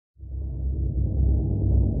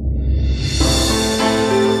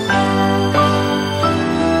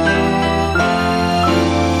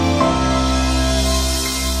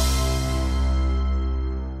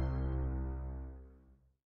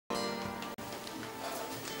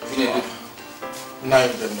Chinedu. Now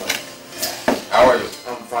you don't know. How are you?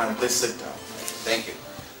 I'm fine. Please sit down. Thank you.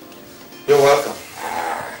 You're welcome.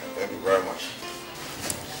 Thank you very much.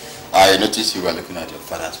 I noticed you were looking at your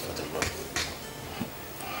father's photograph.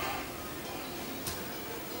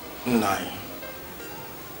 9.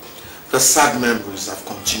 The sad memories have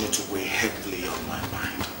continued to weigh heavily on my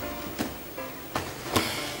mind.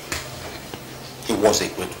 He was a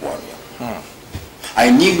great warrior.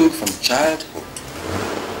 I knew him from childhood.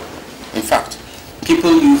 In fact,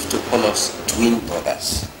 people used to call us twin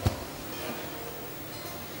brothers.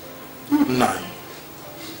 9.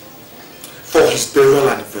 For his burial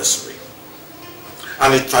anniversary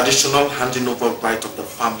and a traditional handing over right of the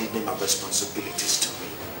family name and responsibilities to me,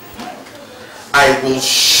 I will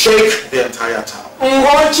shake the entire town. 9.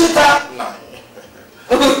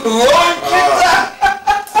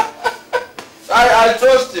 I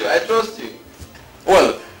trust you, I trust you.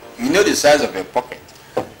 Well, you know the size of your pocket.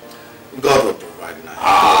 God will provide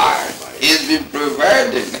now. He's been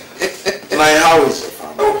providing. Now, how is your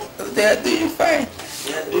family? Oh, they are doing fine.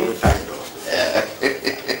 Thank God.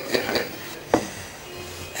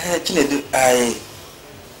 Chinedu,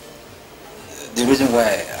 the reason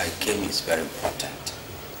why I came is very important.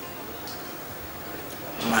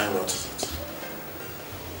 What is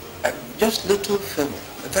it? Just little favor,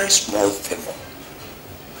 a very small favor.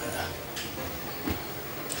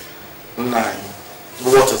 9.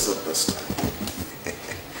 What is it this time?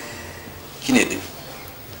 Chinedu,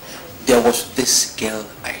 there was this girl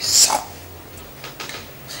I saw.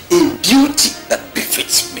 A beauty that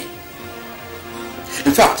befits me.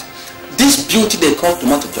 In fact, this beauty they call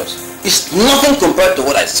tomato juice is nothing compared to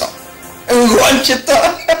what I saw.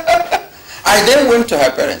 I then went to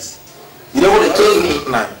her parents. You know what they told me?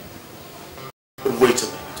 9. Wait a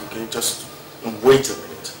minute, okay? Just wait a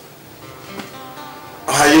minute.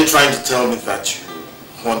 Are you trying to tell me that you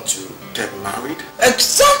want to get married?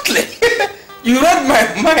 Exactly! You read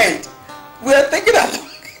my mind. We are thinking along.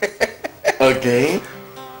 Again?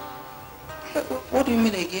 What do you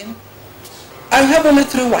mean again? I have only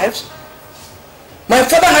 3 wives. My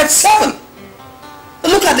father had 7.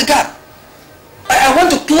 Look at the gap. I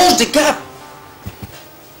want to close the gap.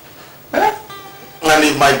 Huh? And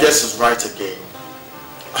if my guess is right again,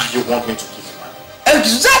 you want me to give you money?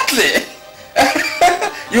 Exactly!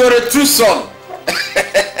 You're a true son.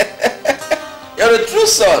 You're a true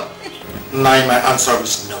son. 9, my answer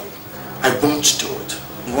is no. I won't do it.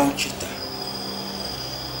 You won't cheat her.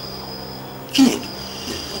 Chinedu,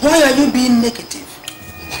 why are you being negative?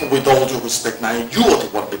 With all due respect, now you are the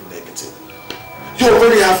one being negative. You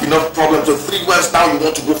already have enough problems with 3 wives, now you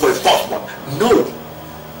want to go for a 4th one. No.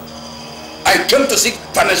 I came to seek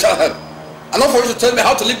financial help. And not for you to tell me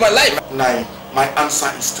how to live my life. 9, my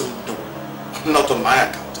answer is still no. Not on my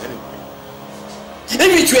account anyway. If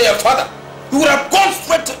it were your father, you would have gone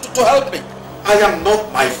straight to help me. I am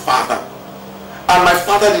not my father. And my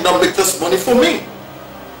father did not make this money for me.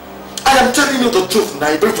 I am telling you the truth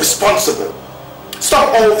now. Be responsible.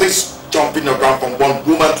 Stop all this jumping around from one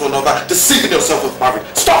woman to another, deceiving yourself with marriage.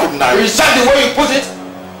 Stop it now. Is that the way you put it?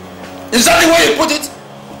 Is that the way you put it?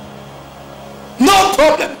 No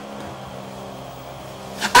problem.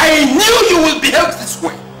 I knew you will behave this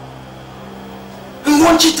way. You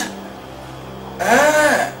want cheater?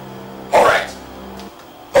 All right.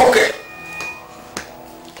 Okay.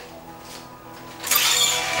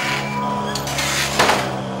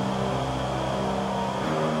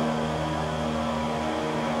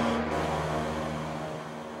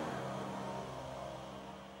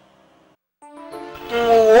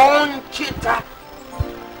 One cheater.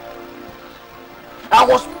 I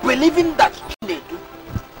was believing that Chinedu,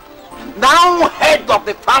 now head of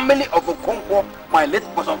the family of Ozokwo, my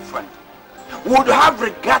late bosom friend, would have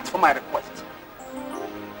regard for my request.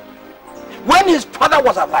 When his father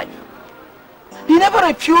was alive, he never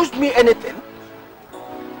refused me anything.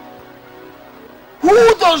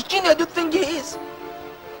 Who does Chinedu think he is?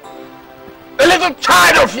 A little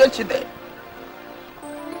child of yesterday.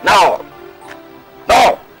 No.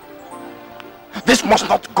 No. This must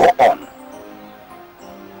not go on.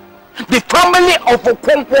 The family of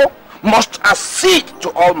Ozokwo must accede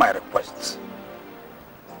to all my requests.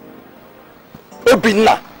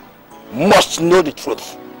 Obinna must know the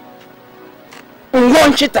truth.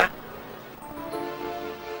 One cheater.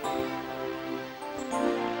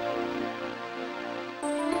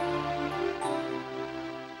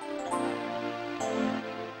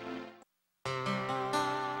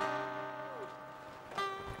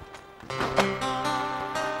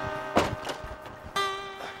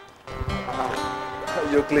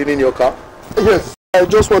 You're cleaning your car? Yes. I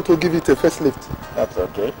just want to give it a facelift. That's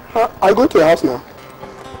okay. I'm going to your house now.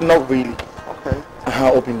 Not really. Okay.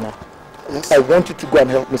 Obinna. Yes? I want you to go and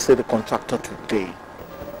help me see the contractor today.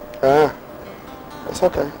 It's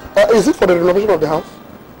okay. Is it for the renovation of the house?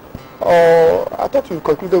 I thought you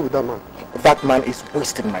concluded with that man. That man is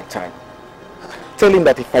wasting my time. Tell him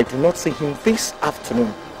that if I do not see him this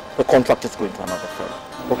afternoon, the contract is going to another firm.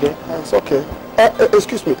 Okay? It's okay.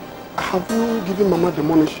 Excuse me. Have you given Mama the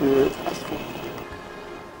money she asked for?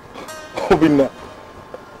 Obinna,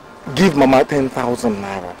 give Mama 10,000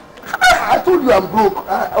 naira. I told you I'm broke.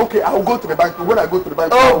 Okay, I'll go to the bank. When I go to the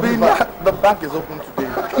bank, Obinna, the bank is open today.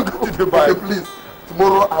 Go to the bank. Okay, please.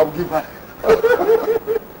 Tomorrow I'll give her.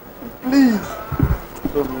 Please.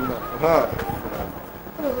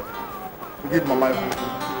 Give Mama.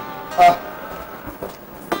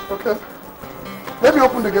 Okay. Let me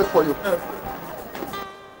open the gate for you.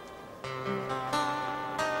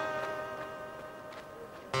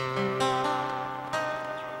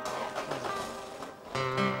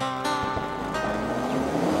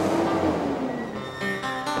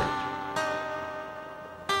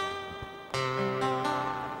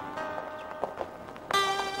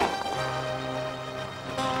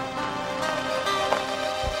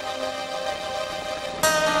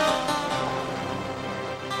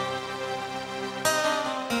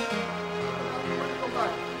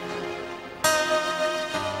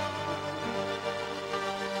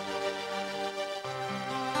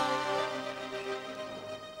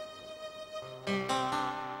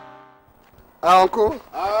 Uncle.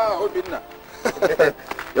 Obinna.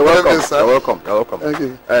 You're welcome. Yes, You're welcome. You're welcome. Thank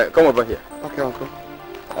you. Come over here. Okay, Uncle.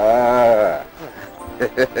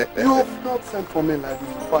 You've not sent for me like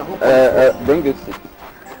this before. I hope bring this seat.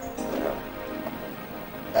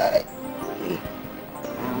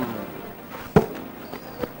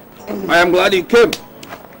 I am glad you came.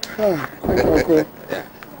 Thank you, Uncle.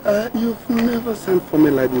 You've never sent for me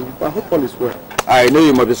like this before. I hope all is well. I know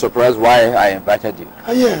you must be surprised why I invited you.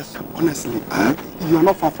 Yes, honestly, you are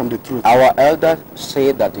not far from the truth. Our elder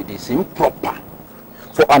said that it is improper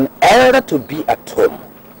for an elder to be at home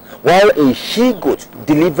while a she-goat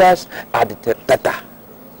delivers at the tata.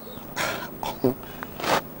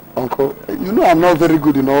 Uncle, you know I'm not very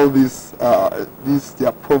good in all these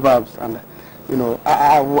their proverbs, and you know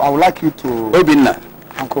I would like you to. Obinna.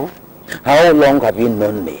 Uncle, how long have you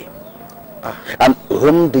known me? And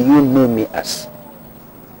whom do you know me as?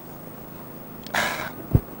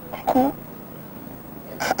 Uncle,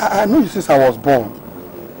 I know you since I was born.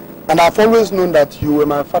 And I've always known that you were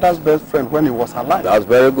my father's best friend when he was alive. That's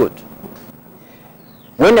very good.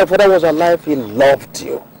 When your father was alive, he loved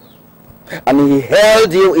you. And he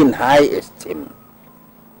held you in high esteem.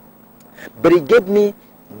 But he gave me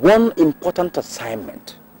one important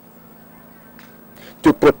assignment.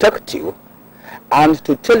 To protect you and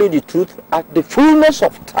to tell you the truth at the fullness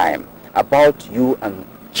of time about you and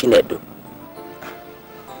Chinedu.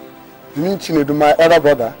 You mean Chinedu, my elder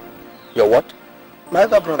brother? Your what? My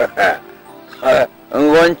elder brother.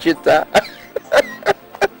 Ngonchita.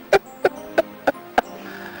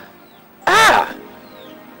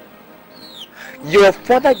 Your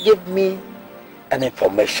father gave me an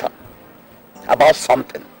information about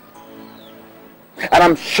something. And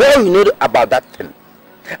I'm sure you know about that thing.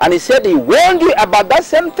 And he said he warned you about that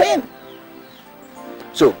same thing.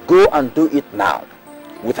 So go and do it now,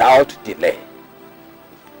 without delay.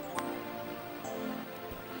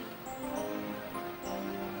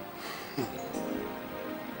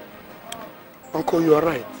 Uncle, you are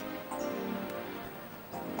right.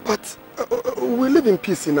 But we live in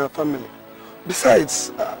peace in our family.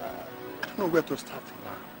 Besides, I don't know where to start.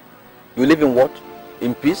 You live in what?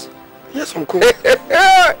 In peace? Yes, Uncle.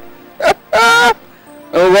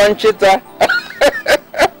 One cheater.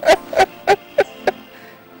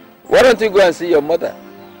 Why don't you go and see your mother?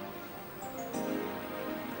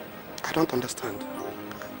 I don't understand.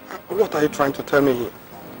 What are you trying to tell me here?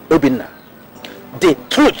 Obinna, the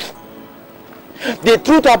truth. The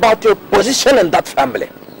truth about your position in that family.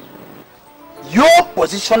 Your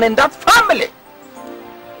position in that family.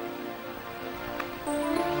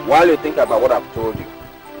 While you think about what I've told you,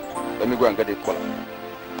 let me go and get it collar.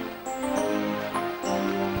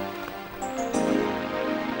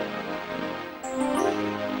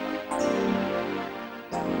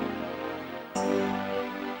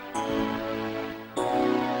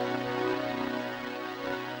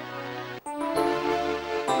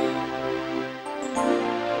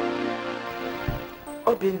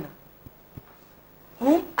 Obinna,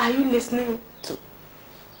 whom are you listening to?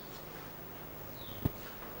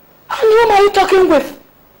 And whom are you talking with?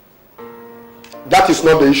 That is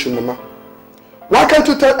not the issue, Mama. Why can't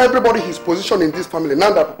you tell everybody his position in this family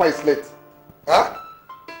now that Papa is late? Huh?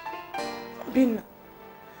 Obinna,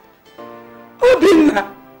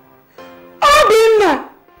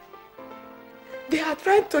 are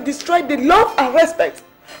trying to destroy the love and respect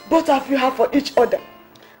both of you have for each other.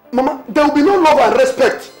 Mama, there will be no love and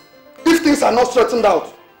respect if things are not straightened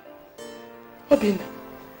out. Obinna,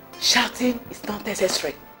 shouting is not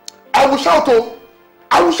necessary. I will shout, oh!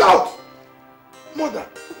 I will shout! Mother,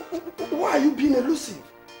 why are you being elusive?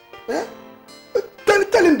 Eh?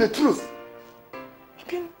 Tell him the truth.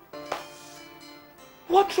 Obinna,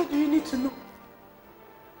 what truth do you need to know?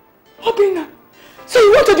 Obinna, so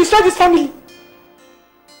you want to destroy this family?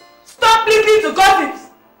 Stop listening to gossips!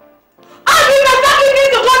 Obinna, stop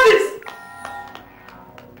listening to gossips!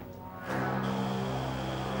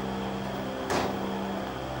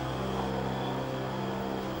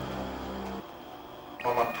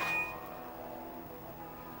 Mama.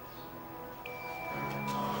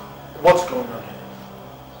 What's going on here?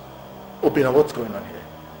 Obinna, what's going on here?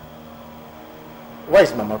 Why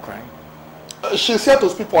is Mama crying? She's here to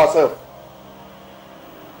speak for herself.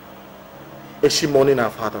 Is she mourning her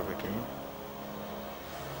father again?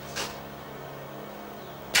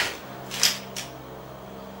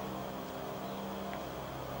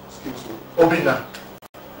 Excuse me. Obinna.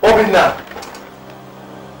 Obinna.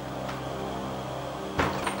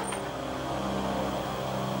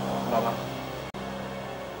 Mama.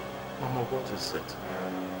 Mama, what is it?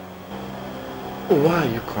 Why are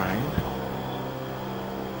you crying?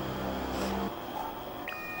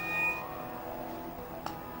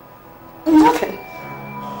 Nothing.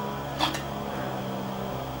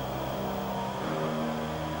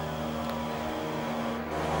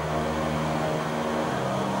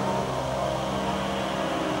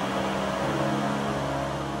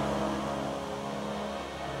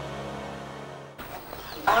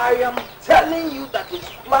 I am telling you that his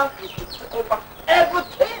plan is to take over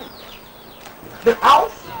everything. The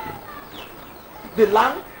house, the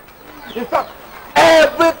land, in fact,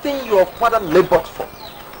 everything your father labored for.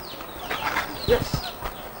 Yes.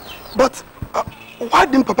 But why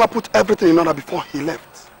didn't Papa put everything in order before he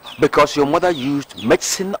left? Because your mother used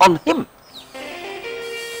medicine on him.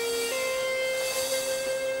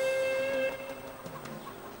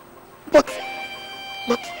 But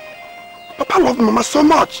Papa loved Mama so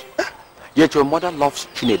much. Yet your mother loves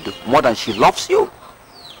Chinedu more than she loves you.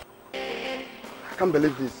 I can't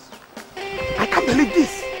believe this. I can't believe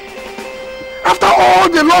this. After all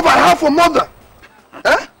the love I have for mother.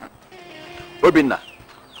 Eh? Obinna,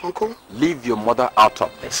 Uncle? leave your mother out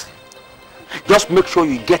of this. Just make sure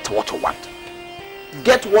you get what you want.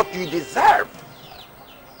 Get what you deserve.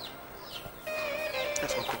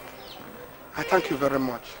 Yes, Uncle. I thank you very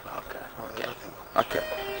much. Okay.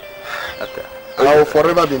 I will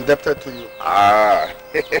forever be indebted to you. I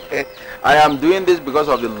am doing this because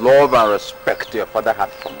of the love and respect your father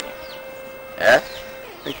had for me. Eh?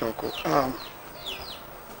 Thank you, Uncle.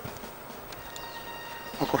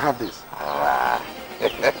 Uncle, have this.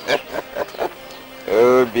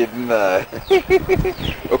 Oh, Bidna.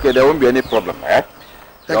 Okay, there won't be any problem, eh?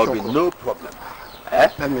 There will be Uncle. no problem. Eh?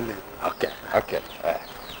 Let me leave. Okay.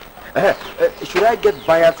 Should I get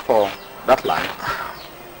buyers for that land?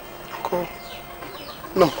 Uncle.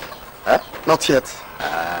 No. Huh? Not yet.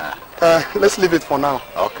 Let's leave it for now.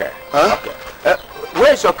 Okay. Huh? Okay.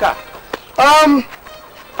 Where is your car?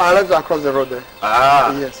 I left it across the road there.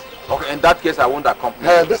 Yes. Okay, in that case, I won't accompany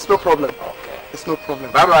you. That's no problem. Okay. It's no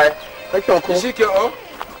problem. Bye-bye. Thank you, Uncle.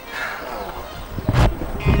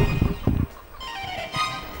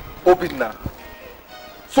 Obinna.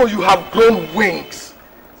 So you have grown wings.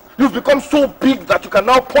 You've become so big that you can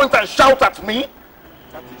now point and shout at me?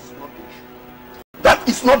 That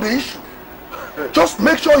is not the issue. Just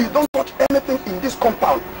make sure you don't touch anything in this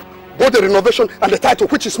compound. Both the renovation and the title,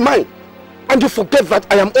 which is mine. And you forget that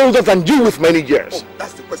I am older than you with many years. Oh,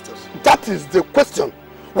 that's the question. That is the question.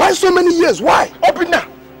 Why so many years? Why? Obinna,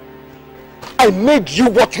 I made you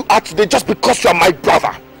what you are today just because you are my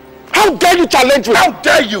brother. How dare you challenge me? How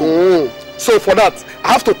dare you? So for that,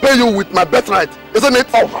 I have to pay you with my birthright, isn't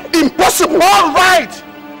it? All right. Impossible. All right.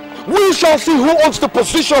 We shall see who owns the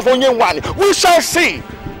position of Onyenwani. We shall see.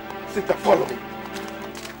 Sit and follow me.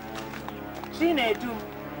 Chinedu,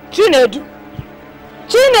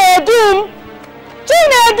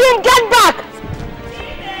 get back!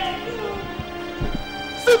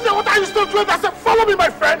 Cynthia, what are you still doing? I said, follow me, my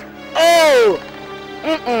friend. Oh!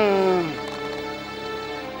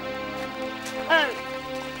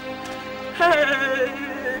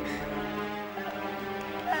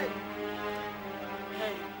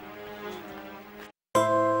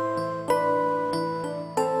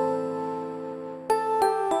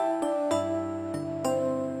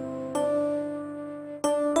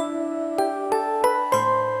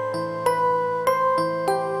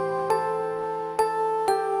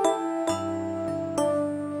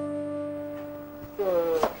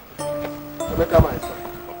 Emeka, my son.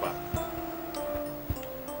 Papa.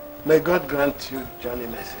 May God grant you journey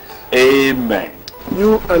mercies. Amen.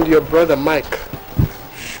 You and your brother Mike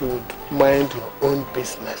should mind your own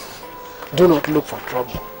business. Do not look for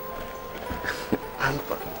trouble.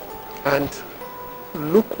 And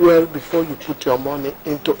look well before you put your money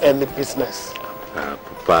into any business.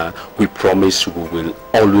 Papa, we promise we will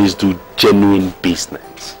always do genuine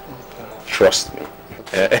business. Okay. Trust me.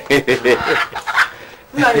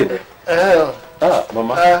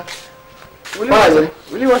 Mama.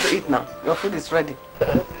 Will you want to eat now? Your food is ready.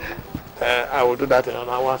 I will do that in an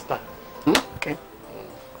hour's time. Okay.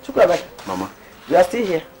 Mama. You are still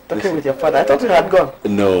here talking with your father. I thought you had gone.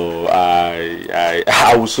 No,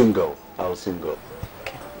 I will soon go.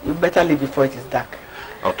 Okay. You better leave before it is dark.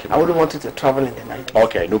 Okay. I wouldn't want you to travel in the night.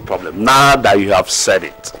 Okay, no problem. Now that you have said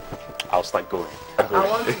it, I'll start going. I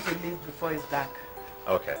want you to leave before it's dark.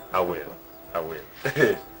 Okay, I will.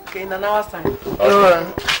 Okay, in an hour's time.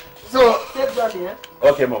 Okay. So,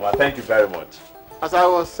 okay, Mama, thank you very much. As I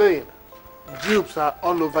was saying, dupes are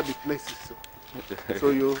all over the places. So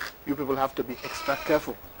you people have to be extra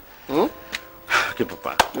careful. Okay,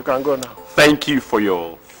 Papa. You can go now. Thank you for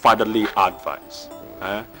your fatherly advice.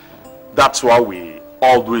 That's why we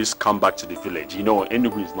always come back to the village. You know,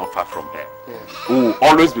 Enugu is not far from here. We will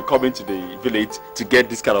always be coming to the village to get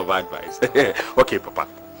this kind of advice. Okay, Papa.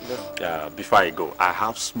 Before I go, I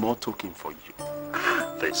have small token for you.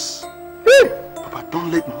 This. Papa,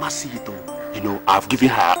 don't let Mama see it. You know, I've given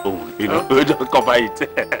her own. You know, just cover it.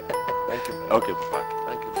 Thank you. Okay, Papa.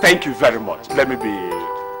 Thank you very much. Let me be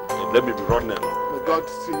running. May God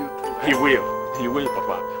see you too. He will,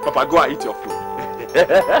 Papa. Papa, go and eat your food.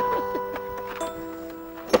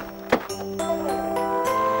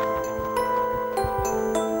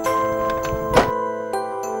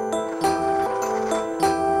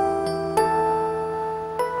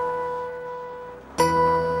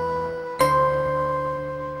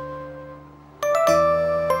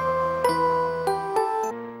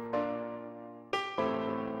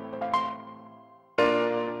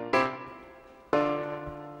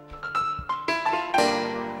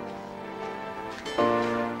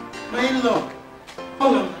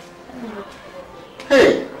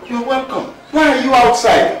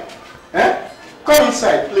 Outside. Come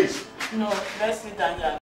inside, please. No, let's sit down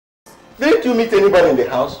here. Didn't you meet anybody in the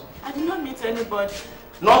house? I did not meet anybody.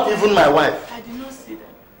 Not even my wife? I did not see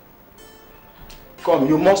them. Come,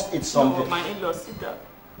 you must eat something. No, my in-law, sit down.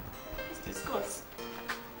 Let's discuss.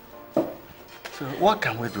 So, what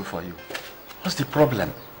can we do for you? What's the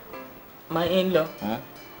problem? My in-law.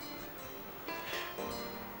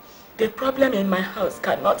 The problem in my house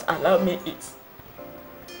cannot allow me eat.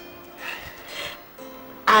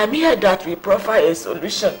 I'm here that we profile a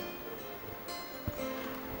solution.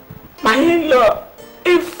 My in-law,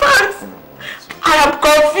 in fact, I am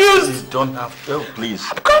confused. Please don't have to, please.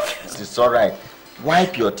 I'm confused. It's alright.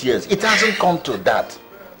 Wipe your tears. It hasn't come to that.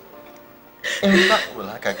 In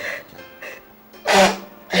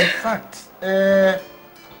fact,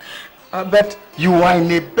 I bet you are in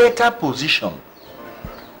a better position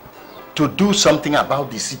to do something about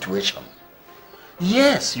the situation.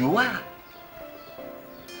 Yes, you are.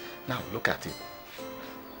 Now look at it.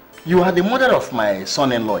 You are the mother of my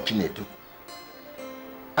son-in-law, Chinedu,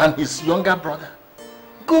 and his younger brother.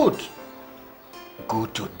 Good. Go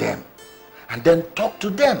to them and then talk to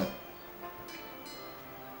them.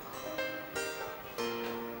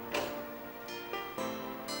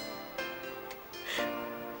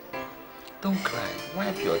 Don't cry.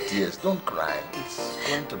 Wipe your tears. Don't cry. It's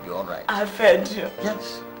going to be all right. I've heard you.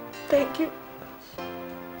 Yes. Thank you.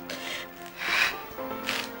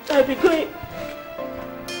 I'll be going.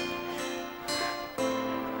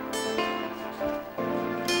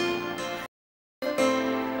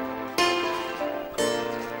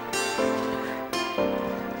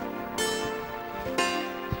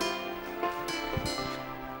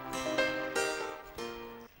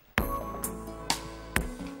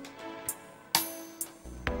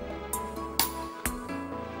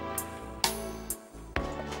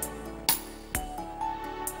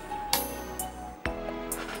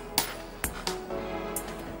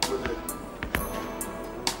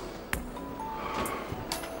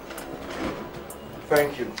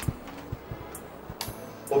 Thank you.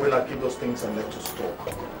 Obina, keep those things and let us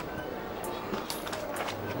talk.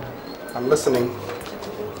 I'm listening.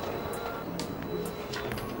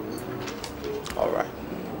 All right.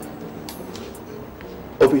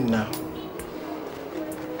 Obina,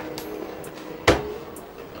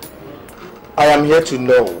 I am here to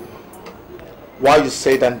know why you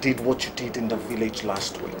said and did what you did in the village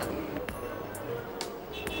last week.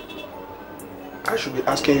 I should be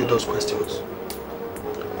asking you those questions.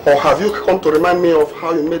 Or have you come to remind me of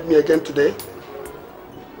how you made me again today?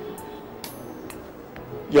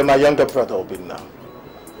 You're my younger brother, Obinna.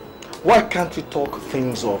 Why can't we talk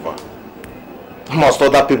things over? Must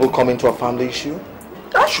other people come into a family issue?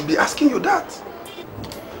 I should be asking you that.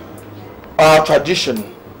 Our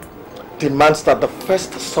tradition demands that the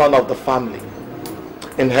first son of the family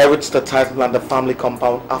inherits the title and the family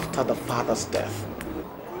compound after the father's death.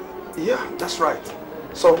 Yeah, that's right.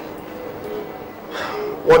 So,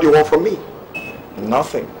 what do you want from me?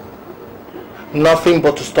 Nothing. Nothing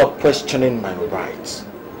but to stop questioning my rights.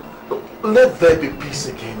 Let there be peace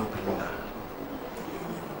again, Obinna.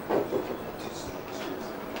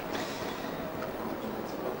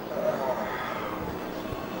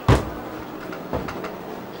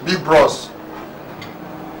 Big bros,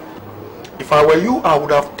 if I were you, I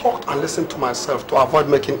would have talked and listened to myself to avoid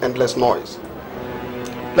making endless noise.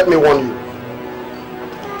 Let me warn you,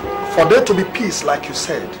 for there to be peace, like you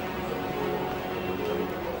said,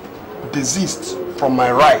 desist from my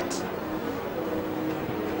right.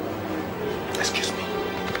 Excuse me.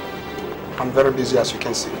 I'm very busy, as you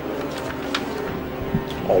can see.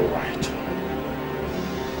 All right.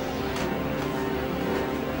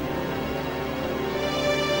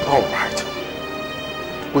 All right.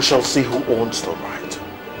 We shall see who owns the right.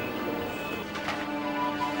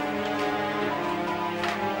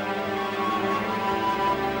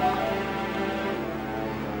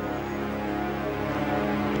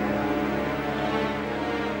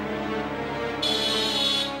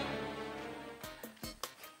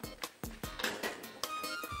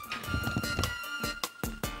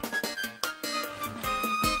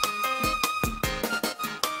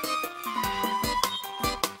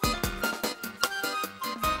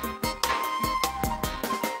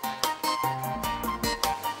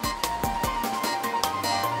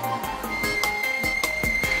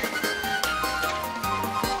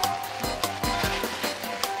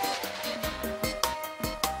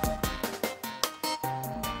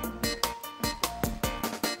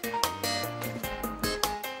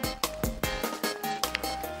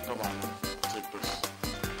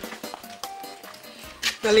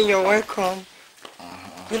 Darling, you're welcome.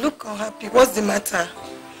 You look unhappy. What's the matter?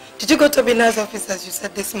 Did you go to Obinna's office as you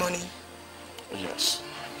said this morning? Yes.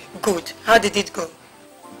 Good. How did it go?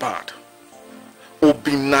 Bad.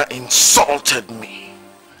 Obinna insulted me.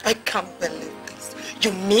 I can't believe this.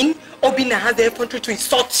 You mean Obinna has the effrontery to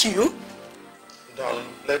insult you? Darling,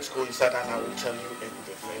 let's go inside and I will tell you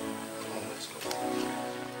everything. Come on, let's go.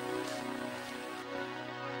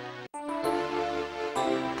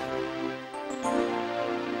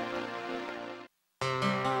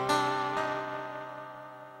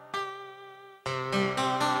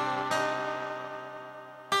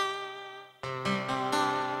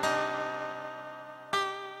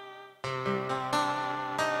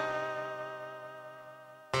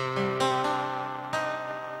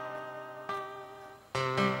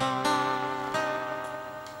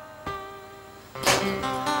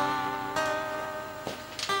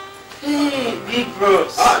 Big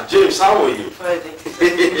bros. Ah, James, how are you? Fine, thank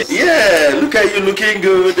you. Yeah, look at you looking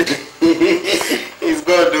good. It's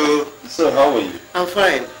good, though. So, how are you? I'm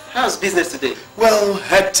fine. How's business today? Well,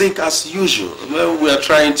 hectic as usual. Well, we are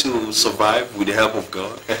trying to survive with the help of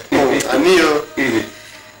God. Amio.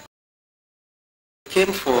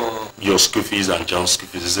 Came for... Your school fees and John's school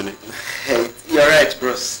fees, isn't it? You're right,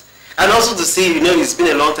 bros. And also to see, it's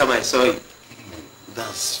been a long time I saw you.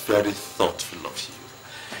 That's very thoughtful of you.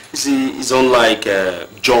 You see, it's unlike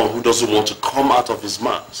John, who doesn't want to come out of his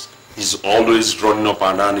mask. He's always running up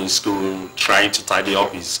and down in school, trying to tidy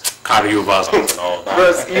up his carryovers and all that.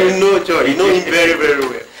 Bros, you know John. You know him very, very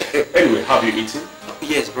well. Anyway, have you eaten?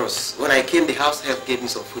 Yes, bros. When I came, the house help gave me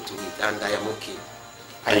some food to eat, and I am okay.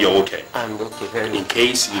 And you're okay? I'm okay, very In okay.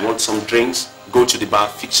 case you want some drinks, go to the bar,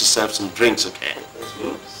 fix yourself some drinks, okay?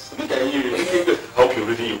 Look at you. Hope you're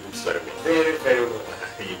reading your books very well. Very, very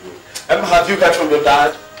well. Have you heard from your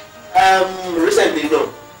dad? Recently,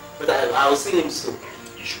 no. But I will see him soon.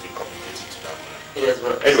 You should be communicating to that man. Yes,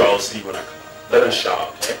 bro. Anyway, I'll see you when I come. Let us shower,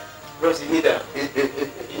 okay? Bros, you need a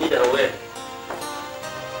you need a way.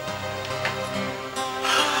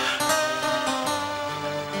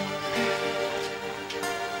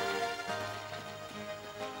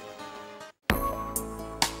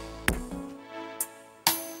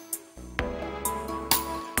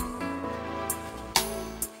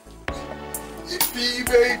 Yippee,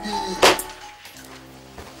 baby!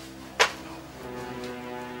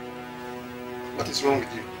 What is wrong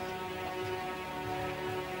with you?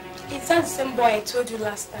 It's that same boy I told you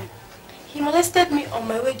last time. He molested me on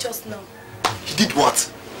my way just now. He did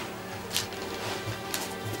what?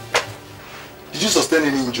 Did you sustain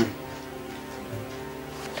any injury?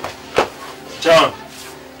 John,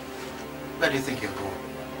 where do you think you're going?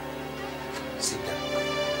 Sit down.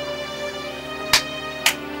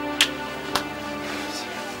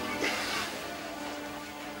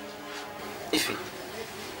 Ify,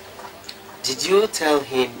 did you tell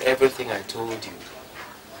him everything I told you?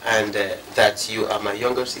 And that you are my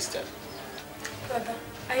younger sister? Brother,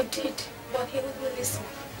 I did, but he wouldn't listen.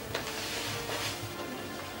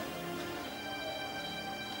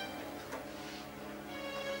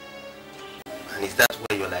 And is that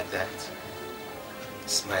why you're like that?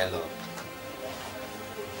 Smile up.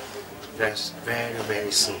 Very, very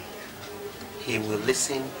soon, he will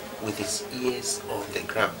listen with his ears on the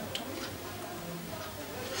ground.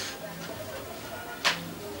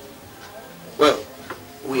 Well,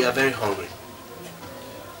 we are very hungry.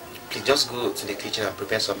 Please just go to the kitchen and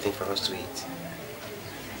prepare something for us to eat.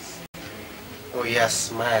 Oh yeah,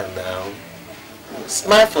 smile now.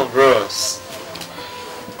 Smile for bros.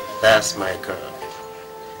 That's my girl.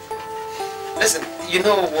 Listen, you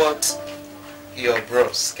know what your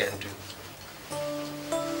bros can do?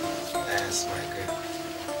 That's my girl.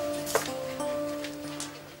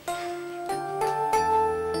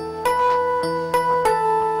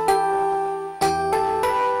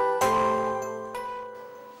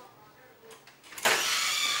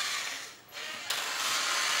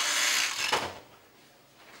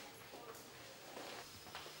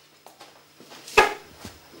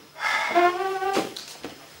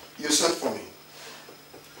 You sent for me?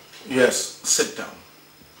 Yes, sit down.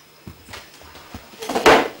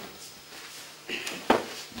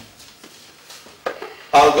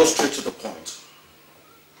 I'll go straight to the point.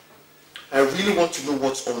 I really want to know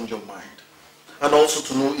what's on your mind, and also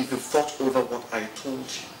to know if you've thought over what I told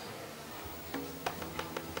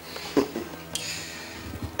you.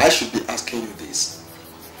 I should be asking you this.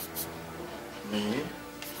 Me?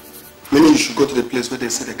 Meaning you should go to the place where they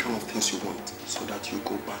say the kind of things you want, so that you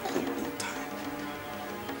go back home in time.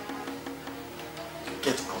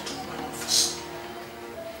 Get out of my office.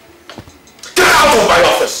 Get out of my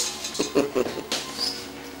office!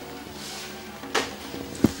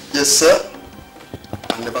 Yes, sir.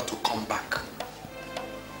 And never to come back.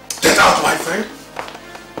 Get out, my friend!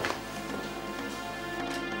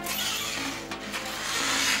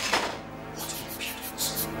 What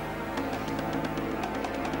impudence.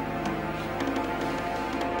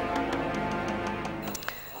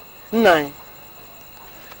 Nine,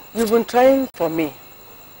 you've been trying for me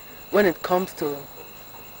when it comes to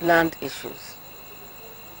land issues.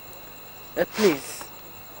 Please,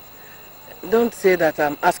 don't say that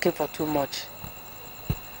I'm asking for too much.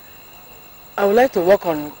 I would like to work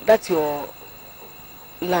on that your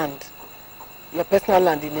land, your personal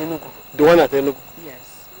land in Enugu. The one at Enugu?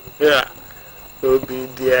 Yes. Yeah. Will be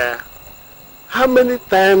there. How many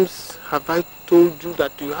times have I told you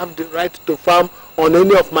that you have the right to farm on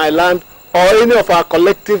any of my land or any of our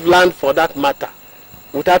collective land for that matter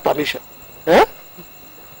without permission? Eh?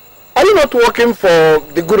 Are you not working for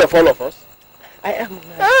the good of all of us? I am.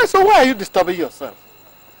 So why are you disturbing yourself?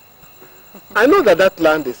 I know that that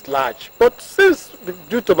land is large, but since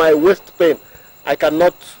due to my waist pain, I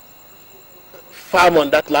cannot farm on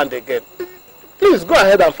that land again. Please go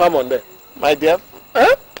ahead and farm on there, my dear.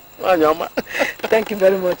 Eh? Thank you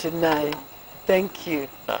very much, Nai. Thank you.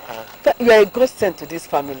 You are a godsend to this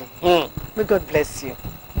family. May God bless you.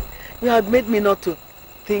 You have made me not to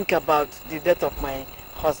think about the death of my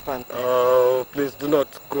husband. Oh, please do not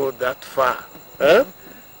go that far. Eh?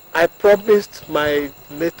 I promised my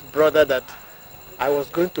late brother that I was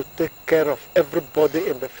going to take care of everybody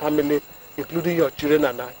in the family, including your children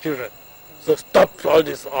and our children. So stop all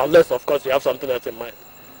this, unless of course you have something else in mind.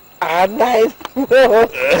 Nice.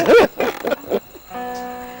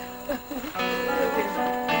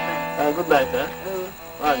 Good night, eh?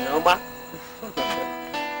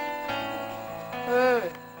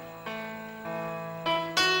 Hey.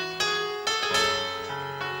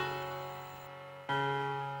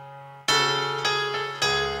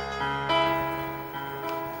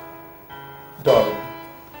 Darling,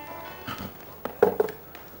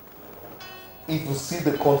 if you see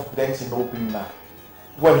the confidence in Obinna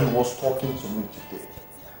when he was talking to me today.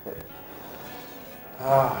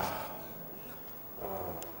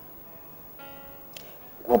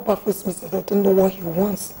 What baffles me is that I don't know what he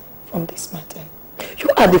wants from this matter. You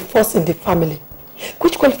are the first in the family,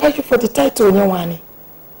 which qualifies you for the title, Nyawani.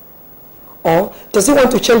 Or does he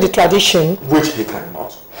want to change the tradition? Which he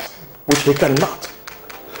cannot. Which he cannot.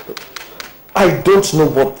 I don't know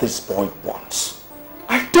what this boy wants.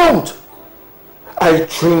 I don't. I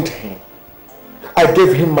trained him. I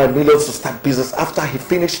gave him my millions to start business after he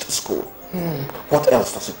finished school. What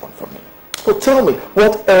else does he want from me? So tell me,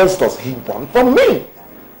 what else does he want from me?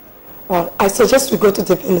 Well, I suggest we go to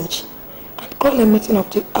the village and call a meeting of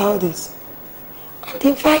the elders and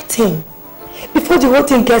invite him before the whole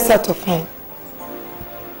thing gets out of hand.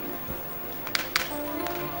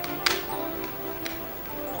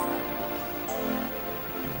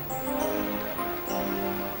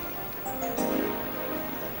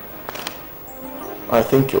 I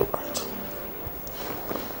think you're right.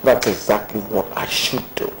 That's exactly what I should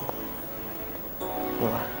do. You're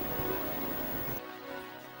right.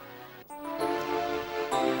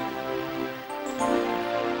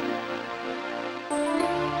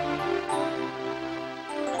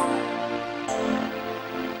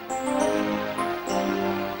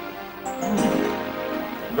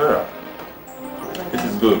 Vera, this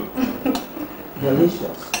is good.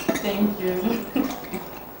 Delicious. Thank you.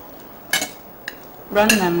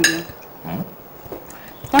 Ranamdi,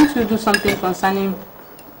 can't you do something concerning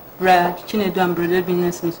Chinedu and Brother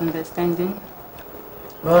Business misunderstanding?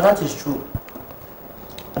 Well, that is true.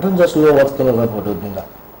 I don't just know what came over Brother Binda.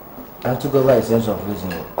 I took over a sense of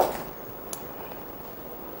reasoning.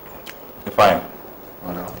 Fine.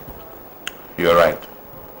 You're right.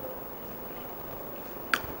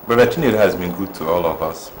 Brother Chinedu has been good to all of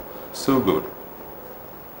us. So good.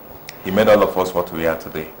 He made all of us what we are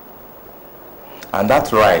today. And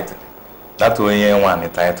that's right. That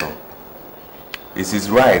one title is his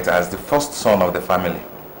right as the first son of the family.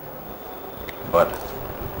 But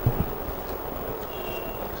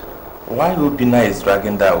why Obina is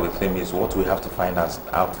dragging that with him is what we have to find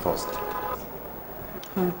out first.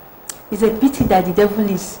 It's a pity that the devil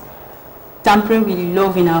is tampering with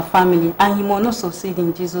love in our family, and he will not succeed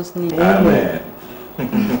in Jesus' name. Amen.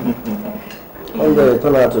 One day it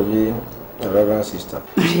turned out to be a reverend sister.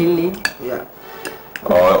 Really? Yeah.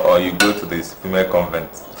 Or you go to this female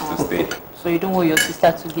convent to stay. So you don't want your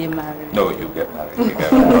sister to get married? No, you get married. You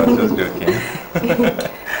get married. I was just joking.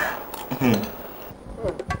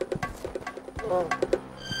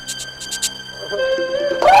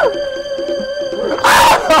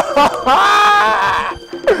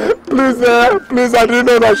 Please, I didn't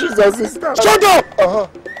know that she's your sister. Shut up!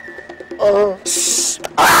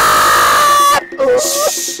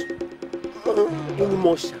 Any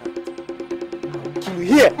more shout? Can you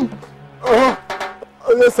hear?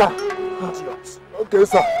 Yes, sir. Okay,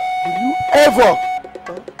 sir. Will you ever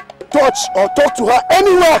touch or talk to her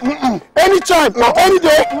anywhere, anytime, or any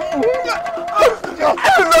day?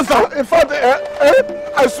 No, sir. In fact,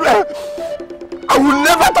 I swear, I will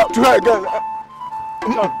never talk to her again. I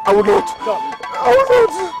will not. I will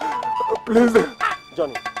not. Please.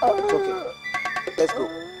 Johnny, it's okay. Let's go.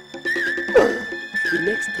 The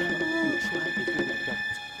next time you try anything like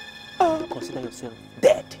that, consider yourself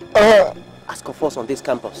dead. Ask of us on this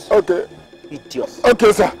campus. Okay. Idiot.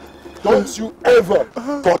 Okay, sir. Don't you ever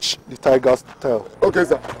touch the tiger's tail. Okay,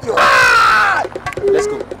 sir. Let's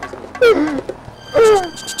go.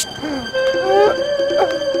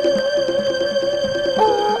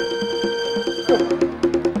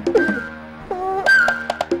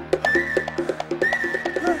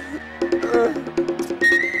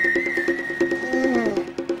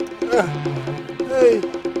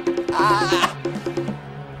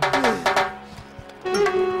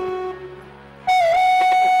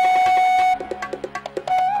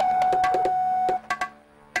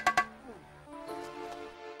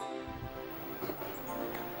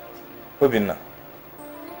 Obina,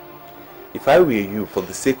 if I were you, for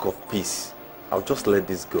the sake of peace, I'll just let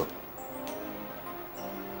this go.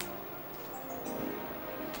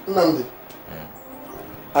 Nandi,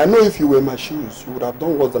 I know if you were in my shoes, you would have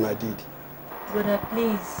done worse than I did. Brother,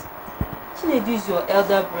 please. Chinedu is your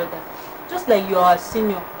elder brother, just like you are a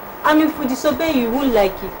senior. And if we disobey, you won't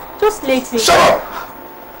like it. Just let him. Shut up!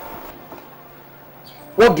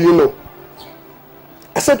 What do you know?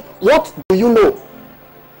 I said, what do you know?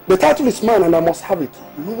 The title is mine and I must have it.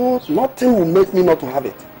 No, nothing will make me not to have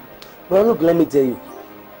it. Well, look, let me tell you.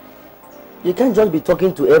 You can't just be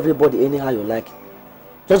talking to everybody anyhow you like.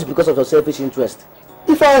 Just because of your selfish interest.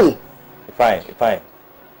 Fine.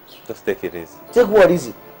 Just take it easy. Take what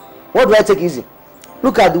easy? What do I take easy?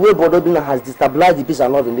 Look at the way Bodobina has destabilized the peace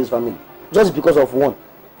and love in this family. Just because of one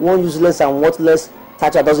useless and worthless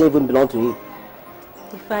Thatcher doesn't even belong to him.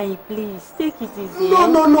 Fine, please, take it easy.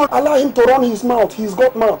 No. Allow him to run his mouth. He's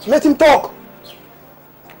got mouth. Let him talk.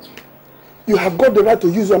 You have got the right to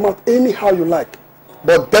use your mouth anyhow you like.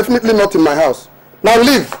 But definitely not in my house. Now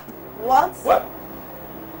leave. What? What?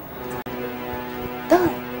 Dad,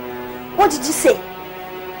 what did you say?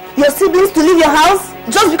 Your siblings to leave your house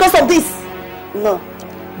just because of this? No.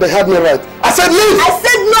 They had me right. I said leave! I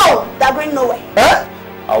said no! They're going nowhere. Eh?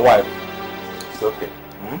 Our wife, it's okay.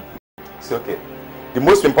 It's okay. The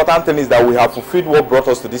most important thing is that we have fulfilled what brought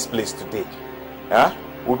us to this place today. Huh?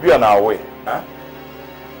 We'll be on our way. Huh?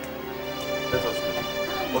 Let us go.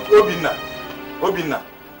 But Obinna,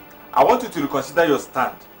 I want you to reconsider your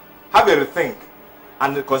stand. Have a rethink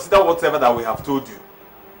and consider whatever that we have told you.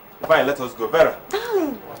 Fine, let us go. Vera.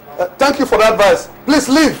 Darling. Thank you for the advice. Please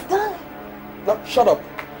leave. Darling. No, shut up.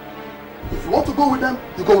 If you want to go with them,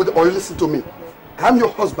 you go with them, or you listen to me. I'm your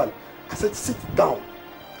husband. I said sit down.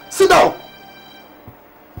 Sit down.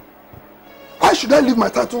 Why should I leave my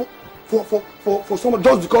title for someone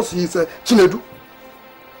just because he is Chinedu?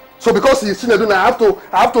 So because he is Chinedu, now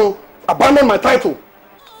I have to abandon my title.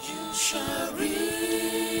 You shall reap,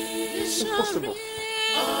 It's impossible.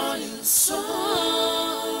 all you sow.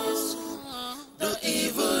 The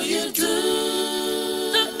evil you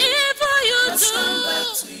do, must come back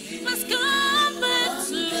to you. Must come back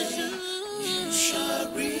to you. You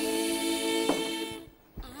shall reap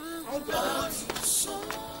all you sow.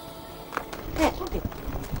 Hey, okay.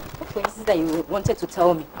 What is it that you wanted to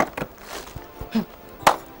tell me?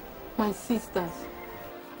 My sisters,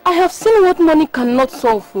 I have seen what money cannot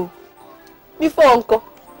solve. Before, Uncle,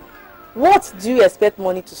 what do you expect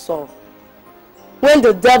money to solve? When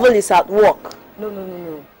the devil is at work?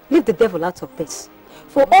 No. Leave the devil out of this.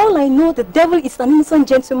 For all I know, the devil is an innocent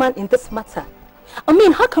gentleman in this matter. I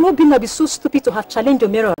mean, how can Obinna be so stupid to have challenged your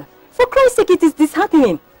mirror? For Christ's sake, it is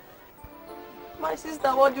disheartening. My sister,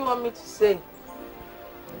 what do you want me to say?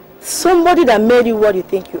 Somebody that made you what you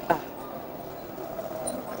think you are.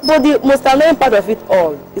 But the most annoying part of it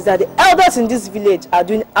all is that the elders in this village are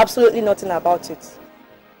doing absolutely nothing about it.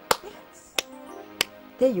 Yes.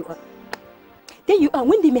 There you are. There you are,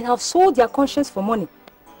 when they may have sold their conscience for money.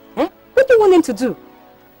 Eh? What do you want them to do?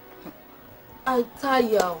 I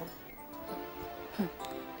tire.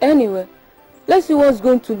 Anyway, let's see what's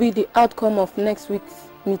going to be the outcome of next week's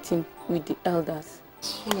meeting with the elders.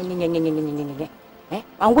 Eh?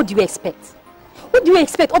 And what do you expect? What do you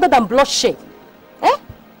expect other than bloodshed? Eh?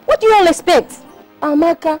 What do you all expect?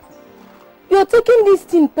 Amaka, you're taking this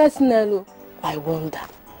thing personal. I wonder.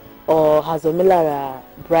 Or has Omelara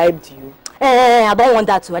bribed you? I don't want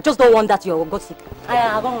that too. I just don't want that you're gossip.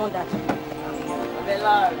 I don't want that.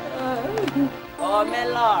 Omelara.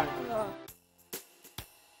 Omelara.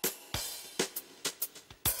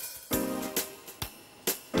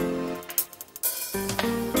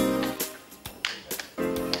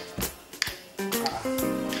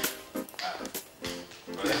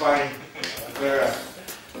 Fine. Vera.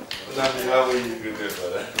 How are you? Good day,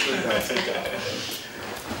 brother.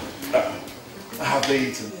 Have they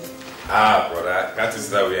eaten? Brother, can't you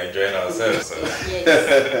see that we're enjoying ourselves? So.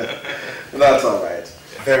 Yes. That's alright.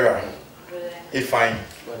 Vera, Ifeanyi,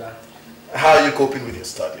 how are you coping with your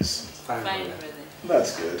studies? Fine, brother.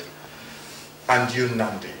 That's good. And you,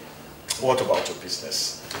 Nandi, what about your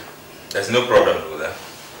business? There's no problem, brother.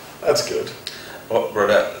 That's good. Oh,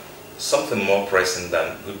 brother, something more pressing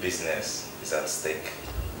than good business is at stake.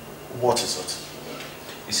 What is it?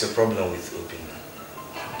 It's your problem with Obinna.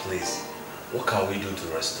 Please, what can we do to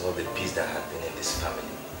restore the peace that has been in this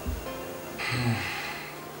family?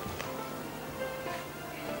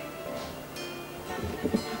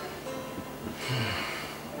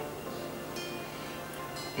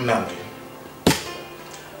 Nandi,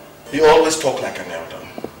 you always talk like an elder.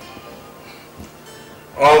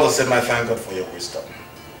 All the same, I thank God for your wisdom.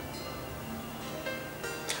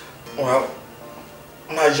 Well,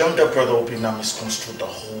 my younger brother Obinna misconstrued the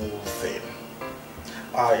whole thing.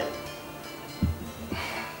 I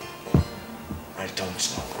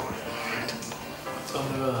don't know why. I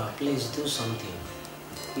don't know. Oh, please do something.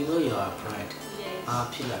 You know you're our pride. Yes. Our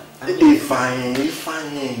pillar.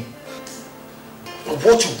 Ifeanyi.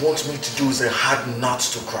 What you want me to do is a hard nut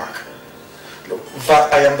to crack. Look,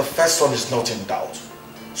 that I am the first son is not in doubt.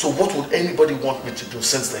 So what would anybody want me to do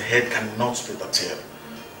since the head cannot split the tail?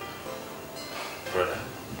 Brother,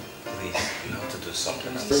 please, you have to do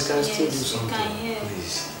something. We can still do something.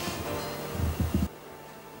 Please.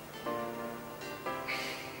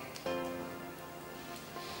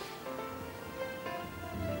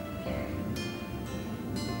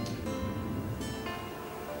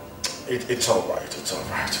 It's all right. It's all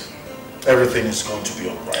right. Everything is going to be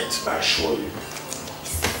all right. I assure you.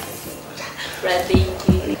 Thank you.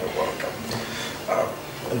 You're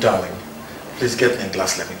welcome. Darling, please get me a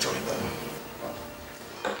glass. Let me join them.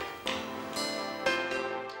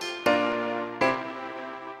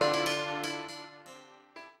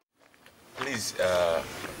 Please,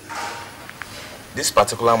 this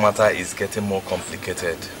particular matter is getting more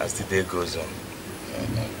complicated as the day goes on.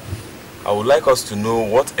 I would like us to know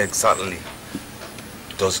what exactly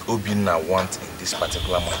does Obinna want in this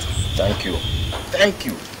particular matter. Thank you. Thank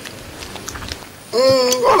you.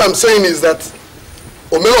 All I'm saying is that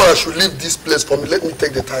Omelora should leave this place for me. Let me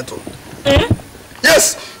take the title.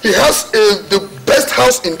 Yes, he has the best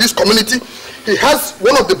house in this community. He has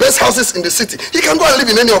one of the best houses in the city. He can go and live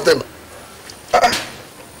in any of them.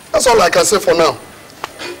 That's all I can say for now.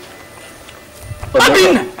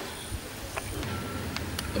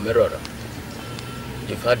 Omelora,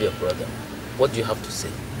 you've had your brother. What do you have to say?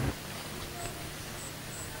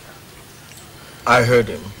 I heard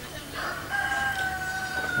him.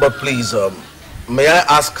 But please, may I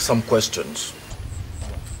ask some questions?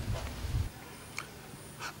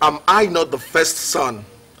 Am I not the first son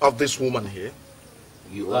of this woman here?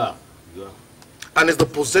 You are. You are. And is the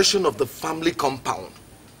possession of the family compound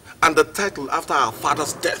and the title after our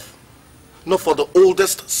father's death not for the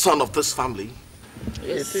oldest son of this family?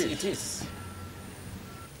 Yes, it is.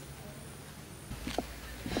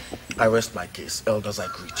 I rest my case. Elders, I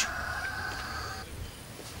greet you.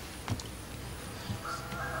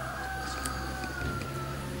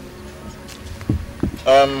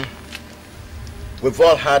 We've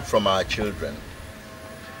all heard from our children.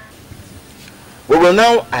 We will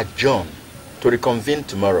now adjourn to reconvene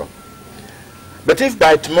tomorrow. But if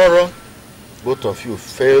by tomorrow both of you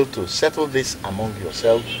fail to settle this among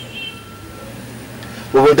yourselves,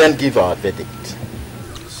 we will then give our verdict.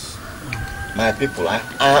 My people,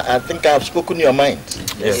 I think I have spoken your mind.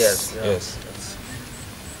 Yes.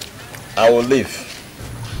 I will leave.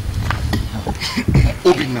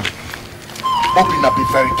 Obinna, be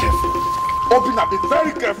very careful. Obinna, be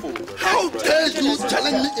very careful. How dare you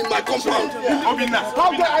challenge me in my compound? Obinna,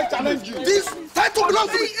 how dare I challenge you? This title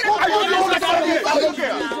belongs to me. Are you the only son of this? Are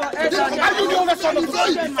you the only son of this?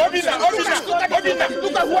 Obinna,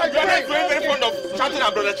 look at who I am. You are very fond of shouting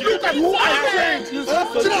at Brother Chinedu. Look at who I am.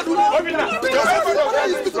 Chinedu, Obinna,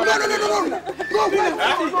 no.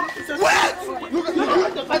 Wait! Look,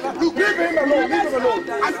 leave him alone.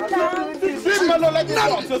 Leave him alone. Let him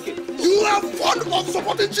talk. You are fond of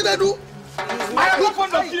supporting Chinedu? I am not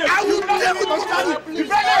fond of Chinedu. I will never support you.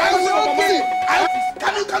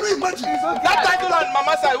 Can you imagine? That title and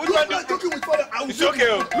Mama side, which one do you think? It's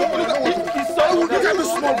okay. Look at the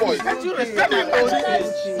small boy. Look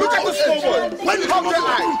at the small boy. When you have the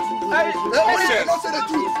eye. Not say the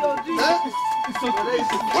truth.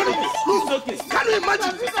 Can you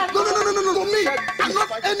imagine? No. For me, I'm not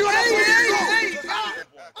anyone else.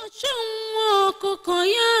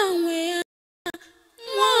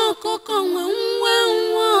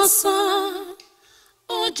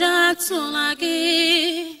 Oja tulagi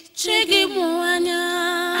chigi muanya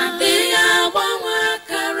abiya wawa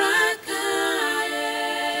karaka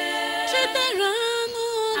chiterano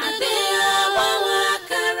abiya wawa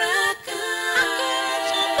karaka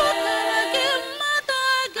akachuko karage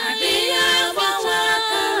madaga abiya wawa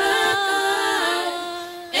karaka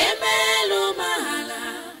emelu mahala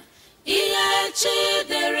iya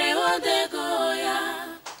chidere odegoya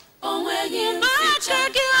onwegi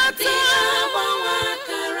machagi abiya wawa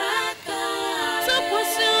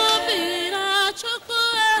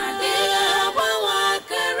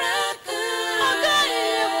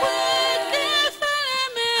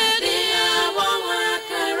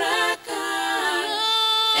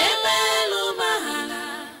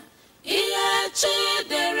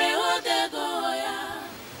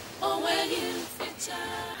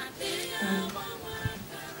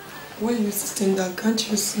Why are you sitting down? Can't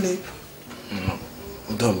you sleep? No,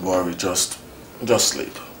 don't worry, just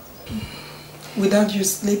sleep. Without you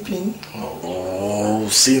sleeping? Oh,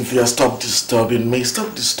 Cynthia, stop disturbing me.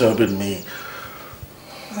 Stop disturbing me.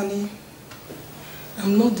 Honey,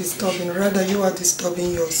 I'm not disturbing. Rather, you are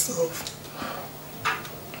disturbing yourself.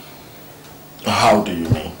 How do you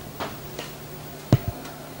mean?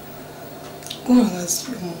 Go and ask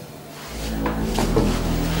your mom.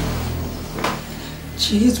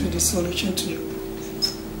 She is with the solution to your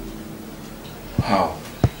problems. How?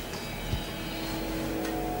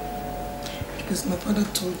 Because my father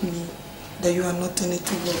told me that you are not a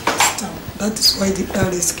native of this town. That is why the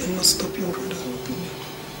elders cannot stop your brother.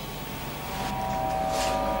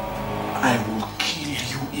 I will kill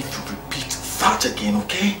you if you repeat that again,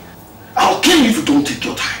 okay? I'll kill you if you don't take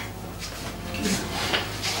your time.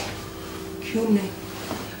 Kill me?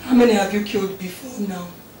 How many have you killed before now?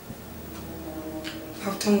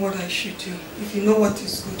 I've done what I should do. If you know what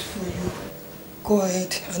is good for you, go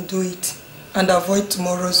ahead and do it. And avoid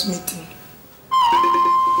tomorrow's meeting.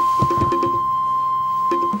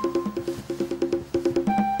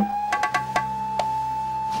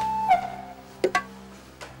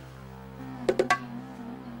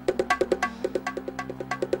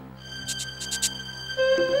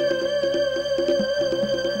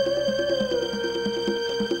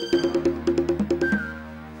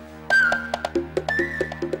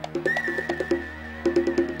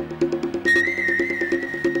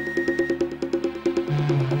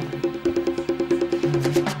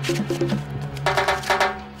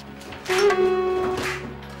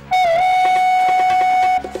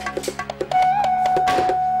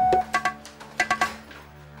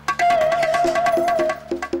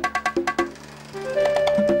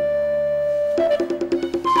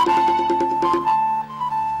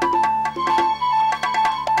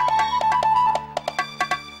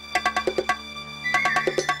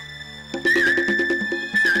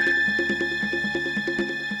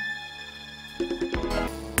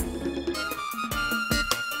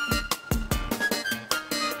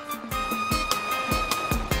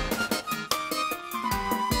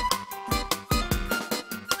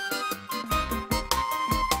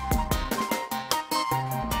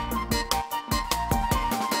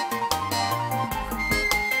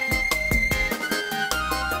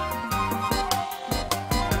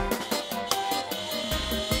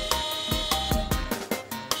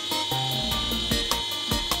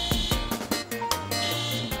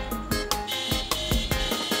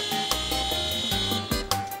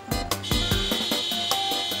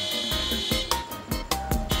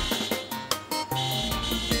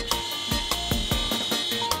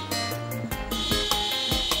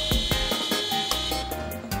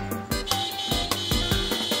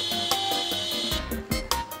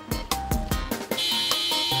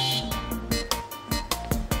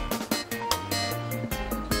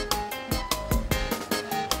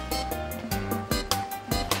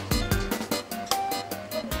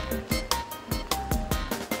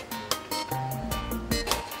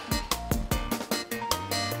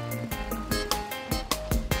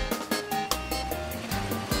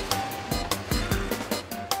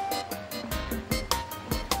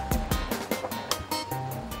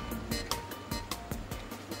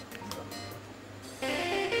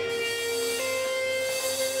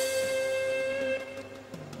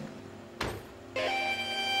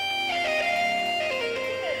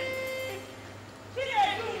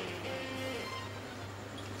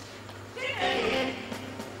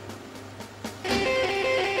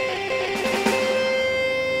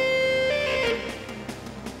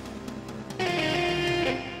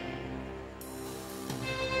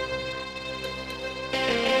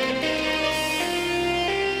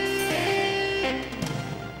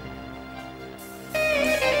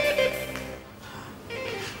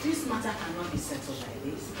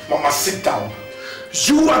 sit down.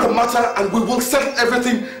 You are the matter and we will settle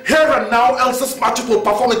everything here and now, else this magic will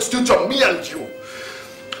perform its duty on me and you.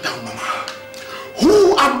 Now, Mama,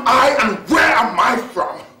 who am I and where am I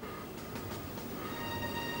from?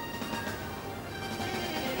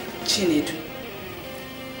 Chinedu,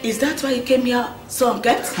 is that why you came here so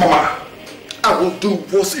unkempt? Mama, I will do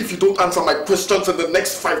worse if you don't answer my questions in the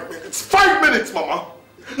next 5 minutes. 5 minutes, Mama!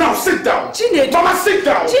 Now sit down! Chinedu! Mama, sit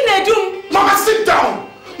down! Chinedu! Mama, sit down!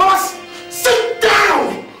 Mama, sit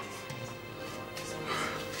down!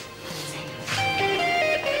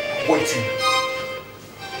 Waiting.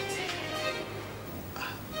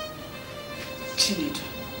 Chinedu,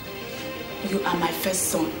 you are my first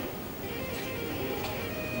son.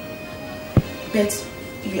 But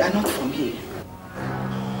you are not from here.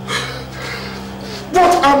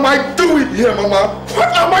 What am I doing here, Mama?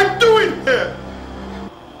 What am I doing here?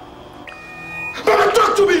 Mama,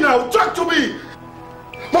 talk to me now! Talk to me!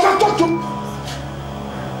 Mama, talk to me!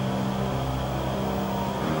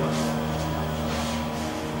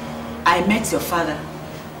 I met your father,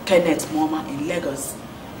 Kenneth Moma, in Lagos.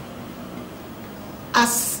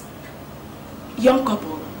 As a young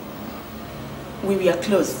couple, we were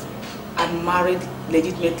close and married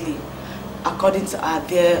legitimately according to our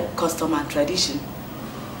their custom and tradition.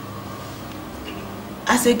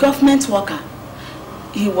 As a government worker,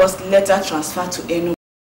 he was later transferred to Enugu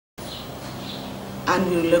and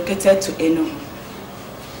we relocated to Enugu,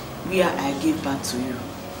 where I gave birth to you.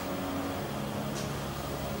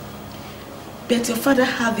 But your father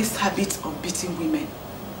had this habit of beating women.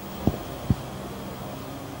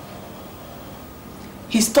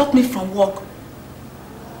 He stopped me from work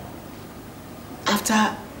after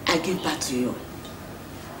I gave birth to you.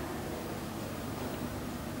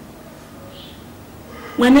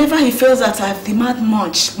 Whenever he feels that I demand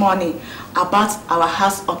much money about our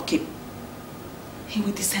house upkeep, he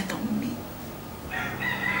will descend on me.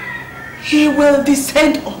 He will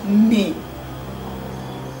descend on me.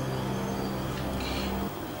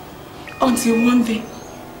 Until one day,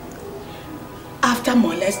 after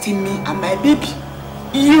molesting me and my baby,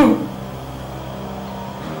 you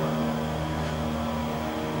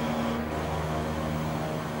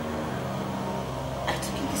I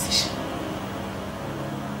took a decision.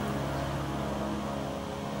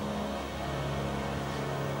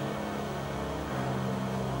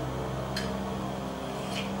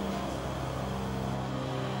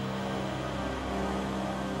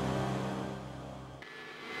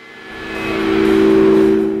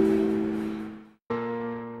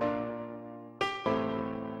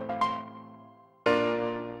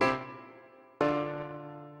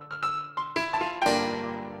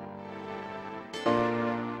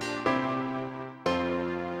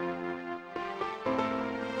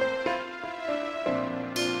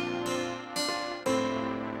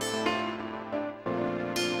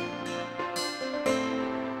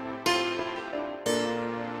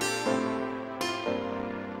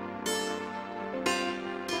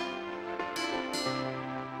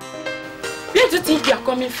 Where do you think you are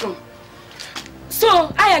coming from?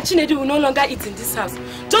 So, I and Chinedu will no longer eat in this house,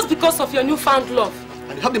 just because of your newfound love.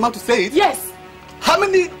 And you have the man to say it? Yes. How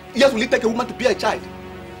many years will it take a woman to bear a child?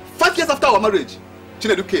 5 years after our marriage,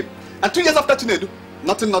 Chinedu came. And 2 years after Chinedu,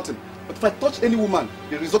 nothing. But if I touch any woman,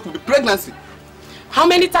 the result will be pregnancy. How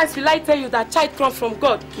many times will I tell you that child comes from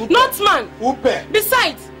God, not man?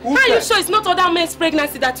 Besides, how are you sure it's not other men's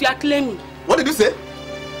pregnancy that you are claiming? What did you say?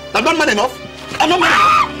 I'm not man enough? I'm not man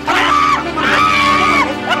enough?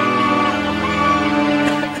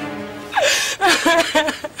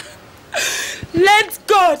 Let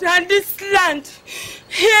God and this land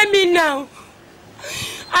hear me now.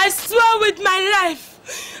 I swear with my life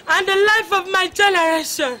and the life of my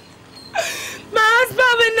generation, my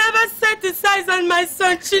husband will never set his eyes on my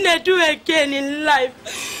son Chinedu again in life.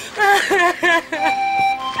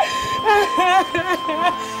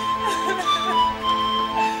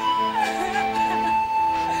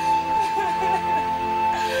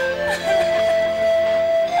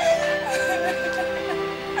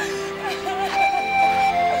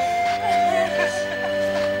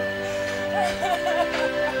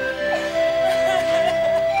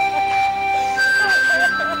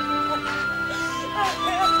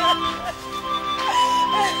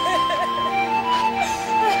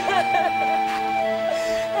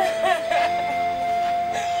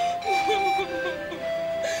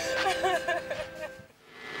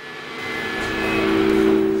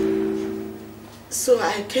 So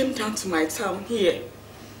I came down to my town here,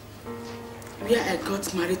 where I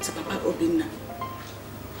got married to Papa Obinna.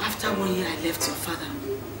 After 1 year, I left your father.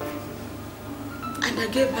 And I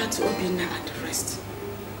gave birth to Obinna and the rest.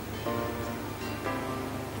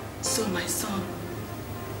 So my son,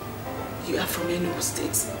 you are from Enugu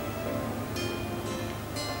State.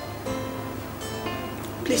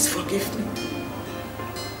 Please forgive me.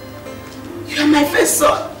 You are my first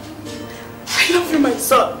son. I love you, my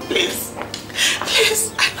son. Please.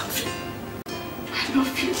 Please, I love you. I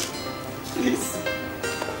love you. Please.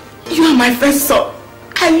 You are my first son.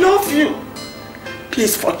 I love you.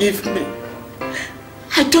 Please forgive me.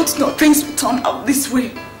 I don't know things will turn out this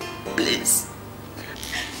way. Please.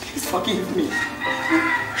 Please forgive me.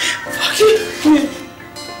 Forgive me.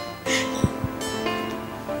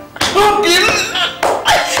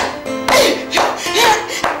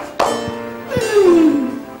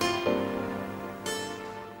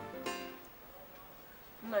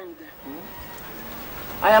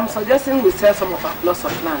 I am suggesting we sell some of our plots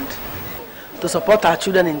of land to support our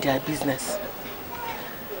children in their business.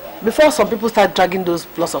 Before some people start dragging those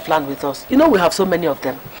plots of land with us, you know we have so many of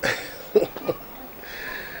them.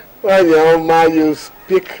 Well, Yoma, you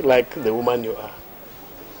speak like the woman you are.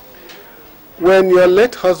 When your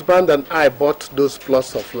late husband and I bought those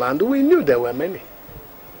plots of land, we knew there were many.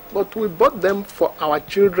 But we bought them for our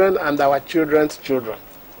children and our children's children.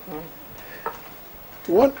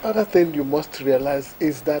 One other thing you must realize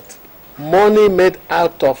is that money made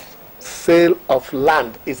out of sale of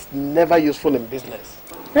land is never useful in business.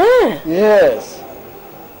 Yes.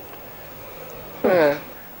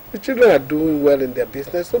 The children are doing well in their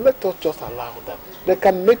business, so let us just allow them. They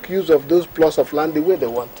can make use of those plots of land the way they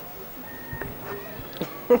want.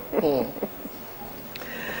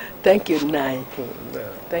 Thank you, Nai.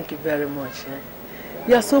 Thank you very much.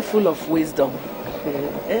 You are so full of wisdom.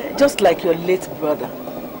 Just like your late brother.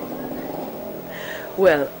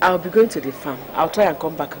 Well, I'll be going to the farm. I'll try and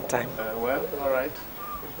come back on time. Well, all right.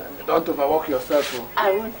 Don't overwork yourself.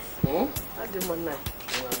 I won't. I'll do more night.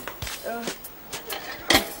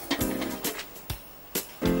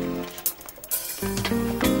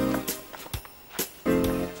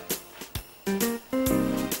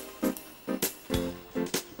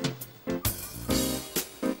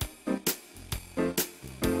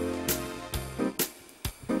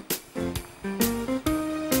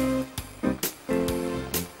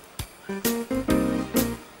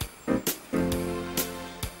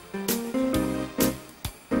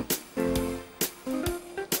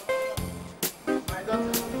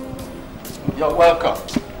 You're welcome.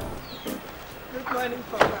 Good morning,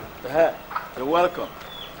 Papa. You're welcome.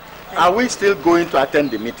 Are we still going to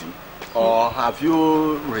attend the meeting? Or have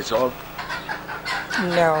you resolved?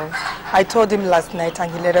 No. I told him last night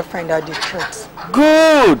and he later found out the truth.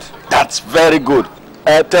 Good! That's very good.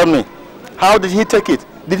 Tell me, how did he take it?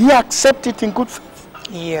 Did he accept it in good faith?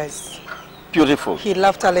 Yes. Beautiful. He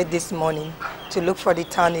left early this morning to look for the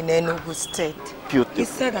town in Enugu State. Beautiful. He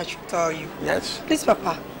said I should tell you. Yes. Please,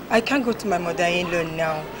 Papa, I can't go to my mother-in-law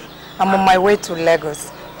now. I'm on my way to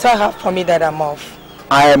Lagos. Tell her for me that I'm off.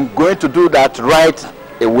 I am going to do that right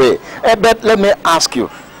away. But let me ask you,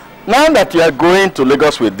 now that you are going to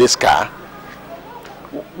Lagos with this car,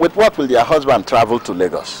 with what will your husband travel to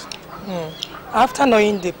Lagos? After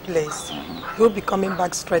knowing the place, he'll be coming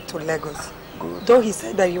back straight to Lagos. Good. Though he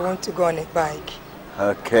said that you want to go on a bike.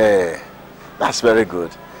 Okay, that's very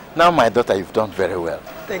good. Now, my daughter, you've done very well.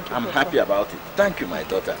 Thank you, I'm Papa. happy about it. Thank you, my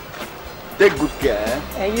daughter. Take good care.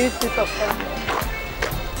 And you too, Papa.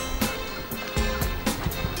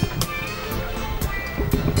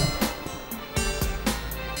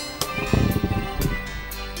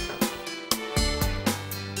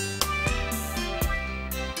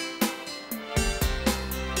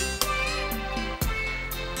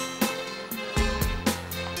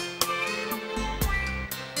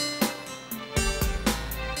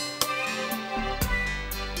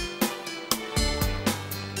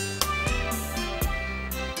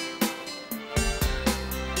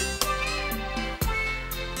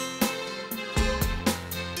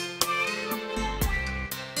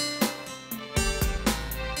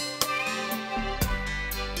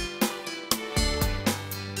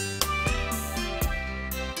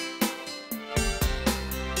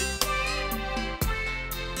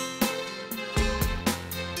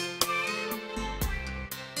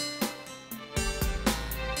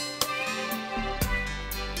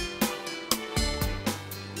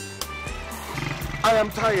 I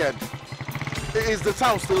am tired. Is the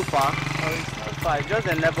town still far? Oh, it's not far. Just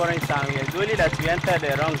a neighboring town here. It's only that we entered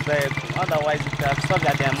the wrong vehicle. Otherwise, we have stopped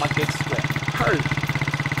at the market square. Hurry.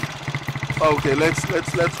 Okay, let's go on.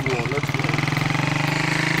 Let's go on.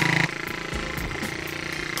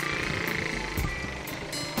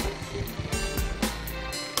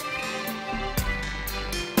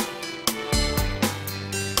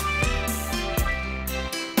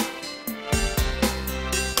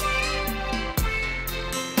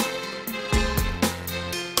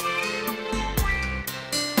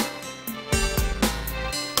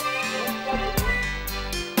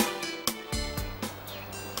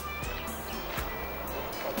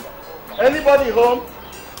 Anybody home?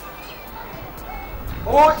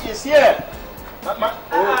 Who is here?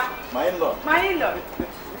 My in-law. My in-law.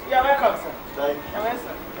 You're welcome, sir. Thank you. You're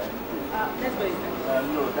welcome. Let's go inside.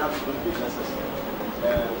 No, that wouldn't be necessary. We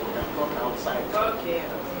can talk outside. Okay.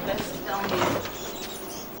 Let's sit down here.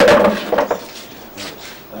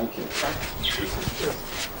 Thank you.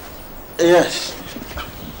 Yes.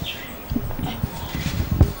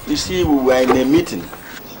 You see, we were in a meeting,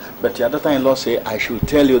 but your daughter-in-law said I should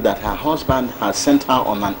tell you that her husband has sent her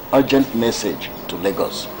on an urgent message to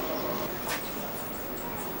Lagos.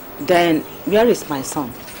 Then, where is my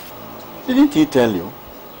son? Didn't he tell you?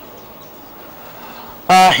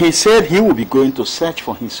 He said he will be going to search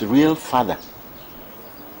for his real father.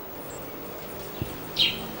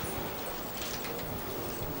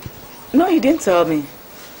 No, he didn't tell me.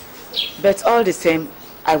 But all the same,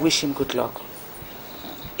 I wish him good luck.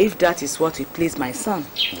 If that is what will please my son.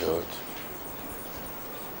 Good.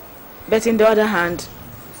 But on the other hand,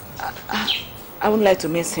 I would like to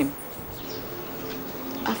miss him.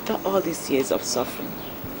 After all these years of suffering.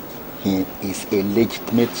 He is a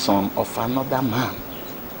legitimate son of another man.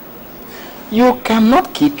 You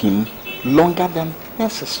cannot keep him longer than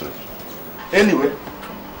necessary. Anyway,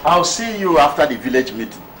 I'll see you after the village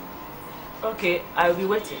meeting. Okay, I'll be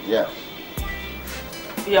waiting. Yeah.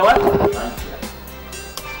 You're welcome. Thank you.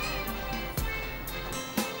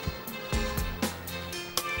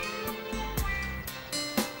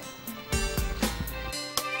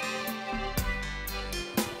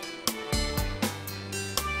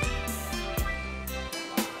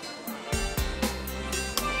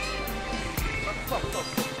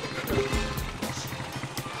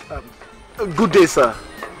 Good day, sir.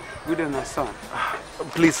 Good day, my son.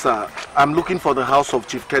 Please, sir, I'm looking for the house of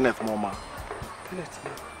Chief Kenneth Moma.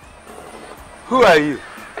 Who are you?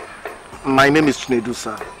 My name is Chinedu,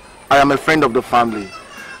 sir. I am a friend of the family.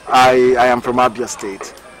 I am from Abia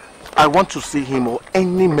State. I want to see him or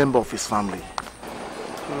any member of his family.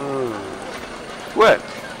 Well,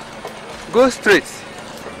 go straight.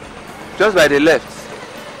 Just by the left.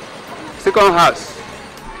 Second house.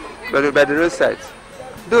 By the roadside.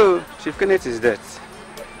 Though Chief Kenneth is dead.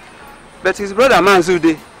 But his brother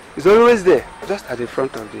Manzude is always there, just at the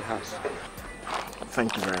front of the house.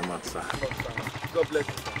 Thank you very much, sir. God bless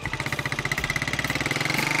you.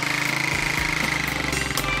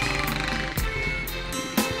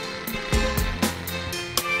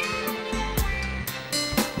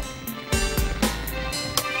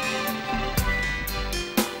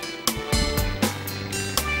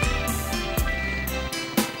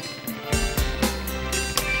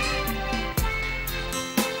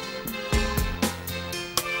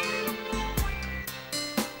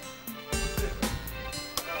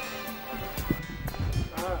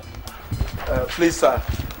 Please, sir.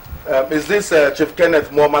 Is this Chief Kenneth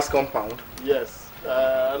Moma's compound? Yes.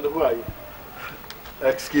 And who are you?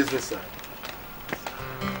 Excuse me, sir.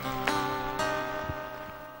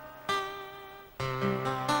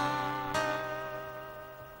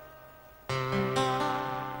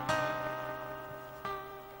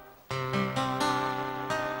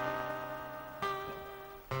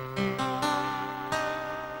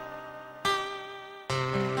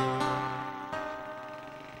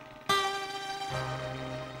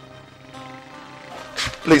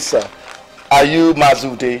 Please, sir, are you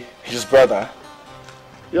Mazude, his brother?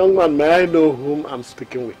 Young man, may I know whom I'm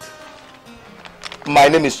speaking with? My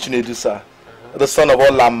name is Chinedu, sir, the son of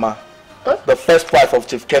Olamma, the first wife of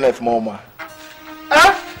Chief Kenneth Moma.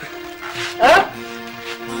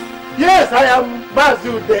 Yes, I am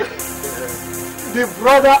Mazude, the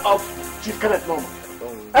brother of Chief Kenneth Moma.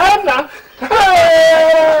 Anna!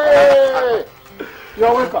 Hey!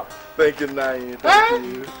 You're welcome. Thank you, Nai. Thank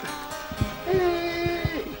you.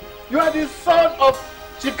 You are the son of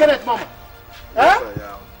Chief Kenneth Moma. Yes, I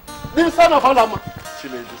am. The son of Olama.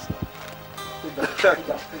 Chinedu, sir.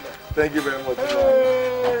 Thank you very much.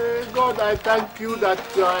 Hey, God, I thank you that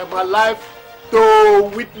I am alive to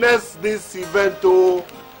witness this event, to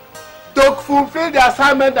fulfill the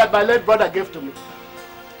assignment that my late brother gave to me.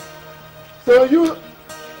 So you,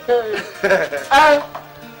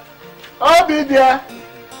 I'll be there.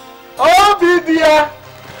 I'll be there.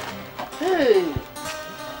 Hey,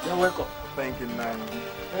 you're welcome. Thank you, Nani.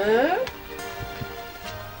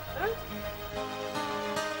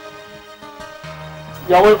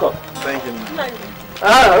 You're welcome. Thank you, Nani.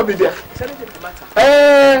 I'll be there.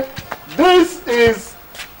 This is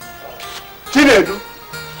Chinedu,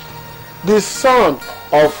 the son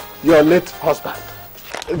of your late husband.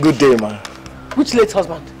 Good day, man. Which late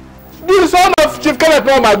husband? The son of Chief Kenneth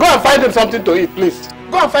Moma. Go and find him something to eat, please.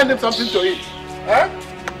 Go and find him something to eat.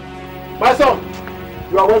 My son,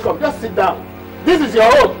 You are welcome. Just sit down. This is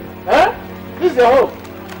your home. Eh? This is your home.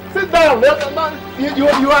 Sit down. You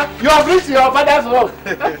have reached your father's home.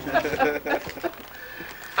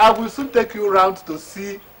 I will soon take you around to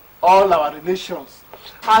see all our relations.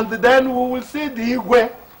 And then we will see the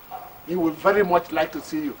Igwe. He will very much like to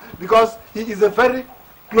see you because he is a very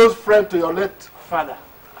close friend to your late father.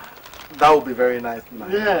 That would be very nice.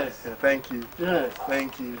 Yes. Yeah, thank you. Yes.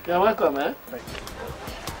 Thank you. You're welcome, eh? Thank you.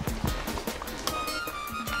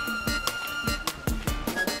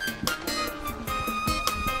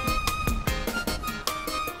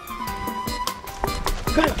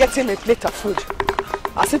 Go and get him a plate of food.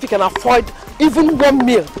 As if he can afford even one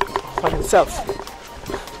meal for himself.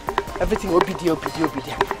 Everything will be there.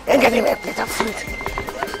 And get him a plate of food.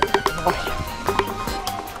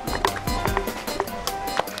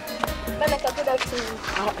 Emeka, good afternoon.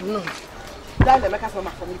 No. Dial Emeka's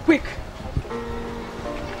number for me, quick.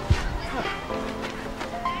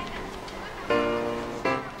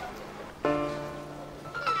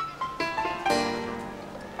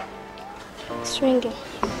 It's ringing.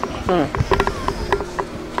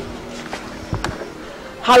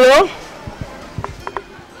 Hello?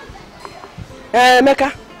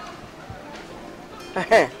 Emeka?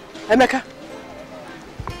 Emeka?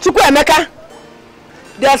 Chukwu Emeka?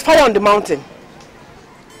 There's fire on the mountain.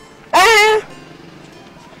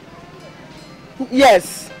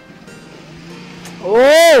 Yes.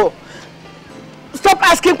 Oh! Stop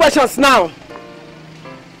asking questions now.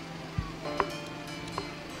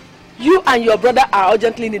 You and your brother are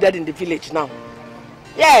urgently needed in the village now.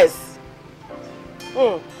 Yes.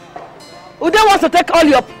 Ude wants to take all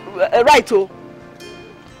your rights. Oh.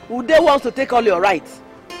 Ude wants to take all your rights.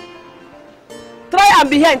 Try and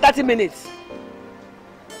be here in 30 minutes.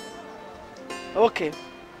 Okay.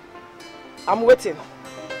 I'm waiting.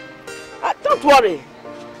 Don't worry.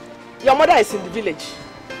 Your mother is in the village.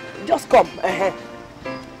 Just come.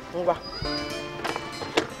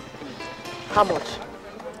 How much?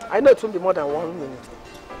 I know it won't be more than 1 minute.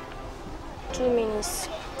 2 minutes.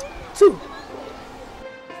 2?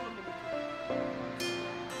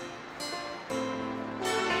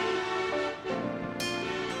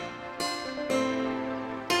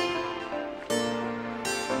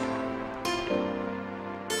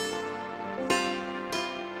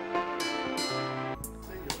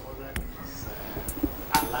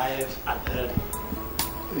 Alive and healthy.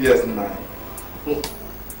 Yes, ma'am.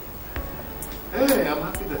 Hey, I'm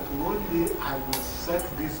happy that one day I will set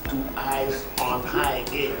these 2 eyes on her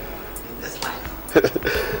again in this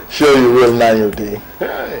life. Sure you will, Nayode.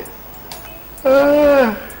 Hey.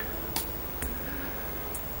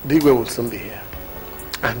 Digwe will soon be here.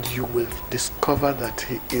 And you will discover that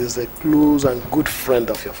he is a close and good friend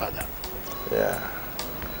of your father. Yeah.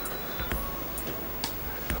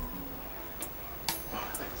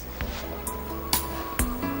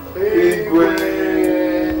 Igwe,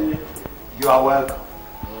 you are welcome.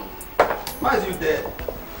 Why is you there?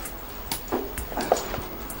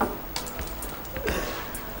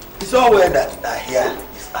 It's all well that here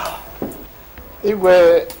is our.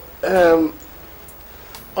 Igwe,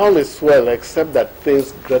 all is well except that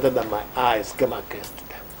things greater than my eyes came against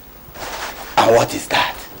them. And what is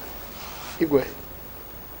that? Igwe,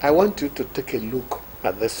 I want you to take a look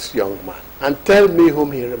at this young man and tell me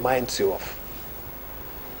whom he reminds you of.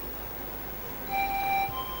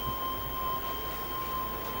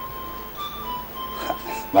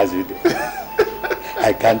 Mazude,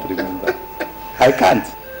 I can't remember. I can't.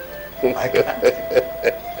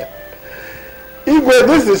 Igwe,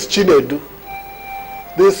 this is Chinedu,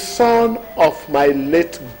 the son of my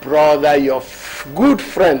late brother, your good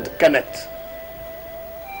friend, Kenneth.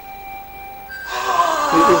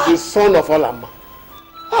 He is the son of Olama.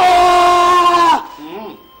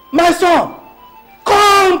 My son!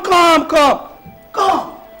 Come!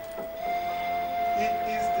 He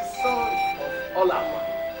is the son of Olama.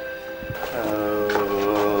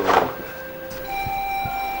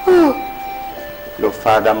 Your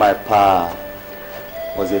father, my pa,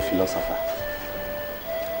 was a philosopher.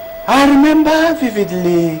 I remember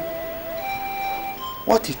vividly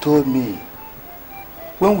what he told me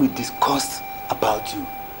when we discussed about you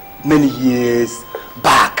many years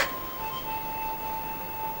back.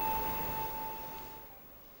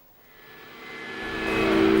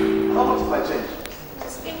 How much is my change?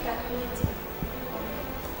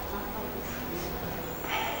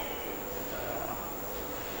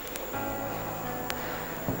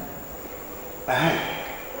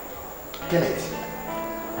 Kenneth,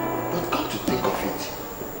 but come to think of it,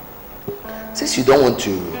 since you don't want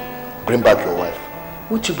to bring back your wife,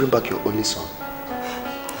 won't you bring back your only son?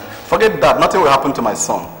 Forget that. Nothing will happen to my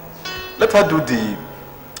son. Let her do the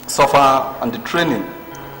suffer on the training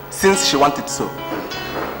since she wanted so.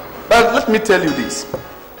 But let me tell you this.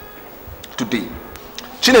 Today,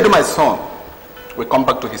 Chinedu, my son, will come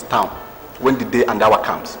back to his town when the day and hour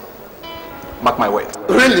comes. Mark my words.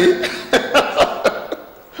 Really?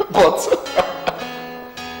 But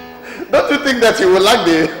don't you think that he will lack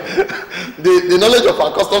the knowledge of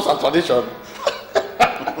our customs and tradition?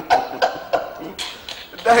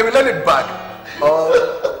 That he will learn it back, or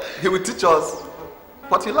he will teach us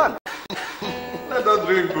what he learned. Let us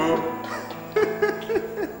drink, bro.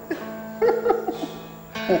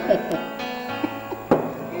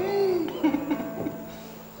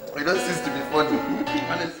 It don't cease to be funny.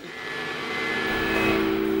 Honestly.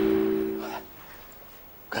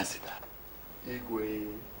 Consider. Igwe.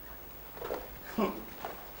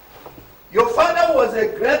 Your father was a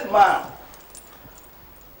great man.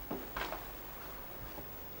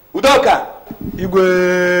 Udoka.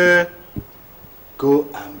 Igwe. Go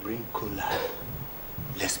and bring cola.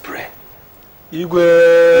 Let's pray.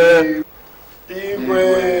 Igwe.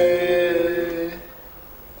 Igwe.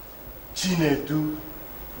 Chinedu.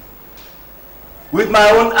 With my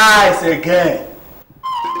own eyes again.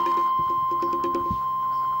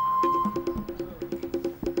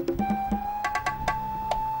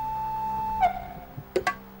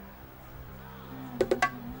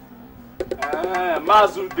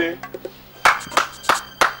 Mazude.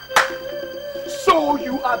 So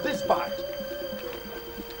you are this bad.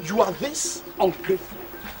 You are this ungrateful.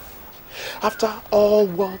 After all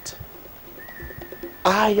what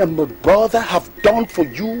I and my brother have done for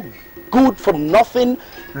you, good for nothing,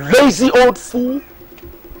 lazy old fool,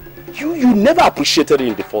 you never appreciated it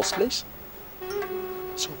in the first place.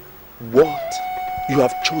 So what you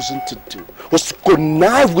have chosen to do was to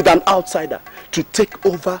connive with an outsider to take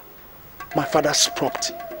over my father's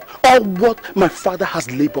property, all what my father has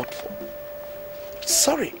labored for.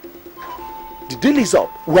 Sorry, the deal is up.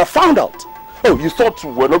 We have found out. Oh, you thought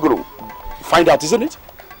we're not going to find out, isn't it?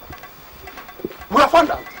 We have found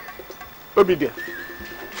out. We'll be there.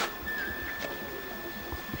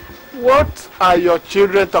 What are your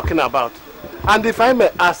children talking about? And if I may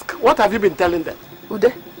ask, what have you been telling them?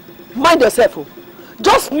 Ude, mind yourself. Oh.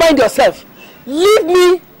 Just mind yourself. Leave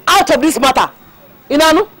me out of this matter.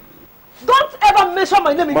 Inanu? Don't ever mention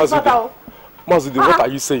my name in this matter. Mazude, what are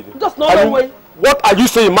you saying? Just no way. What are you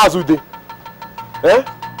saying, Mazude? Eh?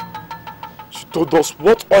 She told us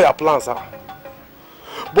what all your plans are.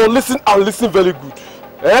 But listen and listen very good.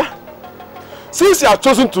 Eh? Since you are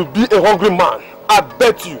chosen to be a hungry man, I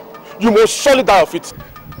bet you must surely die of it.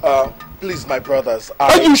 Please, my brothers.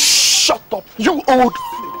 And you shut up, you old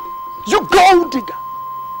fool. You gold digger.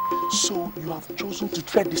 So you have chosen to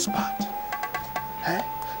tread this path. Eh?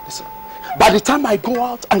 Listen. By the time I go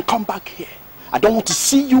out and come back here, I don't want to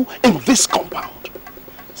see you in this compound.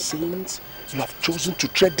 Since you have chosen to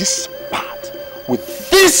tread this path with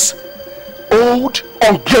this old,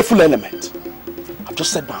 ungrateful element, I've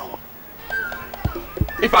just said now,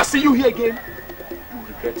 if I see you here again, you will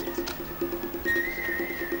regret it.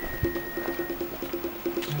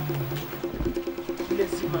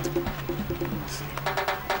 Lazy man.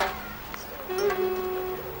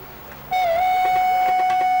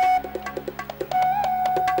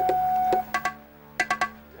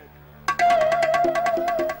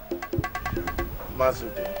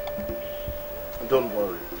 Mazude, don't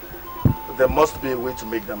worry. There must be a way to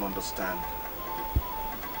make them understand.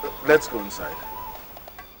 Let's go inside.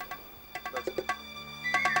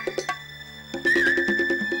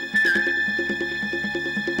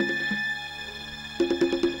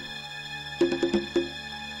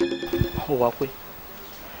 Oh, Wakwe,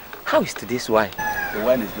 how is today's wine? The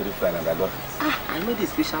wine is very fine and I got it. I made it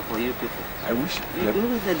special for you people. I wish you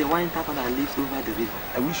always let the wine tap that lives over the river.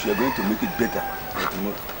 I wish you are going to make it better.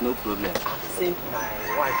 No problem. I've sent my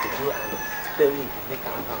wife to go and tell him to make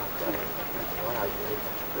another one.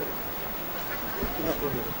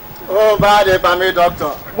 Oh, bad if I made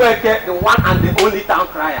doctor. Wake the one and the only town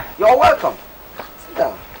crier. You're welcome. Sit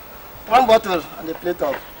down. One bottle and a plate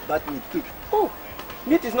of that meat, quick. Oh,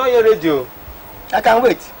 meat is not your radio. I can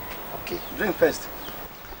wait. Okay, drink first.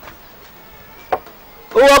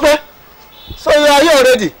 Oh, okay. So you are here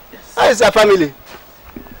already? Yes. How is your family?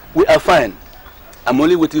 We are fine. I'm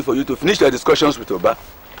only waiting for you to finish your discussions with Oba.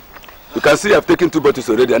 You can see I've taken 2 bottles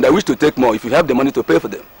already and I wish to take more if you have the money to pay for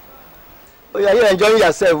them. Oh, you are here enjoying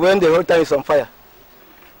yourself when the whole time is on fire.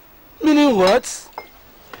 Meaning what?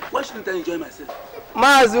 Why shouldn't I enjoy myself?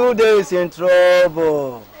 Mazude is in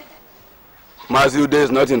trouble. Mazude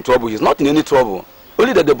is not in trouble. He's not in any trouble.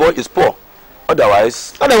 Only that the boy is poor.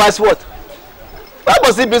 Otherwise... Otherwise what? Why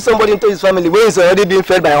must he bring somebody into his family when he's already being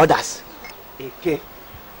fed by others? Okay.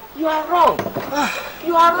 You are wrong.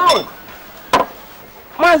 You are wrong.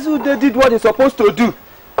 Mazude did what he's supposed to do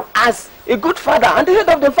as a good father and the head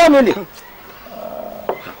of the family.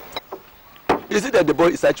 Is it that the boy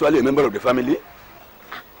is actually a member of the family?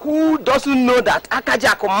 Who doesn't know that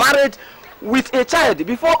Akajako married with a child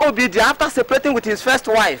before Obidi after separating with his first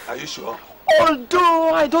wife? Are you sure?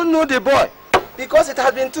 Although I don't know the boy because it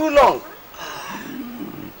has been too long.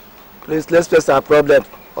 Please, let's face our problem.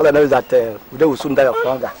 All I know is that they will soon die of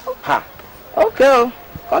hunger. Ha. Okay,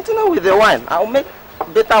 continue with the wine. I'll make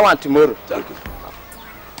better one tomorrow. Thank you.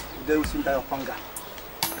 They will soon die of hunger.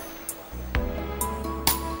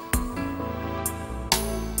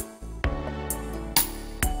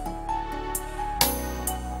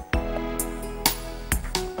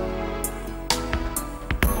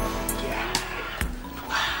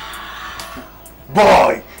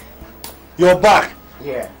 Boy, you're back.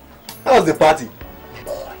 Yeah. How was the party?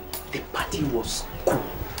 Boy, the party was cool.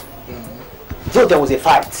 Though there was a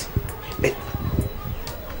fight, but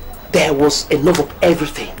there was enough of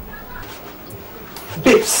everything.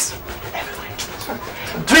 Babes,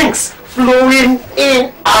 everywhere. Drinks flowing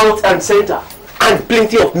in, out, and center, and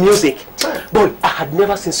plenty of music. Boy, I had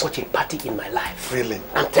never seen such a party in my life. Really?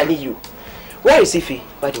 I'm telling you. Where is Ife,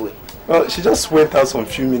 by the way? Well, she just went out some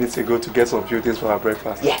few minutes ago to get some few things for her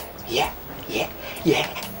breakfast. Yeah.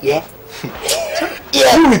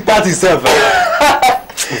 You with party self.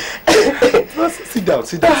 Sit down.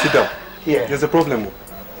 Yeah. There's a problem.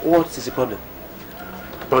 What is the problem?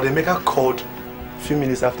 Brother Emeka called a few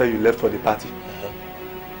minutes after you left for the party.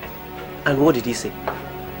 And what did he say?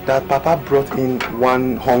 That Papa brought in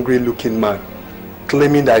one hungry-looking man,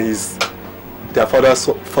 claiming that he's their father's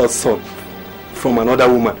first son from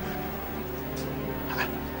another woman.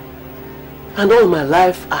 And all my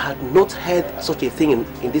life, I had not heard such a thing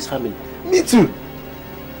in this family. Me too.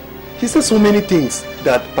 He said so many things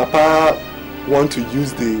that Papa want to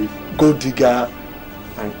use the gold digger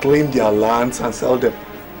and claim their lands and sell them.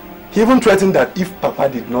 He even threatened that if Papa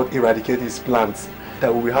did not eradicate his plants,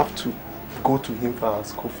 that we will have to go to him for our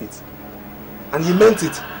school fees. And he meant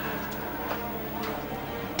it.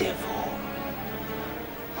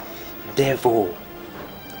 Devil.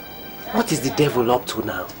 What is the devil up to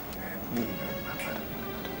now?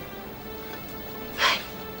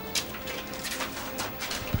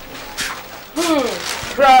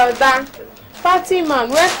 Brother, party man,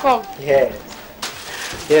 welcome.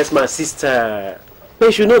 Yes, my sister. But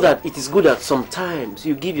you should know that it is good that sometimes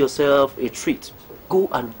you give yourself a treat. Go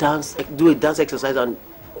and dance, do a dance exercise and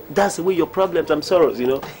dance away your problems and sorrows, you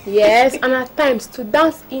know. Yes, and at times to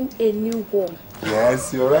dance in a new home.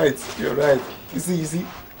 Yes, you're right. You see,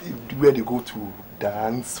 where they go to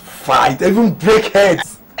dance, fight, even break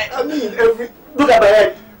heads. I mean, Look at my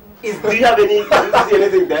head. Do you have any? Do you see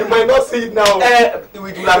anything there? You might not see it now. We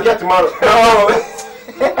will appear tomorrow. No.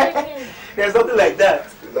 There's nothing like that.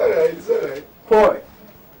 It's alright. Boy.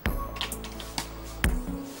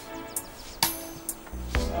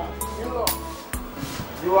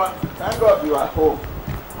 Thank God you are home.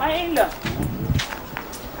 My in-law.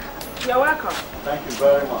 You're welcome. Thank you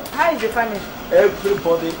very much. How is the family?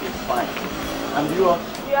 Everybody is fine. And you are?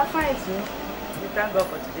 You are fine too. We thank God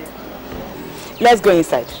for today. Let's go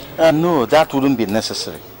inside. No, that wouldn't be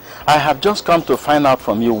necessary. I have just come to find out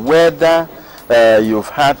from you whether you've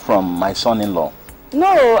heard from my son-in-law.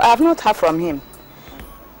 No, I have not heard from him.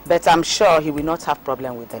 But I'm sure he will not have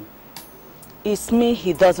problem with them. It's me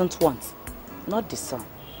he doesn't want, not the son.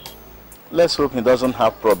 Let's hope he doesn't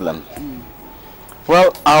have problem.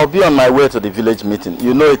 Well, I'll be on my way to the village meeting.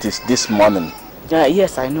 You know it is this morning.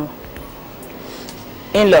 Yes, I know.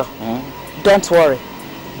 In-law, don't worry.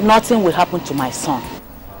 Nothing will happen to my son.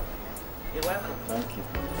 You're welcome. Thank you.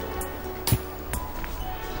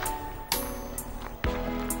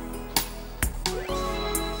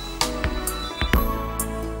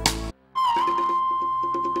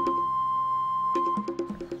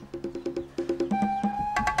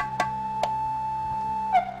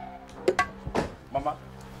 Mama,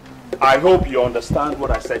 I hope you understand what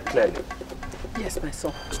I said clearly. Yes, my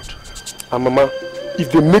son. And Mama,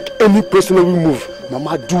 if they make any personal move,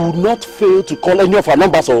 Mama, do not fail to call any of our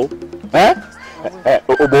numbers, oh?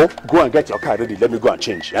 Obo, go and get your car ready. Let me go and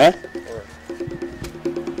change, Mama,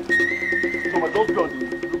 don't be on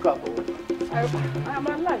the lookout, oh. I am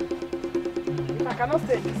alive. If I cannot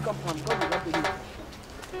stay in this compound, God will not believe me.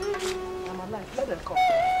 I'm alive. Let them come.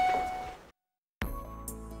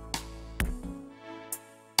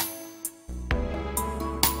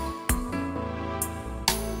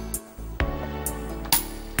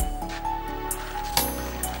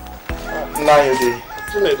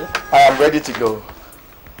 Chinedu, I am ready to go.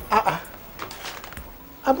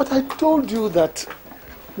 But I told you that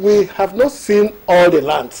we have not seen all the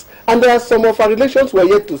lands, and there are some of our relations we are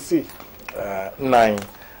yet to see. Nine.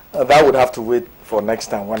 That would have to wait for next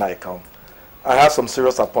time when I come. I have some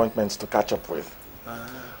serious appointments to catch up with.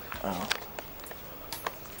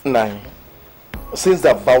 Nine. Since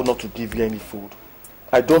they vowed not to give you any food,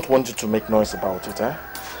 I don't want you to make noise about it, eh?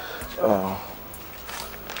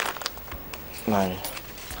 Nine.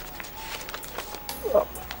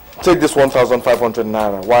 Take this 1,500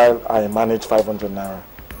 naira while I manage 500 naira.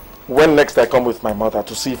 When next I come with my mother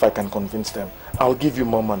to see if I can convince them, I'll give you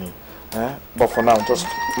more money. Eh? But for now, just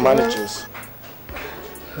manage this.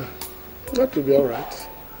 That will be alright.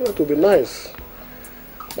 That will be nice.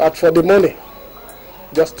 But for the money,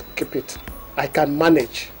 just keep it. I can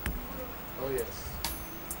manage. Oh yes.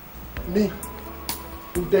 Me,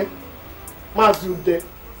 Ude, Maz Ude.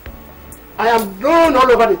 I am known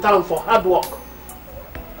all over the town for hard work.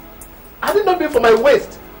 Had it not been for my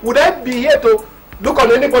waist, would I be here to look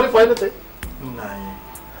on anybody for anything? Nah.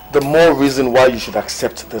 The more reason why you should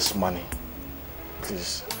accept this money.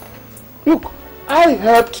 Please. Look, I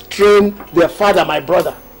helped train their father, my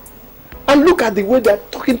brother. And look at the way they're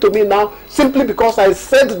talking to me now, simply because I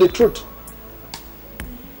said the truth.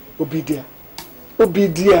 Obidia.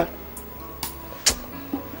 Obidia.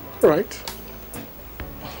 Right.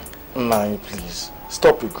 Nah, please.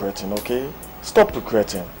 Stop regretting, okay? Stop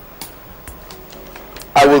regretting.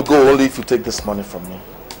 I will go only if you take this money from me.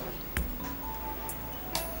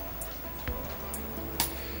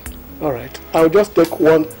 Alright, I'll just take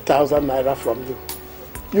 1,000 naira from you.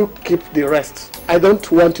 You keep the rest. I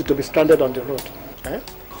don't want you to be stranded on the road. Eh?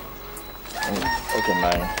 Okay,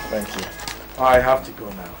 Nine. Thank you. I have to go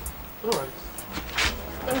now. Alright.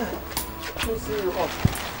 We'll see you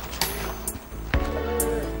off.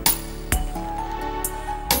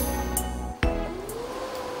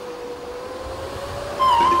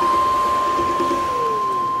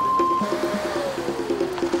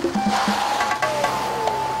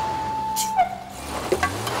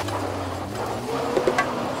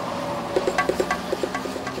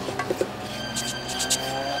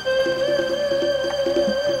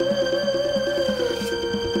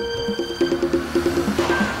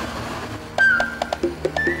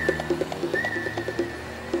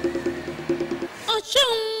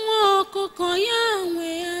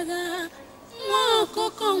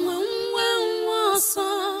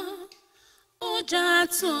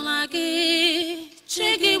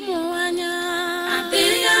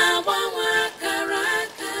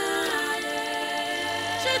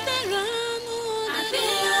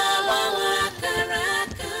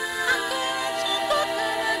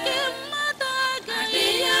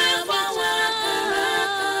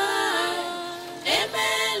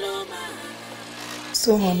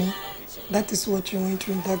 So, honey, that is what you went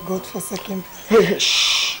through in that godforsaken place. Hey,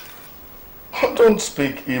 shh! Don't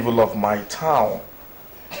speak evil of my town.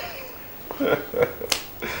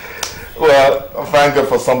 Well, thank God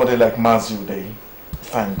for somebody like Mazude.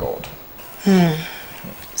 Thank God.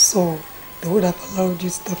 So, they would have allowed you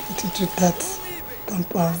to step into that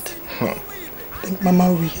compound. I think Mama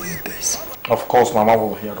will hear this. Of course, Mama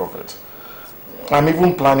will hear of it. I'm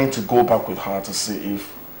even planning to go back with her to see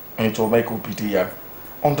if it will make Obidia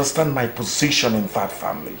understand my position in that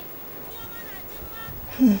family.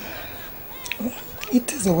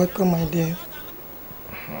 It is a welcome idea.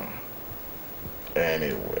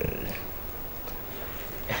 Anyway.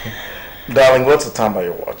 Darling, what's the time by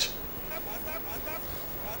your watch?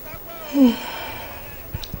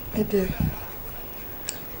 My dear,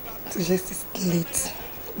 it's just late.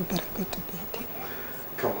 We better go to bed.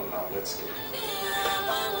 Come on now, let's go.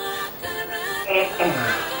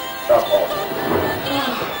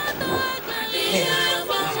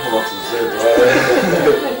 What is it?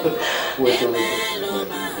 Wait a minute.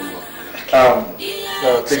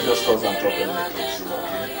 Take those calls and drop them in the place,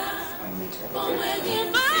 okay? And meet me.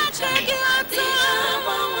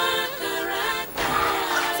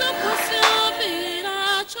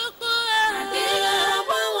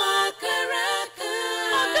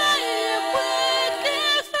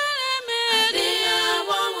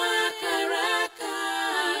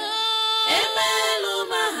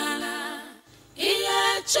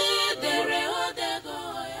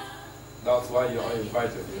 That's why you're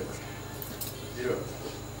invited here.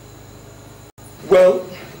 Well,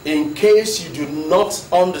 in case you do not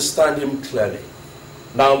understand him clearly,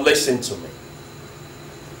 now listen to me.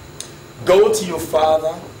 Go to your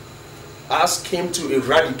father, ask him to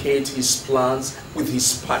eradicate his plans with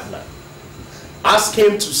his partner. Ask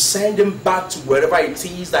him to send him back to wherever it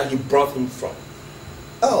is that he brought him from.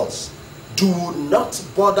 Else, do not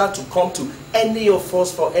bother to come to any of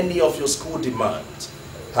us for any of your school demands.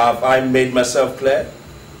 Have I made myself clear?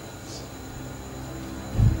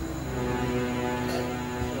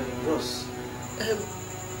 Boss,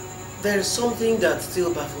 there is something that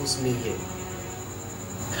still baffles me here.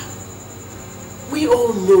 We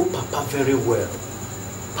all know Papa very well.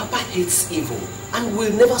 Papa hates evil and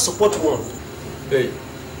will never support one. Hey,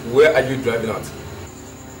 where are you driving at?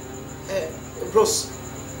 Bros,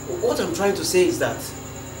 what I'm trying to say is that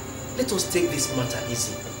let us take this matter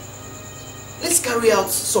easy. Let's carry out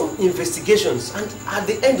some investigations, and at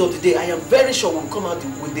the end of the day, I am very sure we'll come out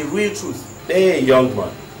with the real truth. Hey, young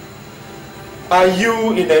man. Are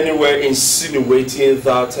you in any way insinuating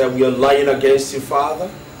that we are lying against your father?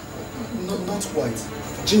 Not quite.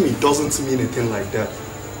 Jimmy doesn't mean anything like that.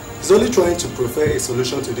 He's only trying to prefer a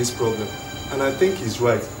solution to this problem. And I think he's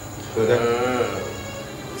right.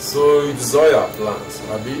 So it's all your plans,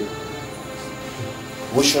 Abi?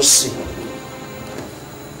 We shall see.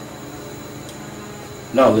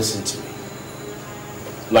 Now listen to me.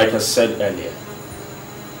 Like I said earlier,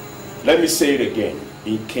 let me say it again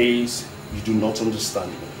in case you do not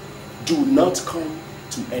understand me. Do not come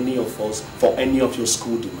to any of us for any of your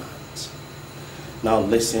school demands. Now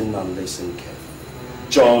listen and listen carefully.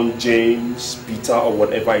 John, James, Peter, or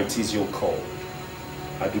whatever it is you're called,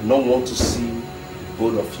 I do not want to see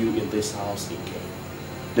both of you in this house again.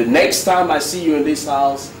 The next time I see you in this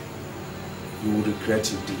house, you will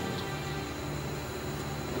regret your deed.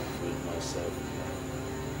 With myself.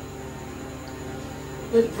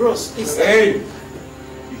 But bros, it's... Hey!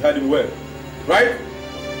 You heard him well, right?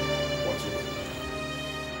 Watch it.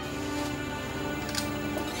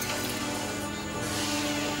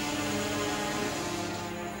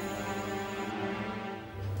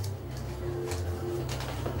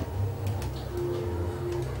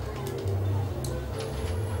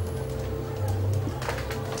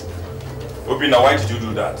 Obina, why did you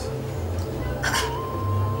do that?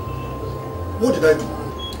 What did I do?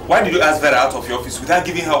 Why did you ask Vera out of your office without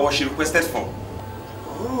giving her what she requested for?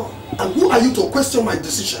 Oh, and who are you to question my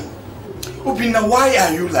decision? Obina, why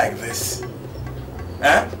are you like this?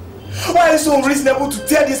 Huh? Why are you so unreasonable to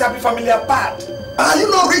tear this happy family apart? Are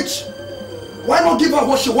you not rich? Why not give her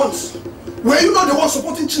what she wants? Were you not the one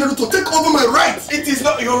supporting Chinedu to take over my rights? It is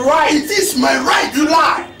not your right. It is my right. You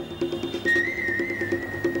lie.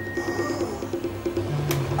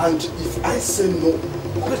 And if I say no,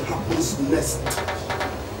 what happens next?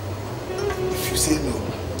 If you say no.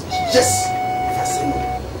 Yes. If I say no.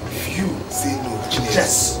 If you say no, Chinedu.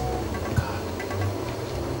 Yes.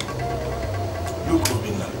 Look,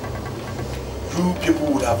 Obina. You people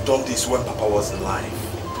would have done this when Papa was alive.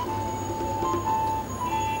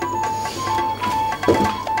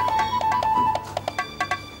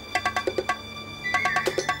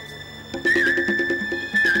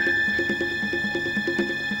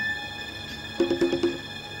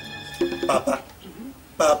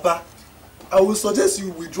 Papa, I will suggest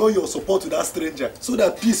you withdraw your support to that stranger so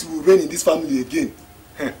that peace will reign in this family again.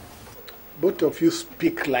 Both of you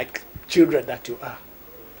speak like children that you are.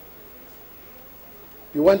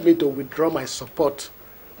 You want me to withdraw my support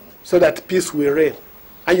so that peace will reign.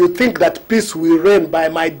 And you think that peace will reign by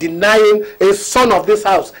my denying a son of this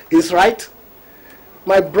house is right?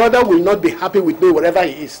 My brother will not be happy with me wherever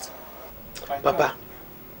he is. Papa,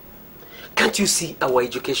 can't you see our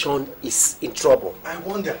education is in trouble? I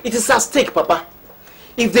wonder. It is at stake, Papa.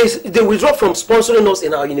 If they withdraw from sponsoring us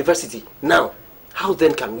in our university, now, how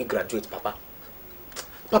then can we graduate, Papa?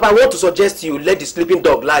 Papa, I want to suggest you let the sleeping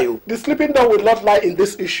dog lie. The sleeping dog will not lie in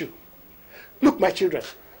this issue. Look, my children,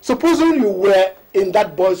 supposing you were in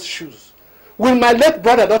that boy's shoes, will my late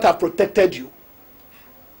brother not have protected you?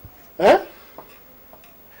 Eh?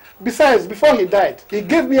 Besides, before he died, he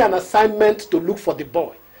gave me an assignment to look for the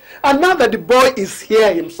boy. And now that the boy is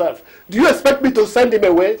here himself, do you expect me to send him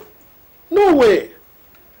away? No way.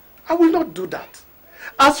 I will not do that.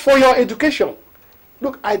 As for your education,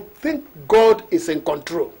 look, I think God is in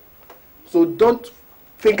control. So don't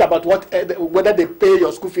think about whether they pay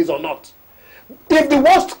your school fees or not. If the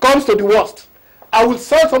worst comes to the worst, I will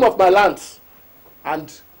sell some of my lands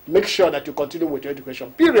and make sure that you continue with your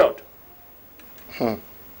education. Period.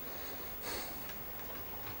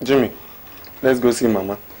 Jimmy, let's go see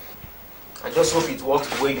Mama. I just hope it works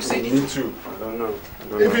the way you said it. Me too. I don't know.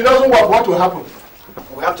 If it doesn't work, what will happen?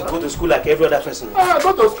 We have to go to school like every other person.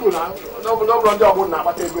 Go to school now. No run down one now,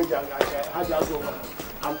 but I'm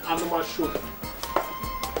not sure.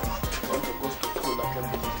 Want to go to school like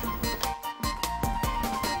everybody.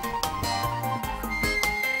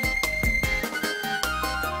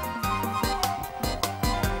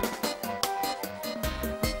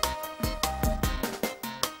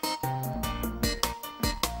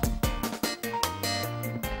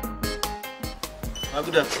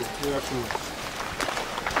 Good afternoon. Good afternoon.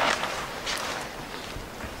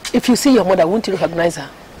 If you see your mother, won't you recognize her?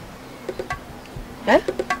 Eh?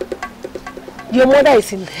 Your mother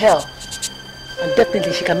is in hell. And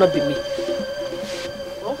definitely she cannot be me.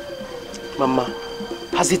 Mama,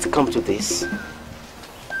 has it come to this?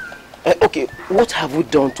 Okay, what have we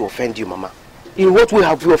done to offend you, Mama? In what way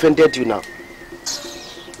have we offended you now?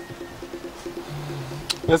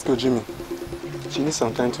 Let's go, Jimmy. She needs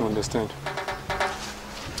some time to understand.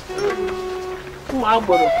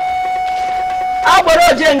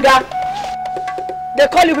 Jenga. They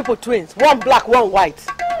call you people twins. One black, one white.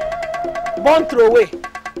 Born throwaway.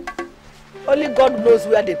 Only God knows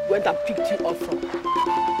where they went and picked you up from.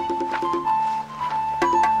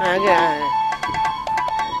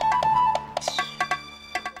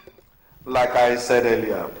 Like I said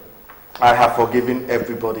earlier, I have forgiven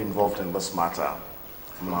everybody involved in this matter.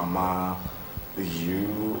 Mama,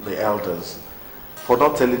 you, the elders, for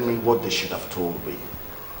not telling me what they should have told me.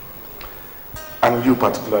 And you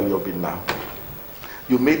particularly, Obinna.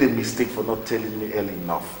 You made a mistake for not telling me early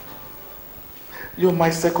enough. You're my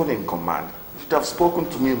second in command. You should have spoken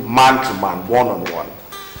to me man to man, one-on-one.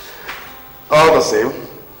 All the same,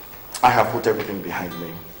 I have put everything behind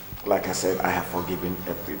me. Like I said, I have forgiven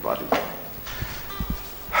everybody.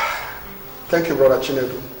 Thank you, Brother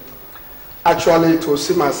Chinedu. Actually, it will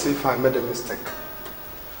seem as if I made a mistake.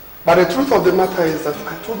 But the truth of the matter is that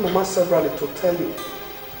I told Mama severally to tell you.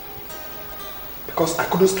 Because I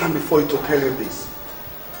couldn't stand before you to tell you this.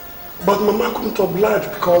 But Mama couldn't oblige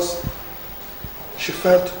because she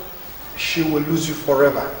felt she will lose you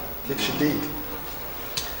forever if she did.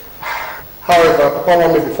 However, Papa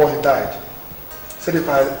warned me before he died. Said if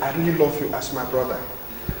I really love you as my brother,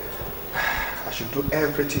 I should do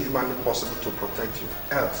everything humanly possible to protect you.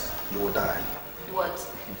 Else, you will die. What?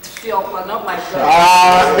 Fiokwa, not my brother.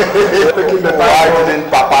 Why didn't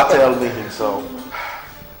Papa tell me himself?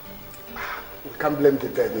 We can't blame the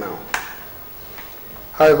dead now.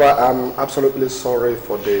 However, I'm absolutely sorry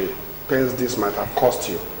for the pains this might have cost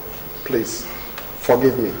you. Please,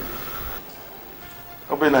 forgive me.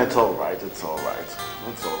 Obinna, it's all right, it's all right.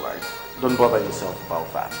 It's all right. Don't bother yourself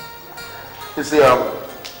about that. You see,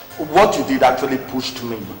 what you did actually pushed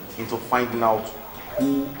me into finding out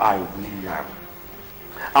who I really am.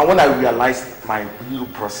 And when I realized my real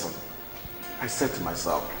person, I said to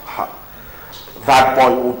myself, that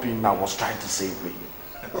boy Obinna was trying to save me.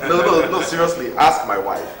 No, seriously, ask my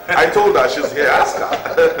wife. I told her she's here, ask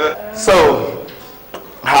her. So,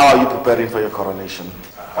 how are you preparing for your coronation?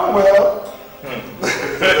 Well,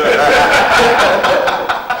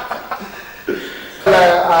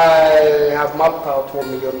 I have mapped out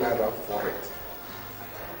 1 million naira for it.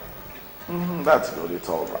 That's good, it's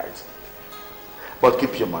all right. But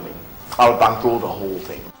keep your money. I'll bankroll the whole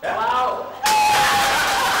thing. Wow.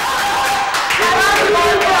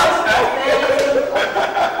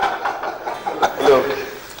 Look,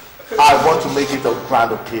 I want to make it a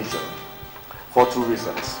grand occasion for 2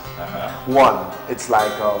 reasons. One, it's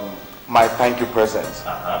like my thank you present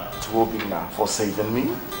to Obinna for saving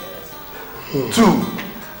me. 2,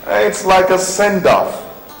 it's like a send-off.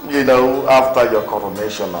 You know, after your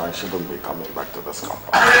coronation, I shouldn't be coming back to this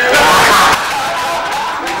compound.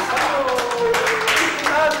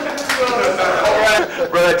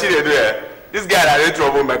 Brother Chinedu, this guy had a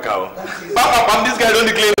troublemaker. This guy don't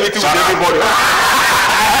declare meeting with everybody.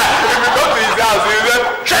 If you go to his house, he will say,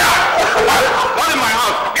 shut up! Not in my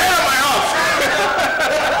house! Get out of my house!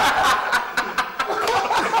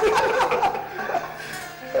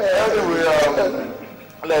 Anyway,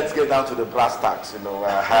 let's get down to the brass tacks, you know.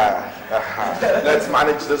 Let's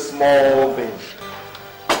manage the small things.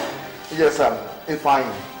 Yes,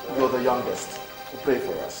 Ifeanyi, you're the youngest. Pray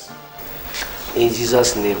for us. In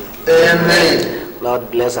Jesus' name. Amen. Lord,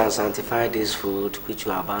 bless and sanctify this food which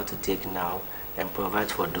you are about to take now and provide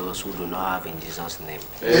for those who do not have in Jesus' name.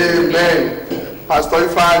 Amen. Pastor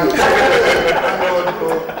Ifeanyi.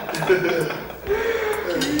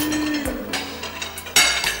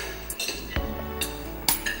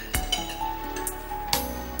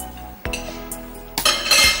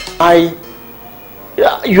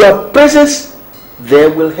 Your presence there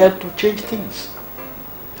will help to change things.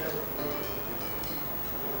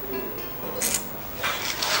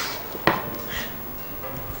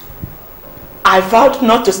 I vowed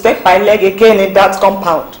not to step my leg again in that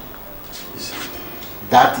compound.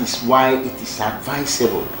 That is why it is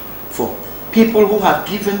advisable for people who have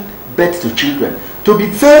given birth to children to be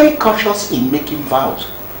very cautious in making vows,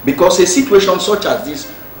 because a situation such as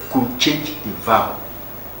this could change the vow.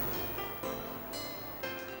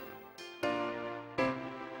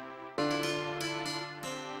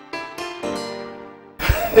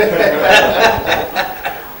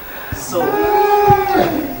 So,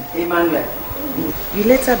 Emmanuel, you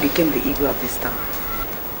later became the eagle of this town.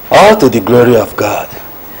 All to the glory of God.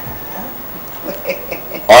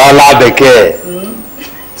 Ola Beke.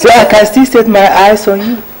 So I can still set my eyes on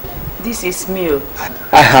you. This is me.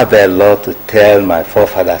 I have a lot to tell my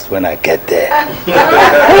forefathers when I get there.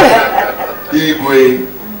 Igwe,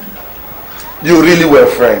 you really were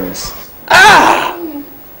friends.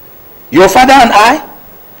 Your father and I?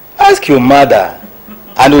 Ask your mother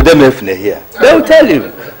and Udemefne here. They will tell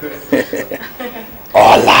you.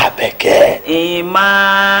 Ola Beke.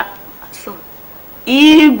 Emma.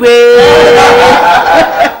 Igwe.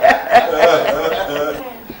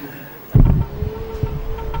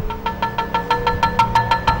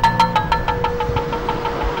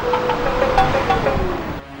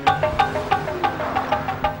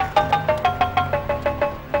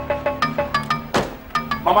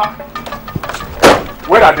 Mama,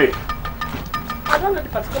 where are they? I don't know the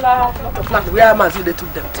particular plot of land where Mazi they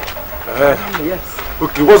took them to. Yes.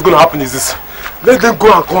 Okay, what's going to happen is this. Let them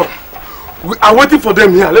go and come. We are waiting for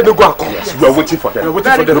them here. Let them go and come. Yes, we are waiting for them. We are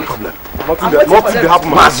waiting for them. No problem. Nothing they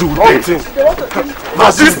happen. Mazu, nothing.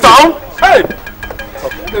 Mazu's town? Hey!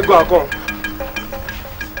 Let them go and come.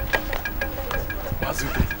 Mazu.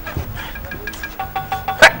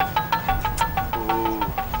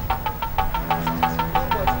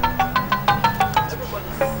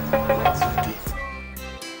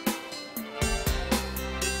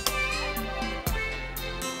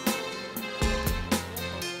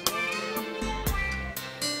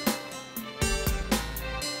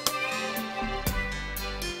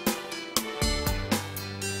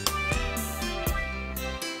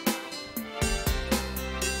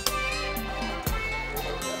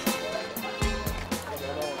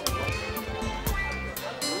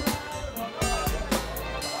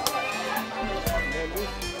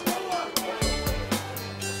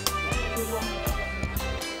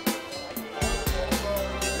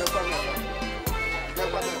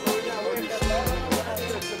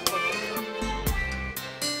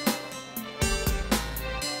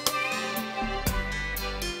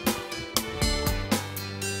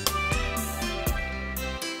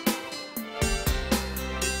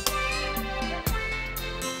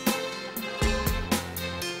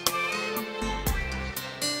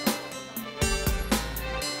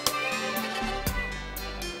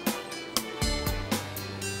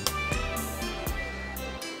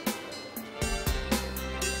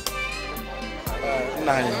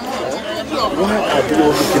 Why are they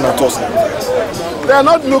all looking at us like that? They are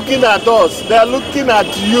not looking at us. They are looking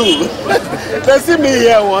at you. They see me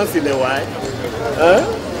here once in a while.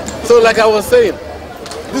 So like I was saying,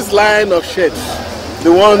 this line of sheds,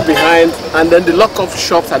 the one behind, and then the lock of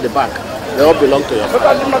shops at the back, they all belong to your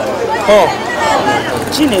father. Oh.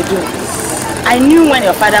 Chinedu, I knew when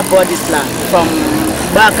your father bought this land from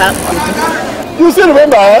Baka. You still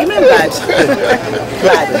remember, eh? I remembered.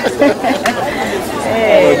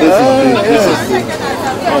 Hey. This is big.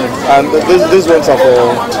 And these ones are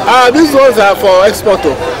for... These ones are for export.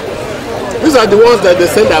 These are the ones that they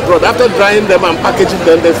send abroad. After drying them and packaging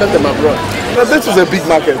them, they send them abroad. But this is a big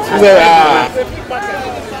market. Yeah.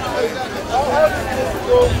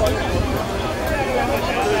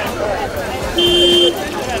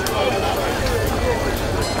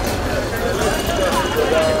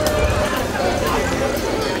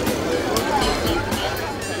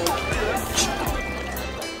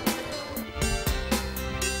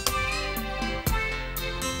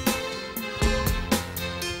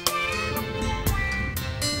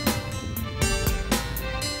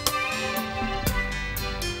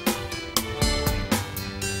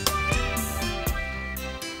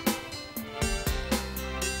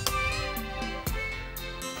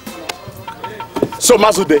 So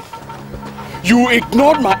Mazude, you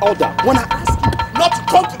ignored my order. When I asked you not to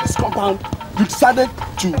come to this compound, you decided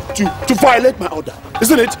to violate my order.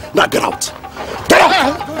 Isn't it? Now get out. Get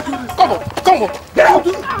out! Come on, get out!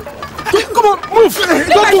 Come on, move!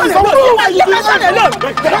 Don't do this! Move!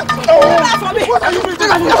 What are you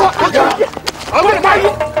doing?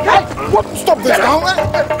 What? Stop this now!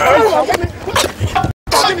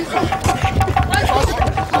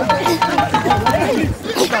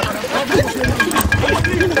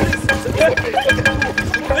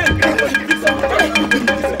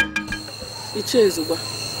 Ichezuba,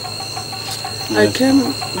 I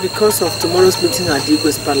came because of tomorrow's meeting at the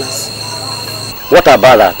Igwe's palace. What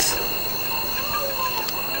about that?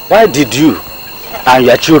 Why did you and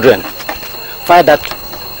your children fight that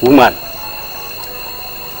woman?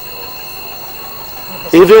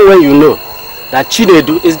 Even when you know that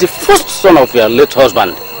Chinedu is the first son of your late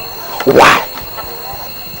husband. Why?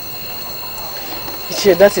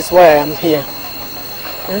 Ichie, that is why I am here.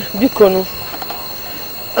 Bikonu,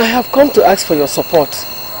 I have come to ask for your support.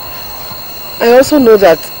 I also know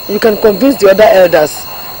that you can convince the other elders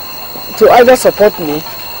to either support me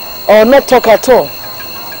or not talk at all.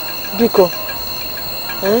 Biko,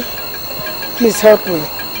 please help me.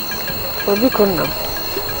 Or Biko now.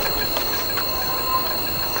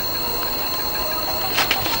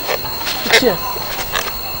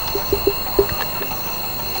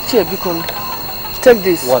 Here, Biko, take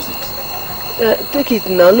this. What's it? Take it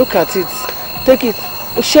now, look at it. Take it,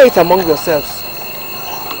 share it among yourselves.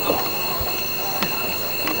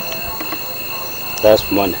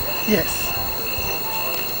 That's money. Yes.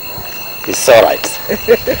 It's alright.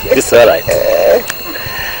 It's alright.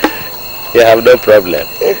 You have no problem.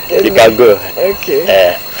 Okay, you can go.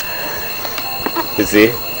 Okay. You see,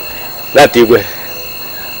 that Igwe,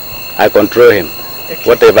 I control him. Okay.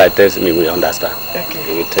 Whatever he tells me, we understand. Okay.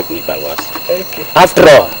 He will take me by words. Okay. After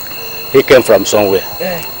all, he came from somewhere.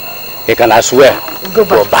 He can, I swear, go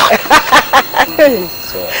back.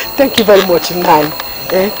 So. Thank you very much, Nai.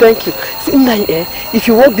 Thank you. See, Nai, if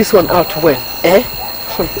you work this one out well,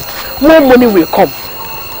 more money will come.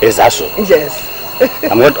 Is that so? Yes.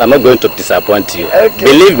 I'm not going to disappoint you. Okay.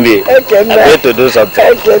 Believe me. Okay, I'm going to do something.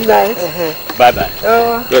 Okay, Nai.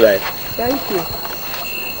 Bye-bye. Good night. Thank you.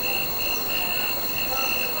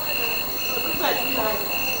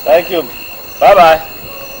 Thank you. Bye-bye.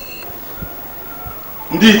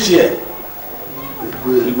 Ndichie,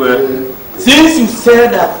 since you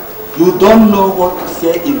said that you don't know what to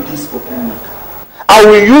say in this open matter, I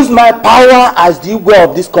will use my power as the Igwe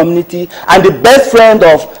of this community and the best friend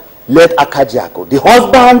of late Akajiako, the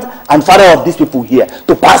husband and father of these people here,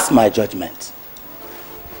 to pass my judgment.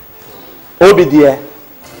 Obi dear,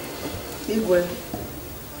 Igwe,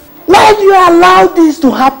 why do you allow this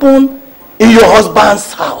to happen in your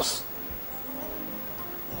husband's house?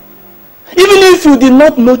 Even if you did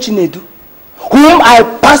not know Chinedu, whom I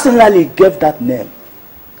personally gave that name,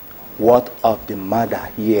 what of the mother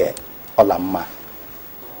here, Olama?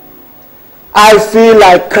 I feel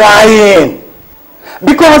like crying.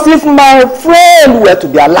 Because if my friend were to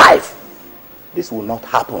be alive, this will not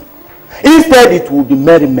happen. Instead, it will be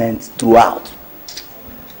merriment throughout.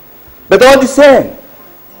 But all the same,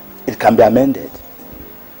 it can be amended.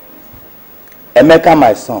 Emeka,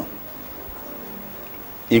 my son,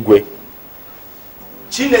 Igwe,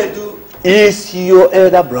 Chinedu is your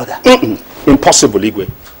elder brother. Impossible, Igwe.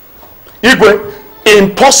 Igwe,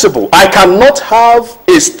 impossible. I cannot have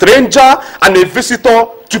a stranger and a visitor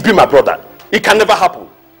to be my brother. It can never happen.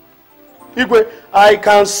 Igwe, I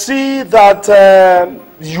can see that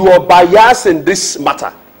you are biased in this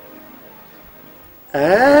matter.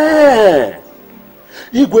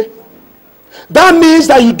 Igwe, that means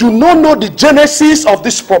that you do not know the genesis of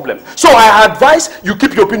this problem. So I advise you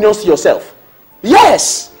keep your opinions to yourself.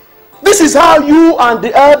 Yes, this is how you and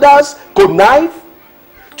the elders connive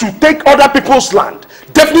to take other people's land.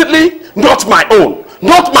 Definitely not my own.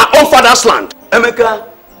 Not my own father's land. Emeka,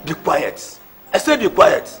 be quiet. I said be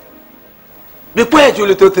quiet. Be quiet, you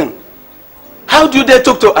little thing. How do you dare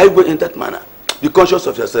talk to Igwe in that manner? Be conscious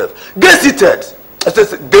of yourself. Get seated. I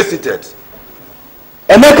said get seated.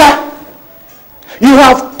 Emeka, you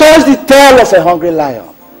have told the tale of a hungry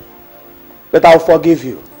lion. But I'll forgive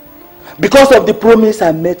you. Because of the promise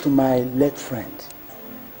I made to my late friend.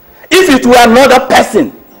 If it were another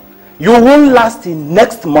person, you won't last till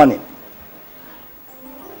next morning.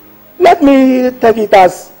 Let me take it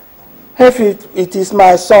as if it is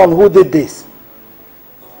my son who did this.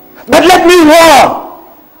 But let me warn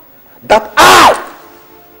that I,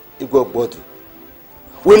 Igwe Bodu,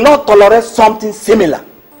 will not tolerate something similar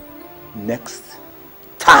next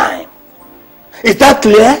time. Is that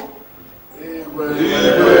clear?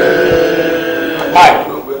 Hi,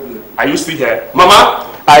 are you still here?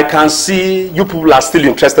 Mama, I can see you people are still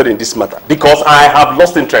interested in this matter because I have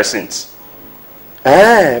lost interest since.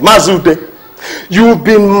 Mazude, you've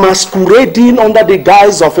been masquerading under the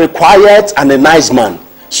guise of a quiet and a nice man.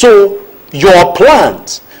 So, your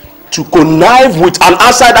plans to connive with an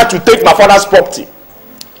outsider to take my father's property,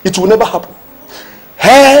 it will never happen.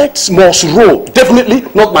 Heads must roll, definitely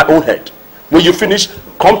not my own head. When you finish,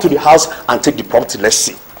 come to the house and take the property. Let's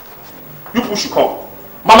see. You people should come.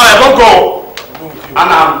 Mama, I don't go.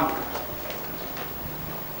 And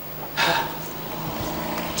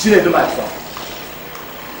Chinedu, my son.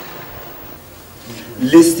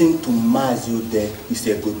 Listen to Mazude, he's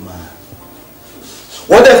a good man.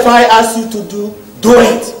 Whatever I ask you to do, do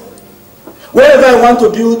it. Wherever I want to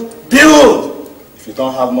build, build. If you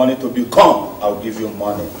don't have money to build, come, I'll give you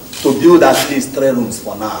money to build at least 3 rooms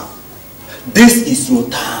for now. This is your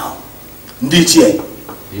town. Ndiche,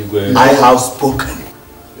 I have spoken.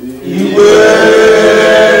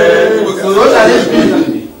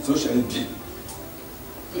 So shall it be.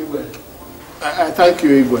 I thank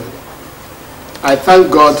you, Igwe. I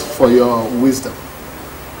thank God for your wisdom.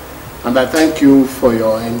 And I thank you for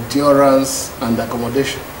your endurance and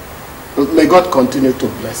accommodation. May God continue to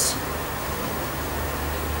bless you.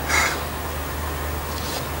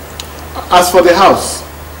 As for the house,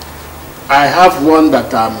 I have one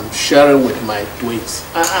that I'm sharing with my twins.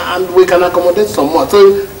 And we can accommodate some more.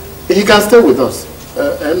 So he can stay with us.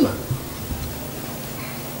 Emma.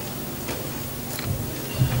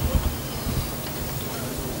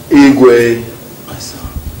 Igwe,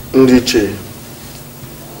 Ndiche,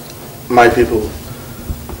 my people,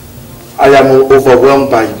 I am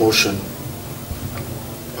overwhelmed by emotion.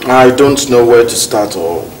 I don't know where to start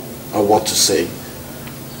or what to say.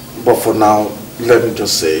 But for now, let me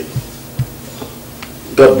just say,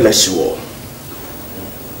 God bless you all.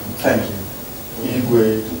 Thank you.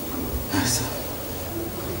 Igwe.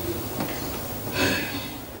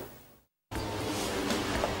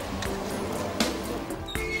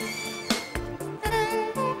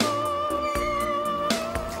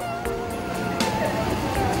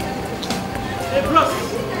 Hey, bros.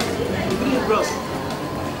 Good bros.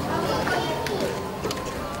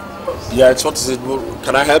 Yeah, what is it?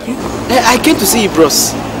 Can I help you? I came to see you,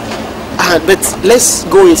 bros. But let's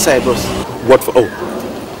go inside, bros. What for? Oh,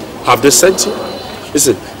 have they sent you?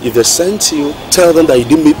 Listen, if they sent you, tell them that you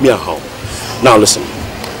didn't meet me at home. Now listen,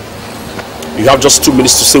 you have just 2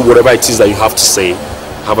 minutes to say whatever it is that you have to say.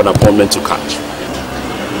 Have an appointment to catch.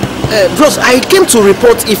 Bros, I came to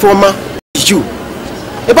report Ifeoma you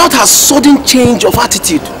about her sudden change of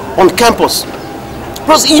attitude on campus.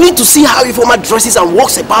 Bros, you need to see how Ifeoma dresses and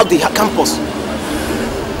walks about the campus.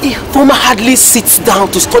 Ifeoma hardly sits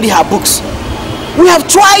down to study her books. We have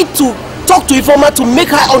tried to talk to Ifeoma to make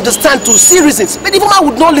her understand, to see reasons, but Ifeoma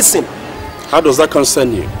would not listen. How does that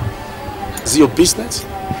concern you? Is it your business?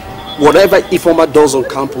 Whatever Ifeoma does on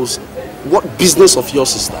campus, what business of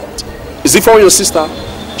yours is that? Is it for your sister?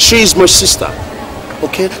 She is my sister.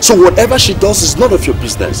 Okay? So whatever she does is none of your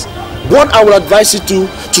business. What I will advise you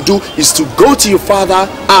to do is to go to your father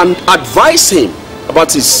and advise him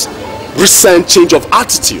about his recent change of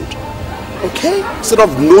attitude. Okay? Instead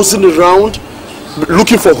of nosing around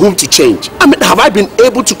looking for whom to change. I mean, have I been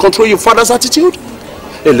able to control your father's attitude?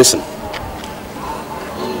 Hey, listen.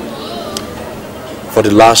 For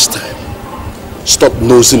the last time, stop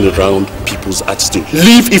nosing around people's attitude.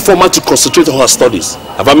 Leave Ifeoma to concentrate on her studies.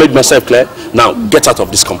 Have I made myself clear? Now, get out of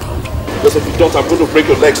this compound. Because if you don't, I'm going to break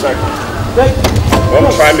your legs right now.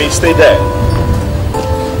 Don't try me, stay there.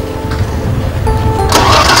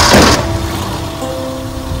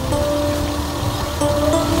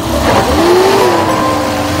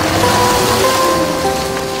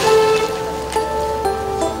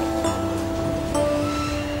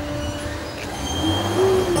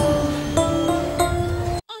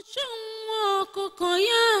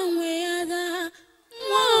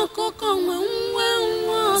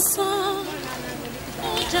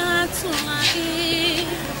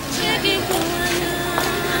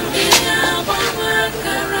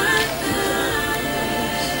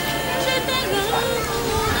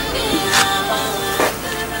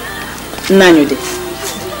 Nanyude,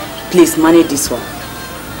 please manage this one.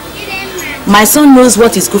 My son knows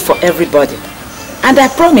what is good for everybody. And I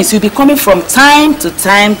promise you'll be coming from time to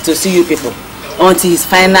time to see you people until he's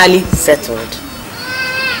finally settled.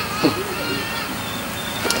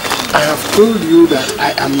 I have told you that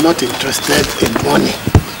I am not interested in money.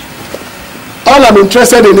 All I'm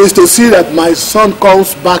interested in is to see that my son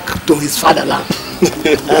comes back to his fatherland.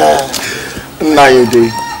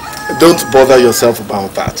 Nayode, don't bother yourself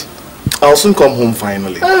about that. I'll soon come home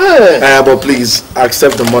finally. But please,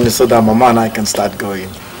 accept the money so that Mama and I can start going.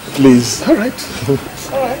 Please. All right.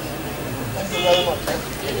 All right. Thank you very much.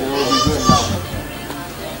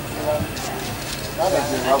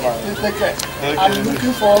 Take care. Okay. I'm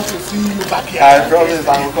looking forward to seeing you back here. I promise I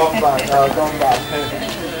will come back. I'll come back.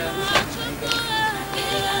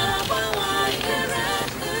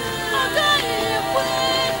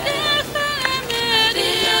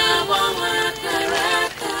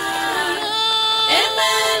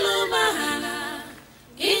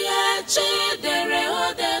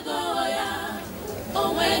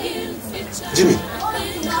 Jimmy,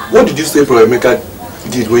 what did you say Emeka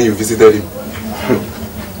did when you visited him?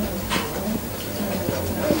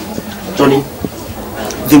 Johnny,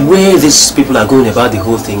 the way these people are going about the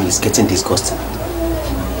whole thing is getting disgusting.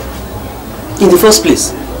 In the first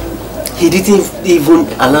place, he didn't even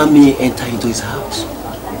allow me enter into his house.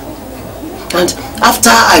 And After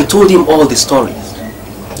I told him all the story,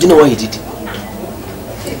 do you know what he did?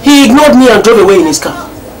 He ignored me and drove away in his car.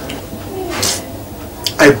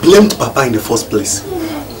 I blamed Papa in the first place.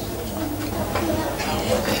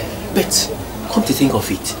 But, come to think of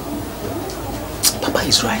it, Papa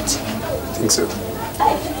is right. I think so.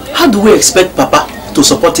 How do we expect Papa to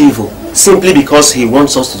support evil simply because he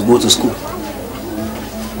wants us to go to school?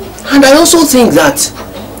 And I also think that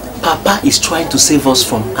Papa is trying to save us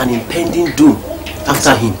from an impending doom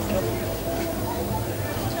after him.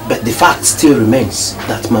 But the fact still remains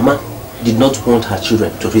that Mama did not want her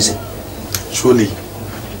children to reason. Surely,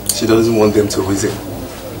 she doesn't want them to reason.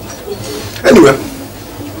 Anyway,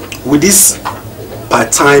 with this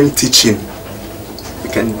part-time teaching, we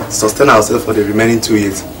can sustain ourselves for the remaining 2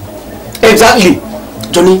 years. Exactly.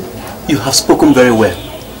 Johnny, you have spoken very well.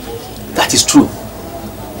 That is true.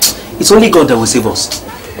 It's only God that will save us.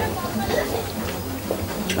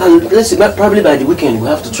 And let's see, probably by the weekend we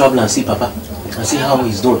have to travel and see Papa and see how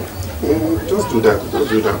he's doing. Just do that, just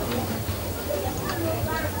do that.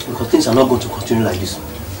 Because things are not going to continue like this.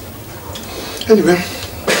 Anyway.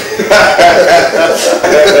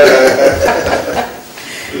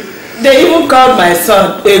 They even called my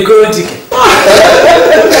son a gold digger.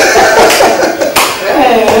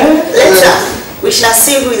 Later, we shall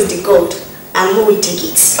see who is the gold and who will take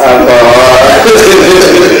it.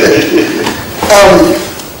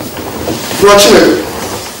 Chinedu.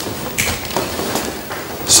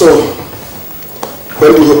 So,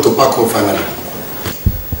 when do you hope to pack home finally?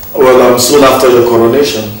 Well, soon after your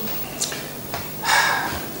coronation.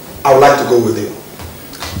 I would like to go with you.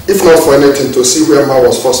 If not for anything, to see where Ma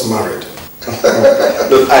was first married.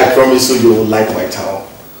 Look, I promise you will like my town.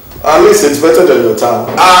 At least it's better than your town.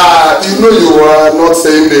 You know you are not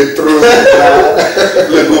saying the truth.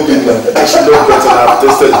 Look, go be now. I should know better. I've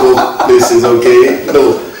tasted good places, okay?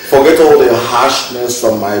 No, forget all the harshness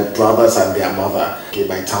from my brothers and their mother. Okay,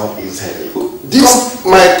 my town is heavy.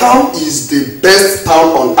 My town is the best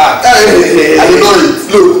town on earth. I know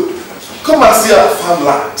it. Look. Come and see our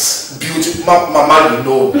farmlands. Beautiful. Mama, you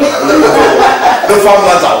know. The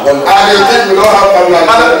farmlands are wonderful. And you think we don't have farmlands?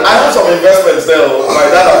 I have some investments there. My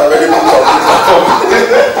dad has already put some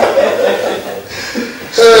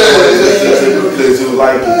it's a good place. You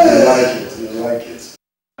like it. You like it.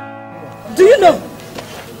 Do you know?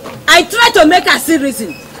 I tried to make her see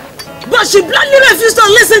reason, but she bluntly refused to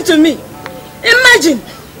listen to me. Imagine.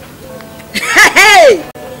 Hey!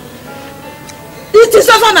 It is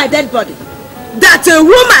over my dead body that a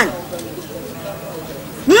woman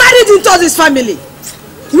married into this family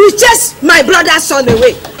will chase my brother's son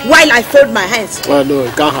away while I fold my hands. Well, no,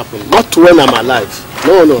 it can't happen. Not when I'm alive.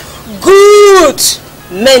 No. Good.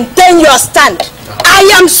 Maintain your stand. I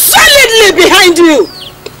am solidly behind you.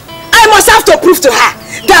 I must have to prove to her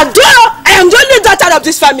that though I am the only daughter of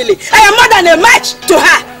this family, I am more than a match to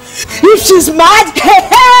her. If she's mad,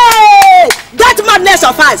 hey, that madness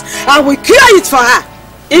of hers, I will cure it for her.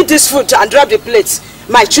 Eat this food and drop the plates.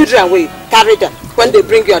 My children will carry them when they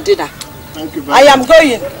bring your dinner. Thank you very much. I am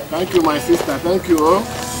going. Thank you, my sister. Thank you. Oh.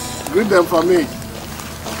 Greet them for me.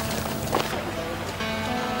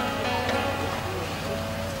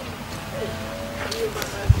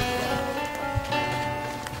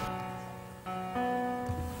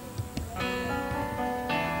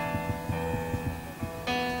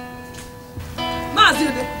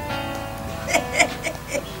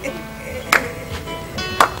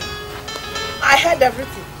 I heard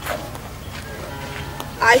everything.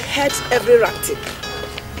 I heard every ranting.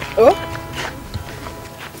 Oh?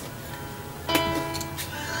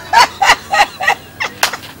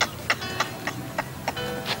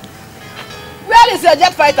 Where is your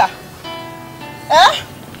jet fighter? Eh?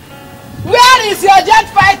 Where is your jet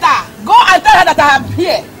fighter? Go and tell her that I am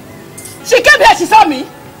here. She came here, she saw me.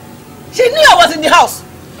 She knew I was in the house.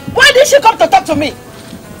 Why did she come to talk to me?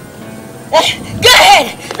 Go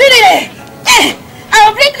ahead.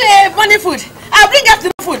 I'll bring morning food. I'll bring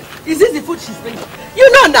afternoon food. Is this the food she's bringing? You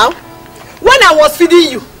know now, when I was feeding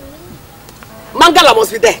you, Mangala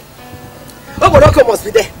must be there. Oboroko must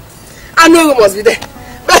be there. Anogo must be there.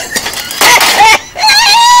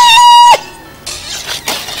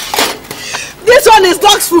 This one is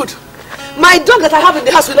dog's food. My dog that I have in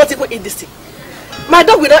the house will not even eat this thing. My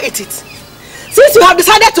dog will not eat it. Since you have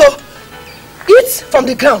decided to eat from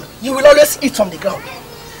the ground, you will always eat from the ground.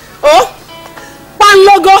 Oh,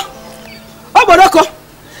 Panlogo, Oboroko,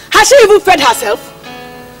 has she even fed herself?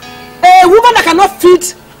 A woman that cannot feed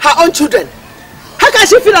her own children, how can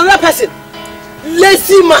she feed another person?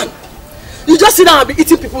 Lazy man. You just sit down and be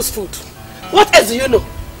eating people's food. What else do you know?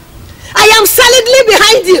 I am solidly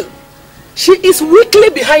behind you. She is weakly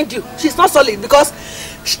behind you. She's not solid because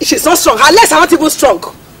she's not strong. Her legs are not even strong.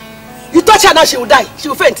 You touch her now, she will die. She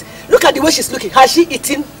will faint. Look at the way she's looking. Has she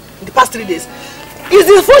eaten in the past 3 days? Is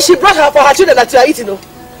the food she brought her for her children that you are eating? No?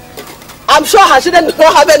 I'm sure her children will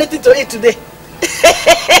not have anything to eat today.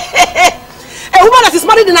 A woman that is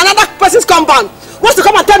married in another person's compound wants to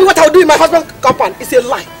come and tell me what I will do in my husband's compound. It's a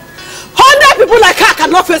lie. 100 people like her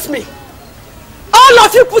cannot face me. All of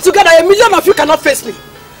you put together, 1 million of you cannot face me.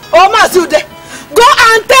 Oh, Mazude, go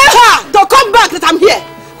and tell her to come back that I'm here.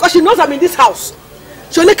 Because she knows I'm in this house.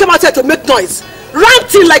 She only came out here to make noise.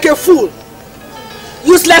 Ranting like a fool.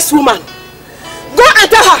 Useless woman. Go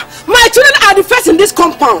and tell her, my children are the first in this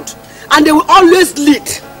compound. And they will always lead.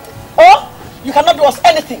 Oh, you cannot do us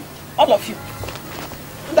anything. All of you.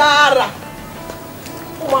 Dara.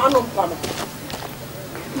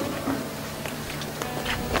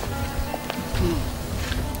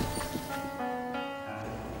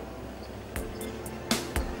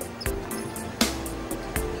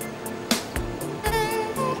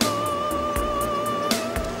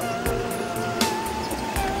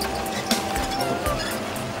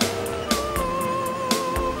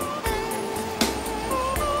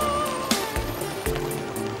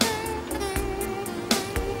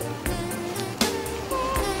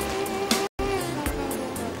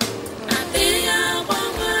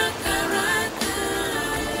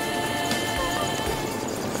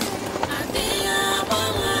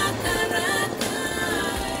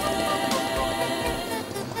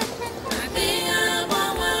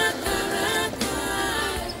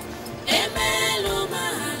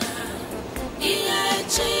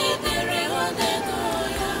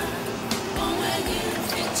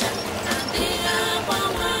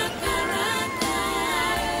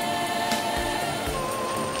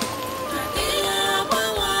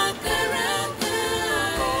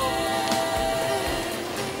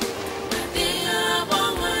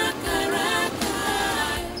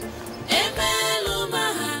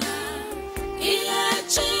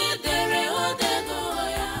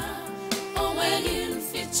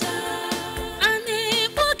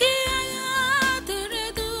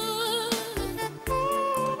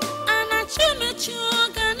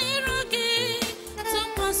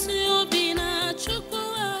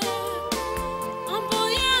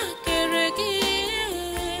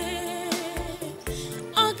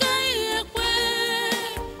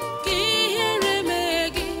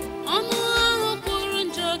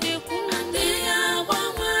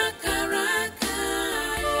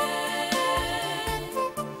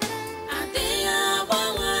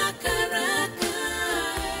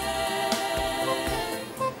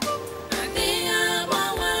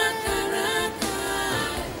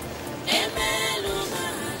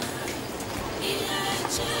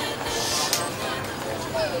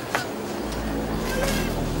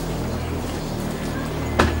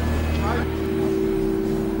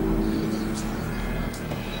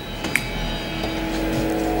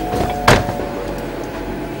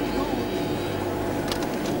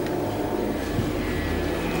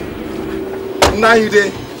 Now you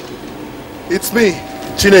there? It's me,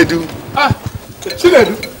 Chinedu.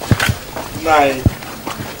 Chinedu. Nah.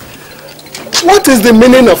 What is the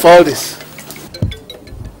meaning of all this?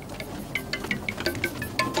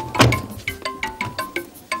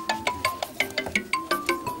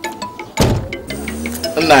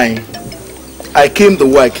 Nine. I came the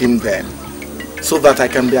way I came then, so that I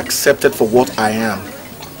can be accepted for what I am,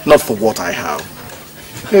 not for what I have.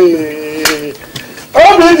 Hey.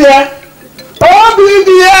 Obidia!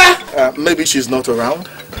 Obidia! Maybe she's not around.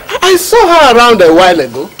 I saw her around a while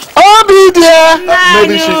ago. Obidia!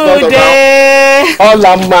 Maybe she's not around.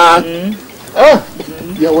 Olama.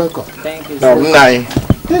 Oh, you're welcome. Thank you. Nai,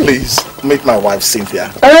 please meet my wife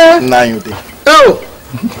Cynthia. Nai, oh,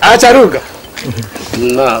 Acharuga.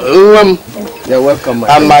 No, you're welcome.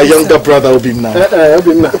 And my younger brother Obinna.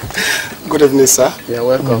 Good evening, sir. You're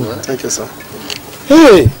welcome. Thank you, sir.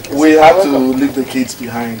 Hey, we have to leave the kids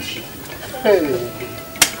behind. Hey.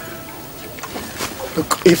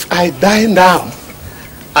 Look, if I die now,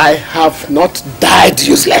 I have not died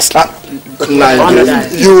uselessly.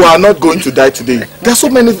 You are not going to die today. There are so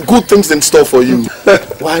many good things in store for you.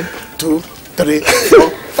 1, 2, 3, 4,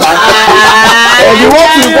 5.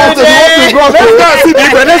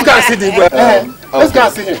 Let's go and see the Let's go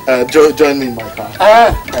and see him. Join me in my car.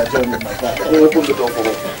 Join me in my car. We'll open the door for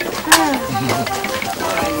you.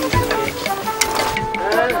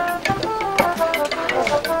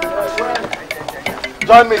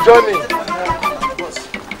 Join me, join me.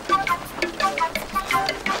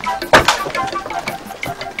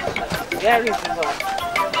 Where is it?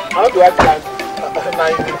 How do I climb? Now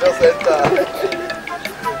you can just enter.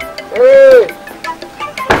 Hey!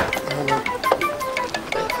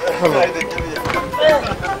 Hello.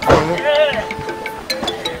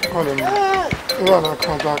 You wanna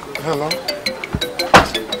come back? Hello?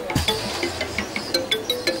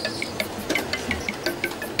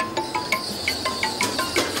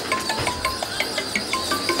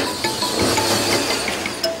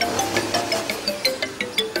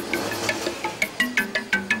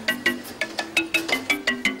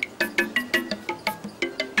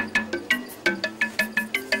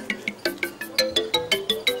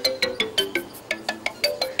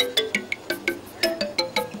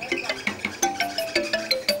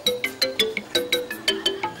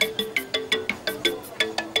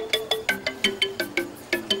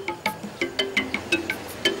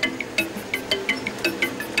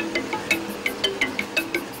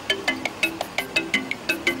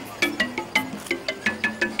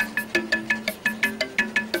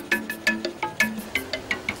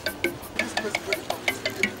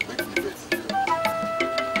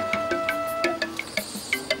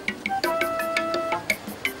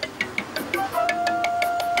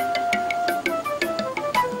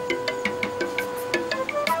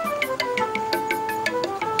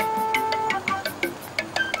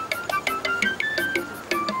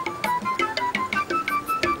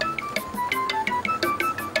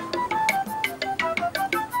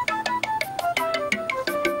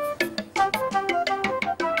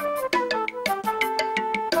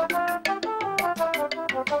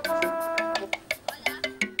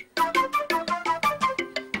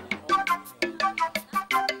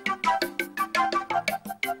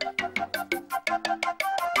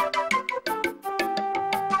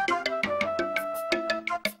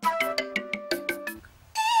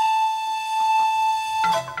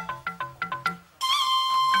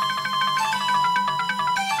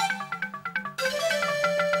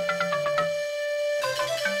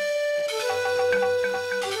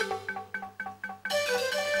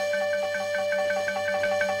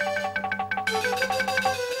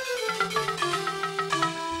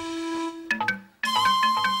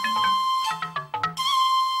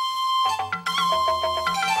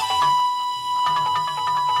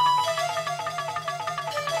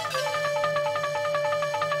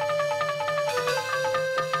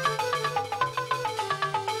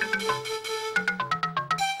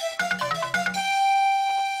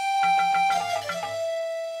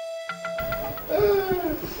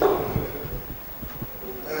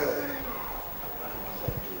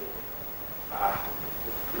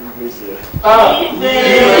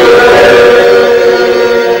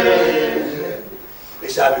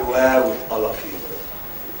 It shall be well with all of you.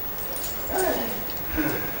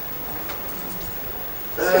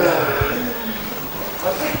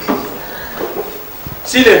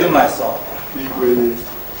 Chinedu, my son.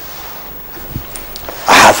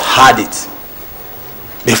 I have had it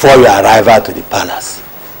before your arrival to the palace.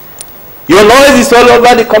 Your noise is all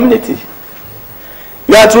over the community.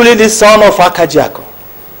 You are truly the son of Akajiako.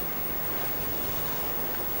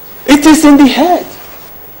 It is in the head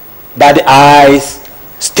that the eyes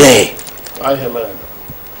stay.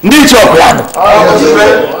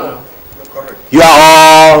 You are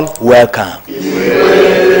all welcome.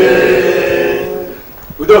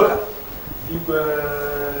 Udoka, you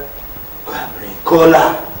go and bring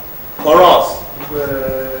cola for us.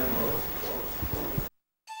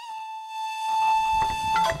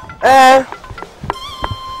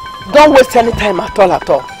 Don't waste any time at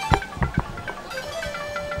all.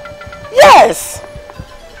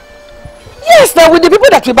 Yes, they're with the people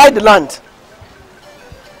that will buy the land.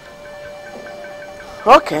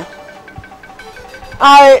 Okay.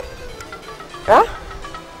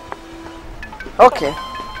 Okay.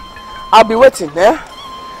 I'll be waiting,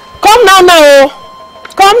 Come now.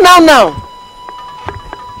 Come now.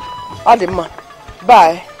 Adima.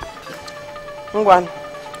 Bye. Ngwan.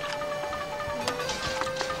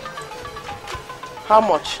 How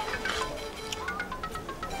much?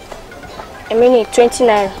 A minute,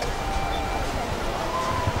 29.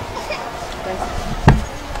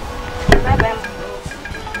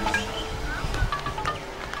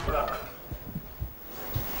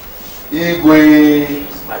 Igwe,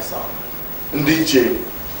 my son. Ndiche,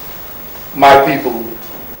 my people,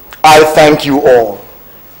 I thank you all.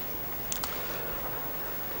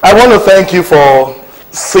 I want to thank you for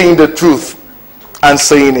seeing the truth and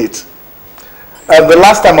saying it. The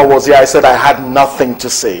last time I was here, I said I had nothing to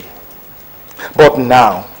say. But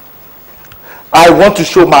now, I want to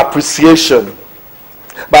show my appreciation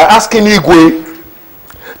by asking Igwe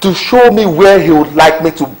to show me where he would like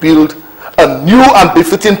me to build a new and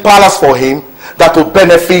befitting palace for him that will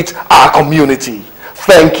benefit our community.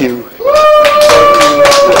 Thank you.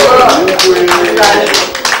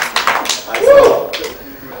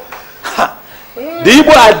 The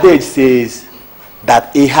Igbo adage says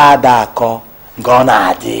that Ihadako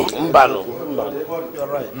Gonadi. You're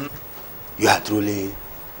right. You are truly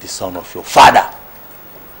the son of your father.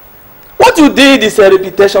 What you did is a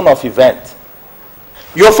repetition of event.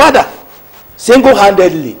 Your father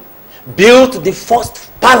single-handedly built the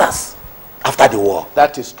first palace after the war.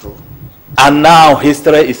 That is true. And now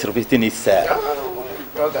history is repeating itself.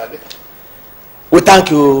 We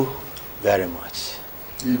thank you very much.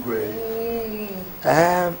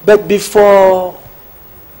 But before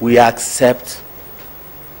we accept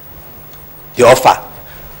the offer,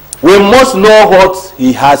 we must know what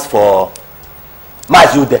he has for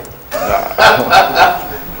Majude.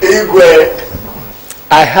 Igwe,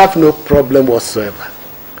 I have no problem whatsoever.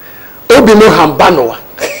 Obino Hambanoa.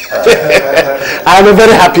 I am a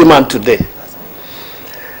very happy man today.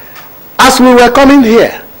 As we were coming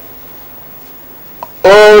here,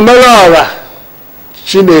 Melora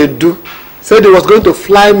Chinedu said he was going to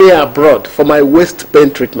fly me abroad for my waist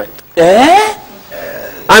pain treatment. Eh?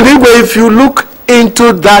 And Igwe, if you look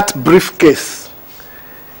into that briefcase,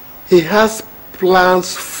 he has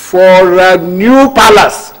plans for a new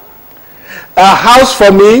palace, a house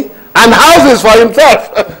for me, and houses for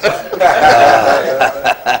himself.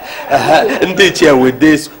 Ndiche, with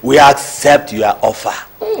this, we accept your offer.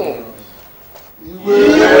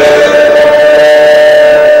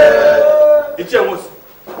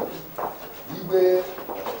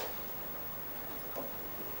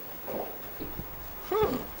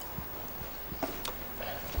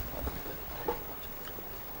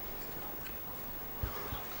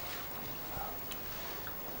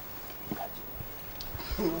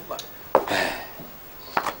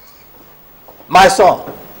 My son,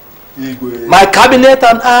 my cabinet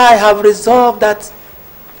and I have resolved that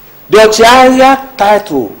the Ochiaria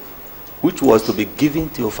title, which was to be given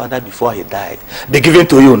to your father before he died, be given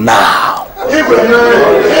to you now.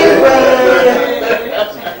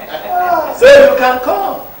 So you can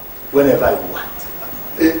come whenever you want.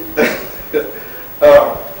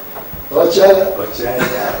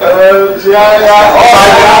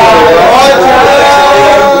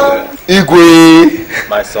 Igwe,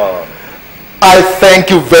 my son, I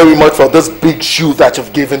thank you very much for this big shoe that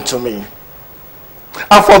you've given to me.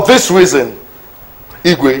 And for this reason,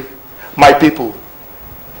 Igwe, my people,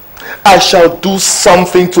 I shall do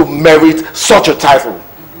something to merit such a title.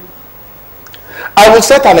 I will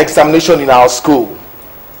set an examination in our school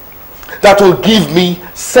that will give me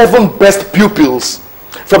 7 best pupils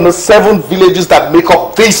from the 7 villages that make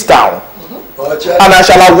up this town. And I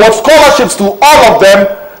shall award scholarships to all of them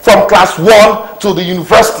from class 1 to the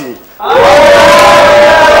university.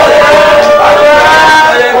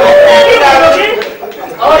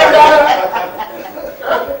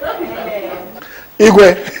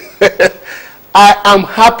 Igwe, I am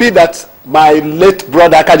happy that my late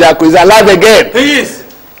brother Kajaku is alive again. He is.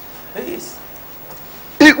 He is.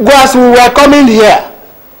 Igwe, as we were coming here,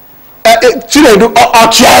 Chinedu,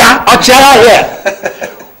 Ochiara here,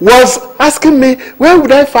 was asking me, where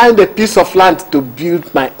would I find a piece of land to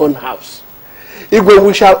build my own house? Igwe,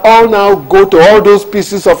 we shall all now go to all those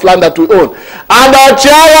pieces of land that we own. And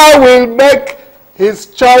Ochiara will make his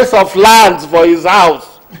choice of lands for his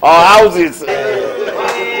house or houses.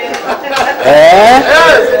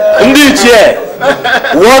 Ndiche,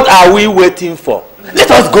 what are we waiting for?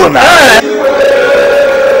 Let us go now.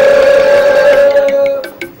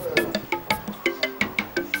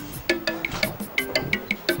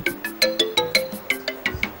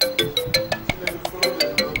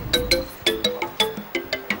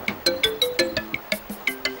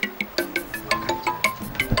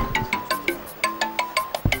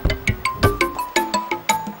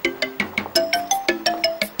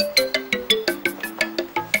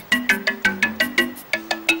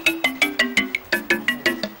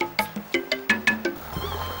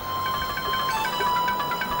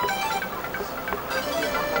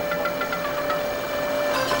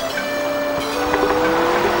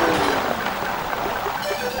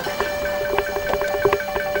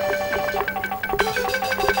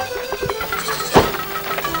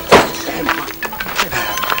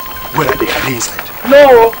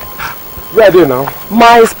 No. Where are they now?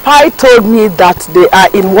 My spy told me that they are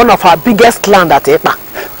in one of our biggest land at Epa.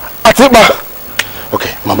 At Epa?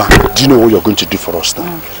 Okay, Mama, do you know what you're going to do for us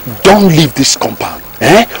now? Don't leave this compound.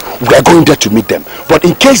 We are going there to meet them. But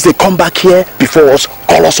in case they come back here before us,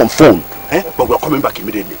 call us on phone. But we're coming back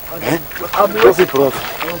immediately. I'll be waiting for us.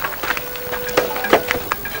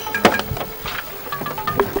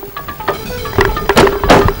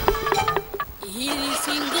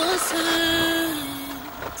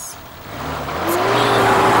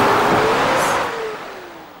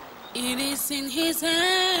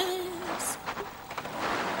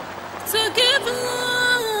 to give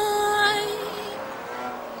life.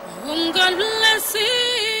 Whom God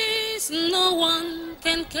blesses, no one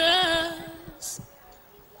can curse.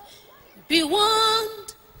 Be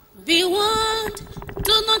warned, be warned.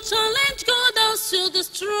 Do not challenge God else you'll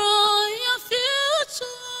destroy your future.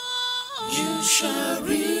 You shall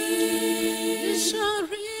reap, you shall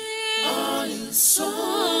reap all you sow.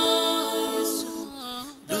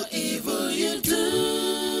 The evil you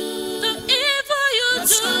do, the evil you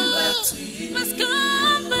must come back to you. Must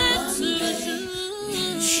come back to you.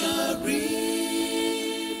 You shall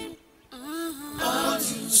reap all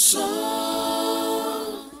you sow.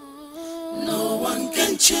 No one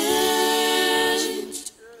can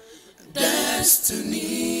change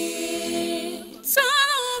destiny. So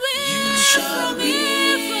you shall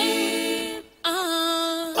reap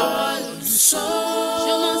all you sow.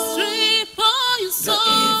 You must reap all you sow. The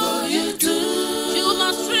evil you do, you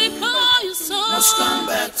must reap all you sow. Must come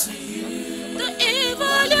back to you. The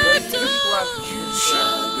evil you do, you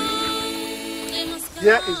shall reap.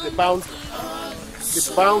 Here is the boundary.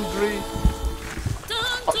 The boundary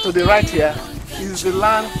to the right here is the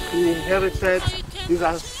land he inherited, his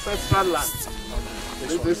ancestral land.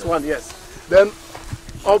 This one, yes. Then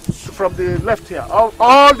up from the left here,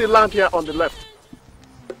 all the land here on the left.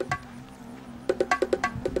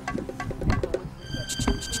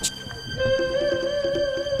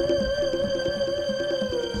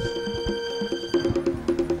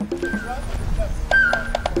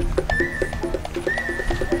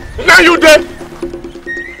 Now you dead.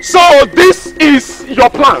 So this is your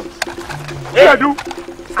plan. Chinedu,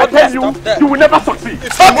 I tell you, you will never succeed.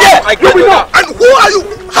 Stop here! You will not. And who are you?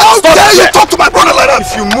 How dare you talk to my brother like that?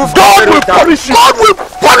 If you move, God will punish you. God will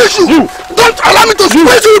punish you. Don't allow me to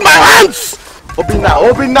squeeze you with my hands.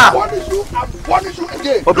 Obina. Punish you and punish you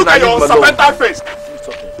again. Look at your serpental face. It's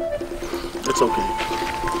okay. It's okay.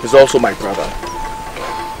 He's also my brother.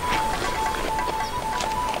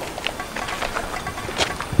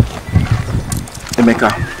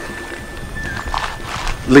 Emeka,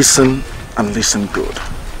 listen and listen good.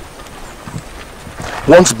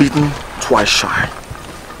 Once bitten, twice shy.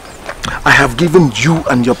 I have given you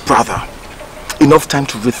and your brother enough time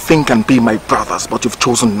to rethink and be my brothers, but you've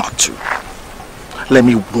chosen not to. Let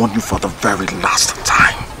me warn you for the very last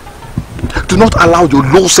time. Do not allow your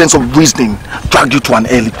low sense of reasoning drag you to an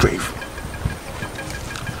early grave.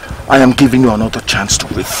 I am giving you another chance to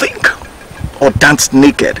rethink or dance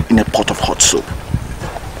naked in a pot of hot soup.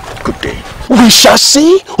 Good day. We shall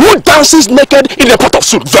see who dances naked in a pot of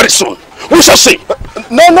soup very soon. We shall see.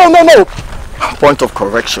 No. Point of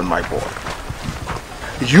correction, my boy.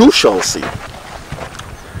 You shall see.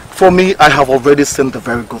 For me, I have already seen the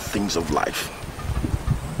very good things of life.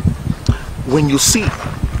 When you see,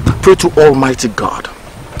 pray to Almighty God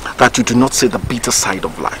that you do not see the bitter side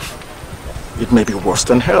of life. It may be worse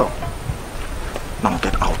than hell. Now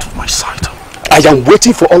get out of my sight. I am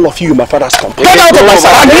waiting for all of you in my father's company. Get out of my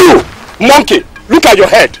sight! And you, monkey, look at your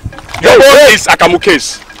head. Your head is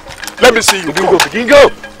Akamuke's. Let me see you. Begin go.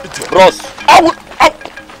 Ross.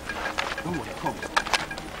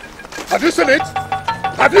 Have you seen it?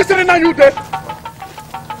 Have you seen it now, you dead?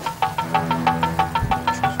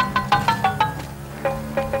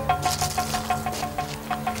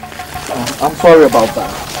 I'm sorry about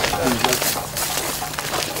that.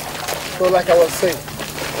 So like I was saying,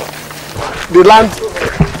 the land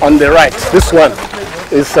on the right, this one,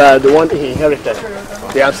 is the one he inherited.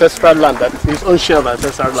 The ancestral land, that his own share of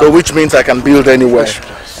ancestral land. So which means I can build anywhere.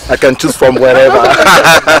 I can choose from wherever.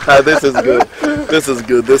 This is good. This is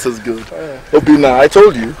good. This is good. Obina, I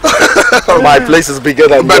told you. My place is bigger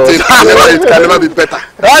than yours. It can never be better.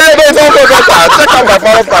 It's also better. Check out my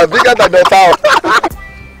father's house. Bigger than the town.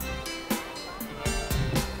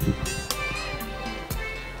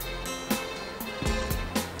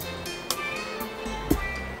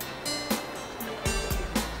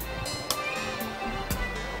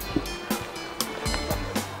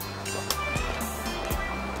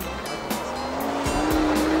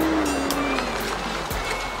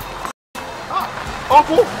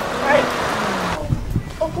 Uncle, hey.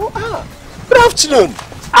 Uncle, good afternoon.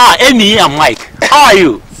 Amy and Mike, how are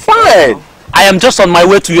you? Fine. I am just on my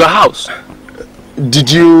way to your house. When did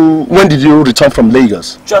you return from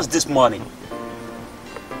Lagos? Just this morning.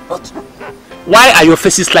 But why are your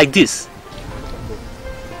faces like this?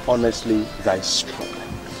 Honestly, that is problem.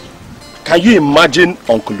 Can you imagine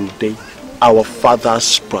Uncle Ude, our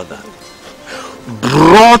father's brother,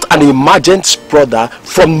 brought an emergent brother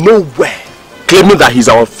from nowhere, claiming that he's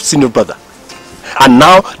our senior brother, and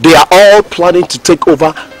now they are all planning to take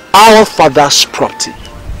over our father's property,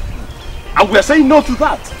 and we are saying no to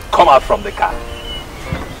that. Come out from the car.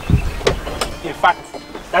 In fact,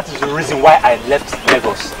 that is the reason why I left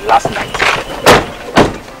Lagos last night.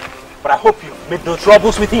 But I hope you made no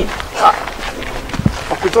troubles with him.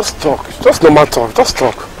 Okay, just talk. Just normal talk. Just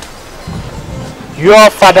talk. Your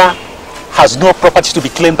father has no property to be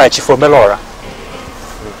claimed by Chief Omelora.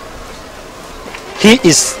 He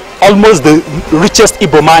is almost the richest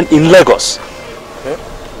Igbo man in Lagos.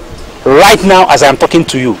 Right now, as I am talking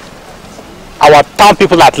to you, our town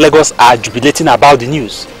people at Lagos are jubilating about the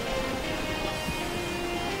news.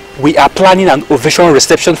 We are planning an ovation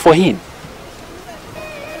reception for him.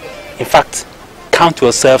 In fact, count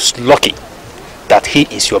yourselves lucky that he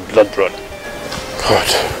is your blood brother. God.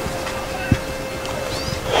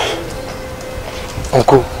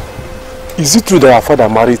 Uncle, is it true that our father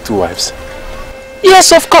married 2 wives?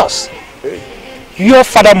 Yes, of course. Your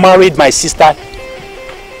father married my sister,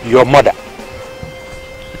 your mother,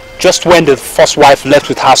 just when the first wife left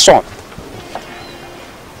with her son.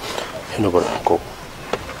 You know, but Uncle,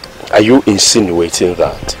 are you insinuating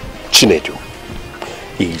that Chinedu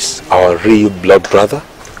is our real blood brother?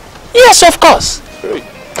 Yes, of course.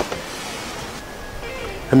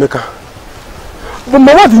 Emeka, but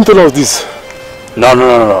Mama didn't tell us this.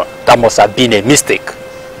 No. That must have been a mistake.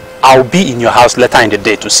 I'll be in your house later in the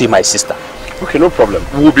day to see my sister. Okay, no problem.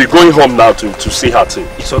 We'll be going home now to see her too.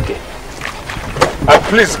 It's okay.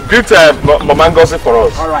 Please, greet Mama Ngozi for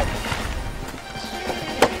us. All right.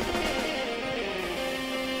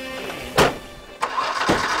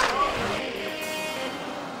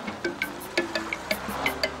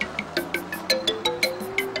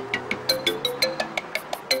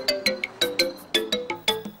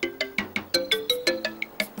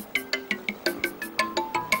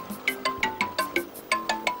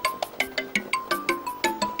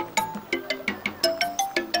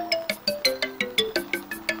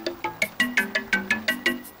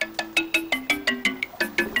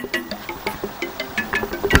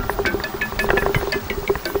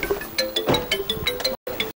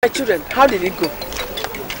 My children, how did it go?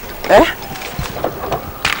 Eh?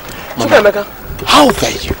 Mama, how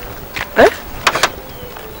dare you? Eh?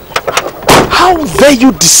 How dare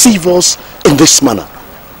you deceive us in this manner?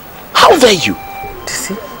 How dare you?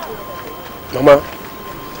 Deceive? Mama,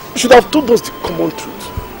 you should have told us the common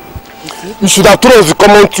truth. You should have told us the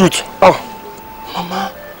common truth. Oh,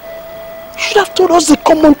 Mama, you should have told us the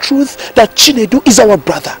common truth that Chinedu is our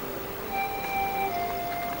brother.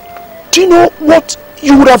 Do you know what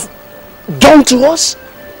you would have done to us?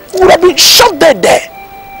 We would have been shot dead there.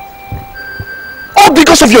 All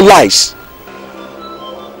because of your lies.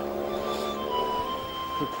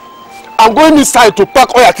 I'm going inside to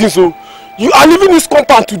pack all your things. So you are leaving this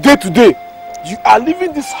compound today. You are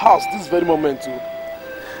leaving this house this very moment too.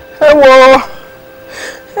 Hello.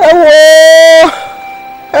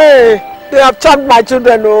 Hey, they have charmed my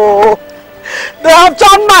children. Oh, they have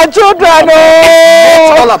charmed my children.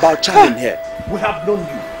 Oh, it's all about charming here. We have known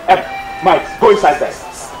you. Mike, go inside there.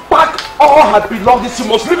 Pack all her belongings. You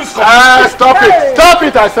must leave this compound. Stop it! Stop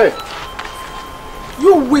it, I say.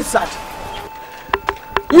 You wizard.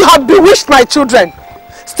 You have bewitched my children.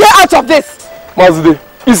 Stay out of this. Mazide,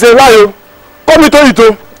 it's a lie. Come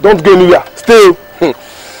to don't go anywhere. Stay.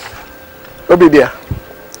 Don't be there.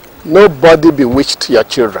 Nobody bewitched your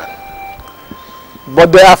children.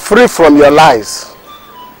 But they are free from your lies.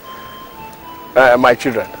 My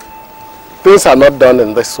children. Things are not done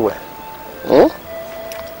in this way.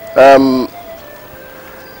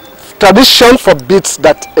 Tradition forbids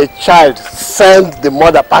that a child send the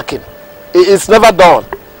mother packing. It's never done.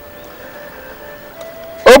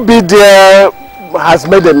 Obidia has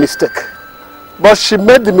made a mistake. But she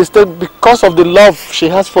made the mistake because of the love she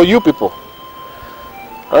has for you people.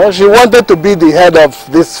 She wanted to be the head of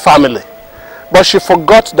this family. But she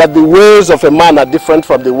forgot that the ways of a man are different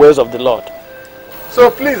from the ways of the Lord. So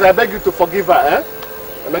please, I beg you to forgive her, eh?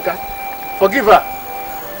 Emeka, forgive her.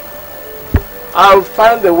 I'll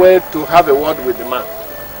find a way to have a word with the man.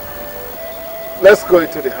 Let's go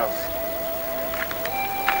into the house.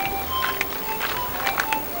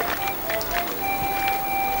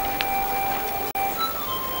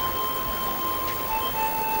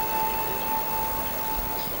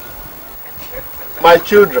 My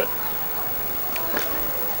children,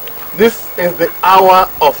 this is the hour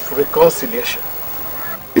of reconciliation.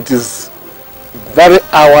 It is the very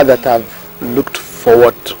hour that I've looked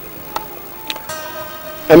forward to.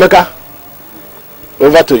 Emeka,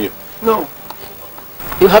 over to you. No.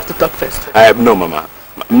 You have to talk first. No, Mama.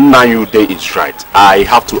 Nayu Day is right. I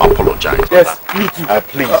have to apologize. Yes, me too.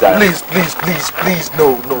 Please, please.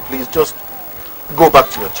 No, please. Just go back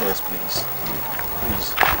to your chairs, please.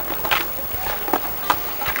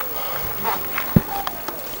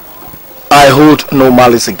 I hold no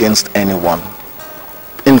malice against anyone.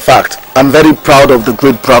 In fact, I'm very proud of the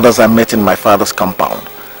great brothers I met in my father's compound.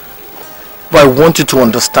 But I want you to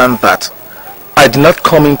understand that I did not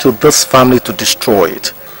come into this family to destroy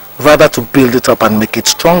it, rather to build it up and make it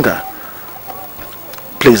stronger.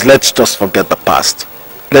 Please, let's just forget the past.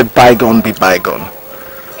 Let bygone be bygone.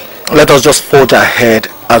 Let us just forge ahead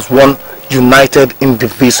as one united,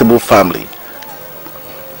 indivisible family.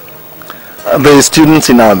 The students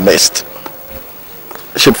in our midst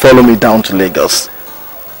should follow me down to Lagos.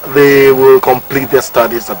 They will complete their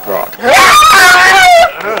studies abroad.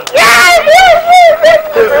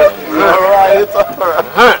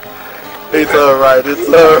 It's alright.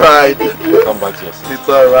 Come back to yourself. It's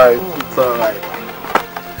alright.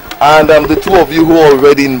 And the two of you who are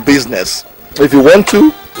already in business, if you want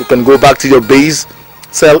to, you can go back to your base,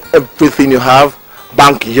 sell everything you have,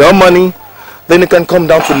 bank your money, then you can come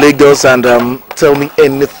down to Lagos and tell me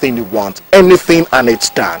anything you want. Anything, and it's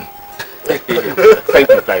done. Thank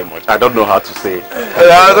you very much. I don't know how to say.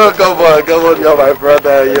 Come on, you're my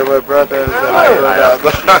brother. Thank you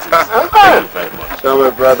very much. You're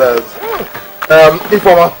my brothers.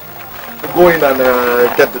 Ifoma, go in and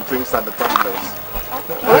get the drinks and the tumblers.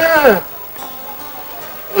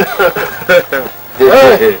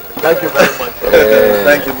 Thank you very much.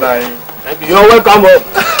 Thank you, Nai. Thank you. You're welcome home.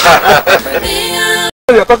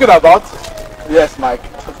 What you're talking about? Yes, Mike.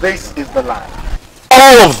 This is the land.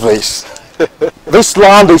 All of this. This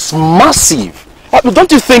land is massive.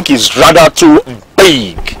 Don't you think it's rather too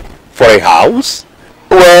big for a house?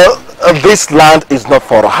 Well, this land is not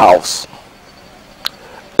for a house.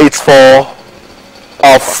 It's for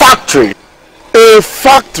a factory. A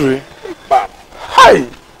factory? Hi.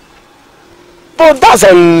 But that's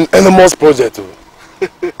an enormous project.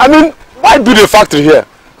 I mean, why build a factory here?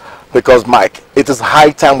 Because, Mike, it is high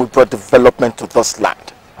time we brought development to this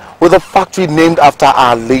land, with a factory named after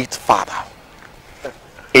our late father.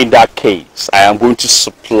 In that case, I am going to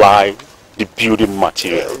supply the building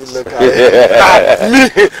materials.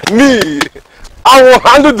 Me, I will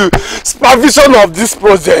handle the supervision of this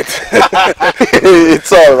project.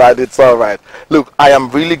 It's all right. Look, I am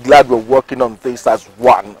really glad we're working on this as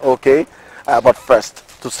one, okay? But first,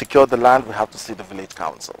 to secure the land, we have to see the village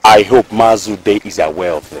council. I hope Mazude is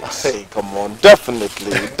aware of this. Hey, come on,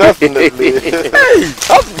 definitely. Hey,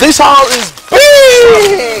 this house is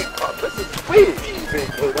big! Oh, this is big.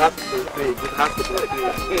 It has to be big.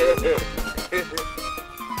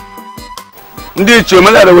 Ndị ichie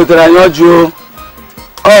omenala wetara anyị ọjị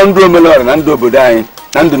ọ ndụ omenala na ndụ obodo anyị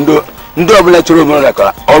na ndị ọbụla chọrọ omenala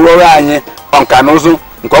ka ọ rụrụ anyị ọnka na ụzụ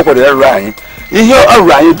nke ọ kwere rụrụ anyị ihe ọ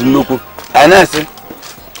rụrụ anyị dị nnukwu anyị na-asị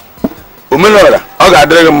omenala ọ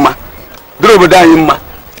ga-adịrị gị mma dịrị obodo anyị mma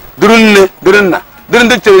dịrị nne dịrị nna dịrị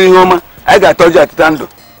ndị chere ihe ọma anyị ga-atọ ọjị atịta ndụ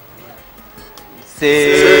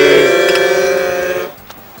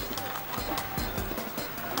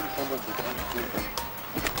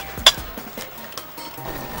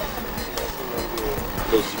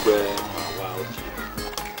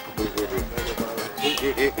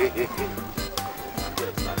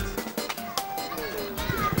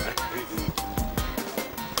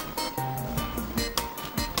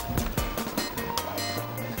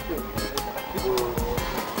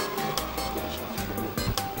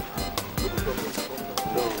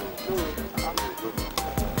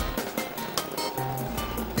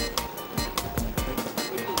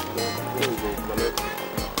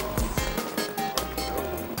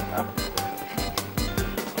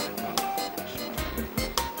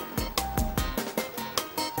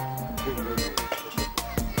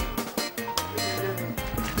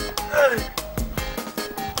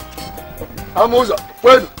Amuza,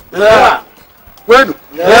 bueno. Yeah. Bueno.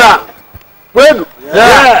 Yeah. Bueno.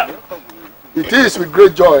 Yeah. It is with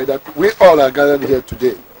great joy that we all are gathered here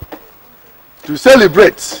today to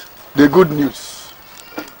celebrate the good news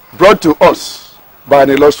brought to us by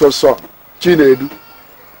an illustrious son, Chinedu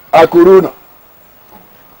Akuruna.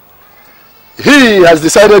 He has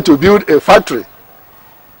decided to build a factory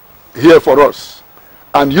here for us,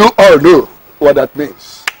 and you all know what that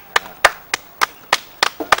means.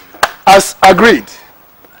 As agreed,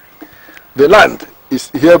 the land is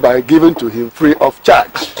hereby given to him free of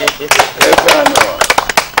charge.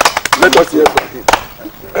 Let us hear from him.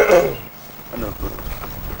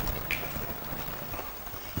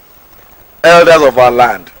 Elders of our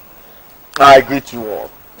land, I greet you all.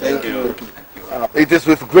 Thank you. It is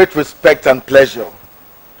with great respect and pleasure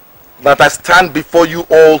that I stand before you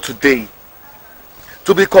all today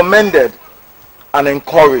to be commended and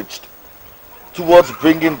encouraged towards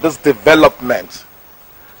bringing this development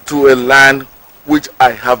to a land which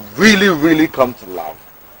I have really come to love.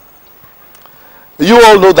 You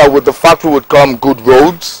all know that with the factory would come good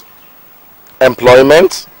roads,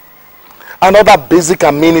 employment, and other basic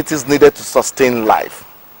amenities needed to sustain life.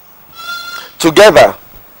 Together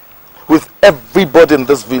with everybody in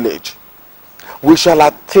this village, we shall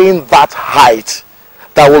attain that height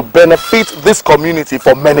that will benefit this community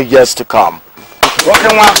for many years to come. Once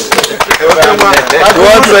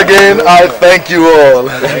again, I thank you all.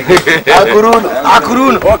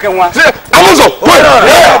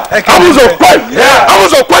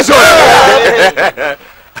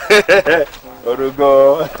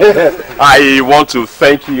 I want to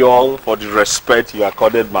thank you all for the respect you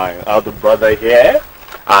accorded my elder brother here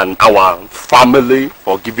and our family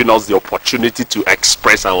for giving us the opportunity to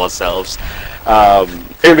express ourselves.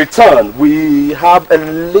 In return, we have a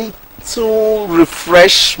little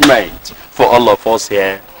refreshment for all of us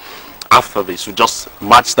here. After this, we just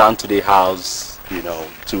march down to the house, you know,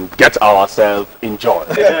 to get ourselves enjoyed.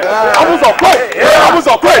 We cannot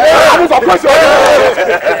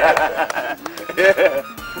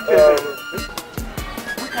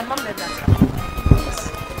let that happen.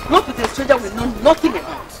 Not with a stranger we know nothing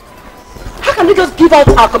about. How can they just give out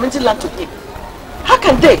our community land to him? How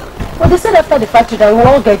can they? Well, they said after the factory that we will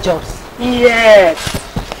all get jobs. Yes.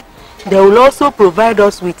 They will also provide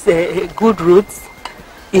us with good roads,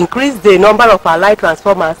 increase the number of our light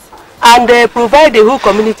transformers, and provide the whole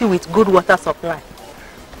community with good water supply.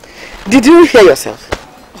 Did you hear yourself?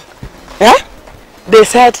 Yeah? They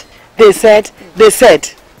said. That's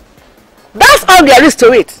all there is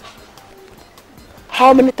to it.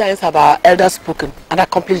 How many times have our elders spoken and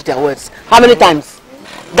accomplished their words? How many times?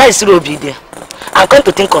 That is still obedient. And come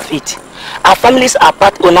to think of it, our families are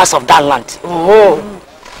part owners of that land. Oh.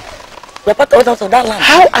 We are part owners of that land.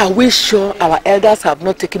 How are we sure our elders have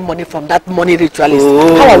not taken money from that money ritualist?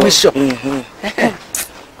 Oh. How are we sure?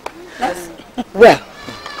 Well,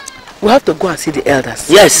 we have to go and see the elders.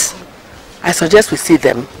 Yes. I suggest we see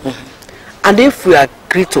them. And if we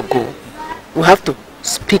agree to go, we have to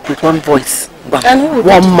speak with one voice,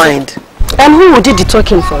 one mind. And who will do the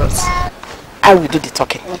talking for us? I will do the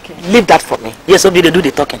talking. Okay. Leave that for me. Yes, Obi, they do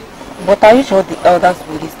the talking. But are you sure the elders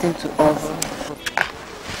will listen to us?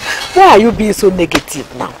 Why are you being so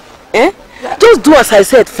negative now? Eh? Yeah. Just do as I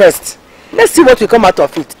said first. Let's see what will come out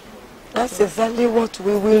of it. That's exactly what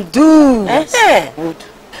we will do. Good.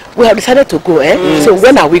 We have decided to go, eh? So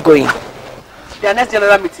when are we going? Their next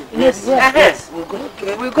general meeting. Yes. We'll go.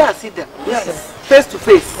 Okay. We'll go and see them. Yes. Face to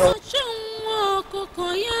face.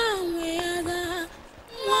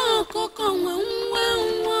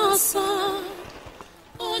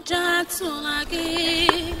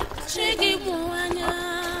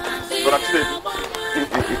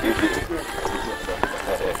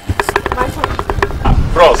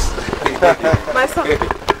 Bros. My son.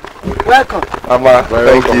 Welcome. Mama,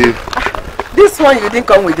 thank you. This one you didn't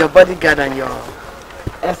come with your bodyguard and your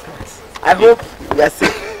escorts. I hope you are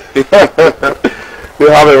safe. You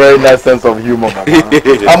have a very nice sense of humor, Mama.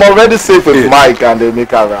 I'm already safe with Mike and they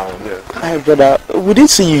make around. Yeah. Hi, brother. We didn't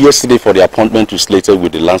see you yesterday for the appointment you slated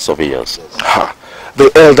with the land surveyors.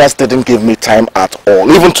 The elders didn't give me time at all.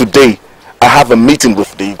 Even today, I have a meeting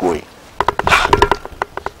with the Igwe.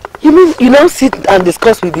 You mean you now sit and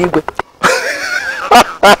discuss with the Igwe?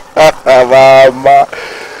 Mama.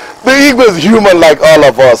 The Igwe is human like all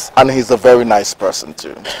of us, and he's a very nice person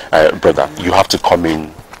too. Brother, you have to come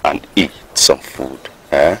in and eat some food,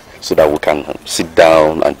 so that we can sit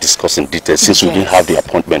down and discuss in detail, since we didn't have the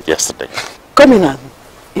appointment yesterday. Come in and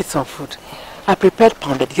eat some food. I prepared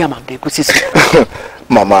pounded yam and egusi soup.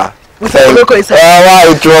 Mama, I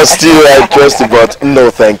trust you, but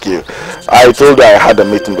no, thank you. I told her I have a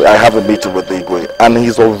meeting with the Igwe, and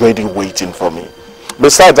he's already waiting for me.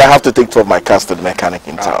 Besides, I have to take 2 of my cars to the mechanic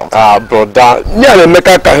in town. Brother, me and the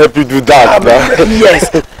mechanic can help you do that.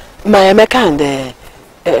 Yes, my mechanic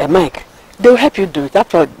and Mike, they will help you do it.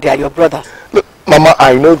 After all, they are your brothers. Look, Mama,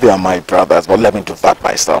 I know they are my brothers, but let me do that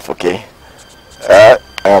myself, okay?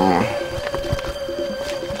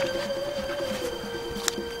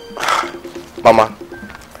 Mama,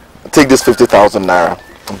 take this 50,000 naira,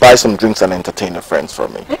 buy some drinks and entertain your friends for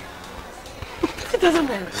me. 50,000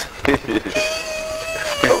 naira.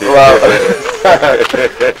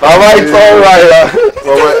 Mama, it's alright.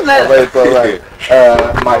 Mama, it's alright.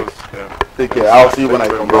 Mike, take care. I'll see you when I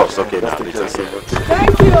come back. Okay, now.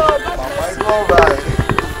 Thank you. Alright.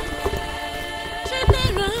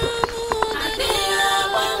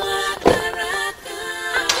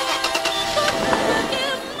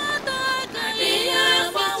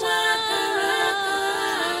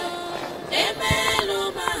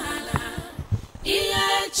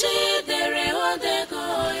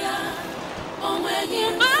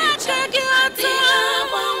 Check it out.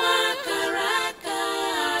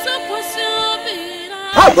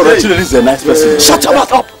 Brother Chinedu is a nice person. Shut your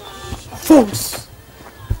mouth up! Fools!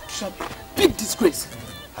 Big disgrace.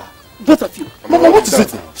 Both of you. Mama, what is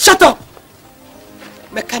it? Shut up!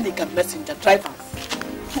 Mechanic and messenger drivers.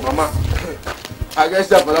 Mama, I guess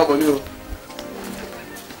that for that money.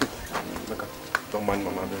 Don't mind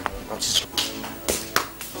Mama.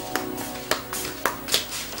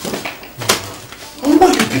 Why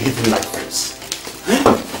are you behaving like this?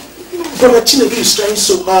 Brother Chinedu is trying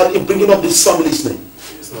so hard in bringing up this family's name.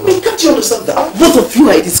 I mean, can't you understand that? Both of you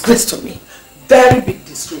are a disgrace to me. Very big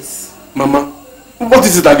disgrace. Mama, what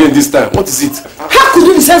is it again this time? What is it? How could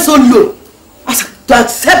you descend so low as to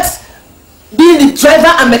accept being the driver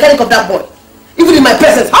and mechanic of that boy? Even in my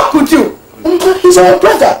presence, how could you? He's our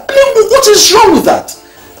brother. I mean, what is wrong with that?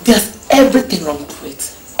 There's everything wrong with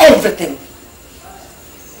it. Everything.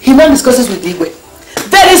 He now discusses with Igwe.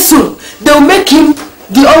 Very soon, they will make him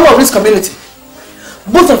the owner of this community.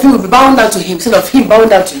 Both of you will be bound down to him instead of him bound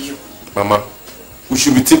down to you. Mama, we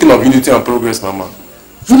should be thinking of unity and progress, Mama.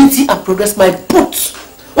 Unity and progress, my boot.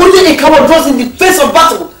 Only a coward draws in the face of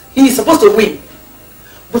battle. He is supposed to win.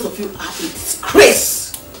 Both of you are a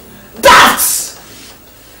disgrace. That's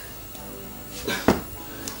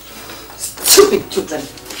stupid children.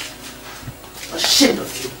 Ashamed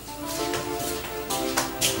of you.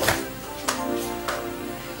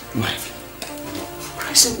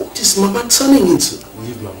 I said, what is Mama turning into?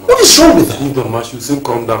 Leave Mama. What is wrong with her? Leave Mama, she'll soon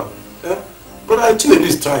calm down. Yeah? Brother Chinedu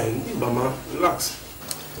is trying. Leave Mama, relax.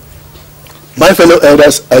 My fellow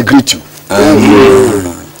elders, I greet you.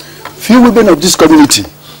 Few women of this community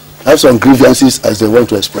have some grievances as they want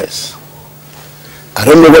to express. I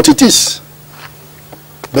don't know what it is,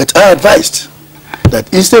 but I advised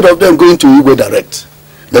that instead of them going to Igwe direct,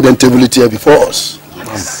 let them table it here before us.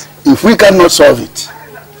 Yes. If we cannot solve it,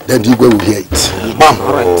 then Igwe will hear it. Bam.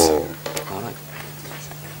 All right.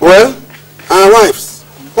 Well, our wives,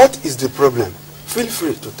 what is the problem? Feel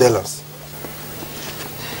free to tell us.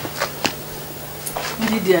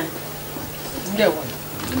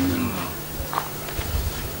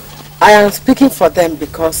 I am speaking for them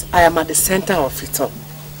because I am at the center of it all.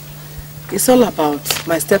 It's all about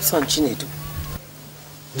my stepson Chinedu.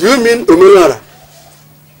 Do you mean Umelara?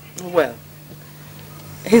 Well,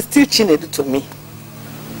 he's still Chinedu to me.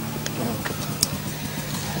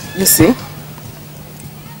 You see,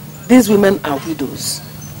 these women are widows.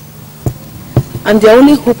 And their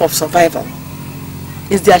only hope of survival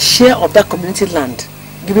is their share of that community land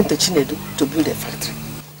given to Chinedu to build a factory.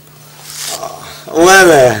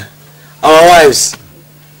 Our wives,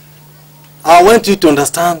 I want you to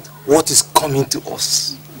understand what is coming to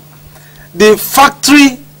us. The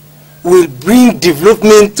factory will bring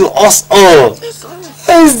development to us all.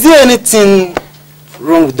 Is there anything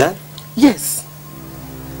wrong with that? Yes.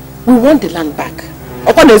 We want the land back.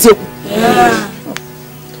 Yeah.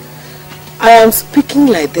 I am speaking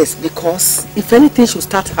like this because if anything should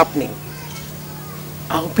start happening,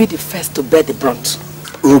 I'll be the first to bear the brunt.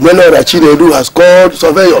 Umenora Chinedu has called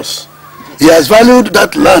surveyors. He has valued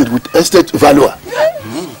that land with estate valuer.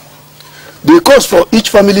 The cost for each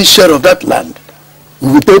family's share of that land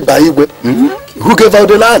will be paid by Igwe, who gave out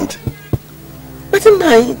the land. But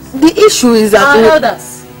the issue is that our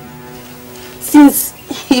elders, since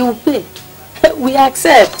he will pay, we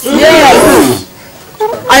accept. Yes.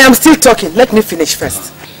 I am still talking. Let me finish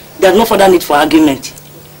first. There's no further need for argument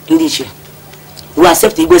in this year. We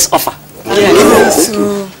accept Igwe's offer. Yes.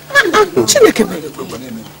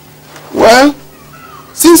 Well,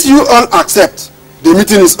 since you all accept, the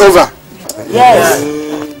meeting is over. Yes.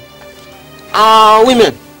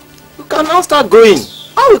 Women, you can now start going.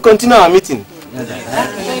 How we continue our meeting?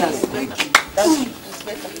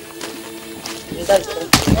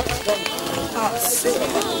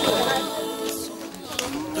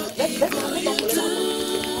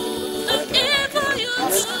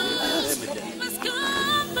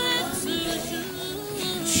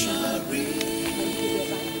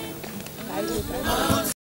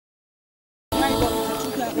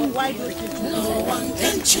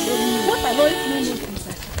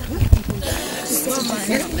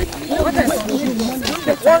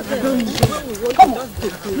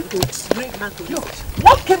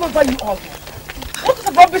 What came over you all? What kind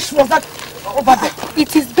of rubbish was that over there?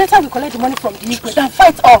 It is better we collect the money from the Igwe than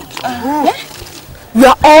fight on. Yeah? We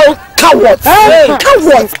are all cowards.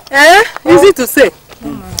 Cowards. Easy to say.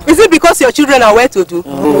 Is it because your children are well to do?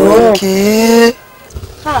 Okay.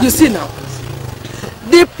 You see now,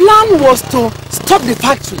 the plan was to stop the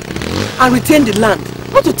factory and retain the land,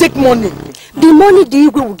 not to take money. The money the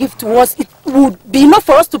Igwe will give to us, it would be enough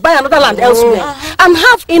for us to buy another land elsewhere and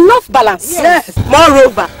have enough balance. Yes.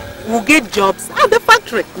 Moreover, we'll get jobs at the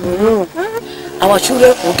factory. our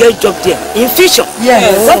children will get job there in future.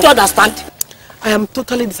 Yes. Don't you understand? I am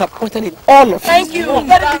totally disappointed in all of you. Thank you.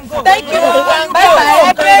 Thank you. Bye-bye.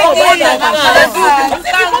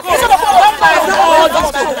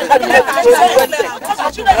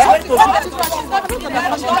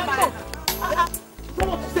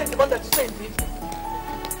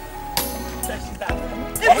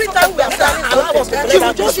 Every time we are standing,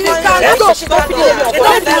 she can go. She's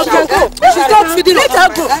not feeding. Let her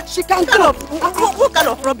go. She can go. What kind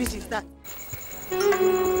of rubbish is that?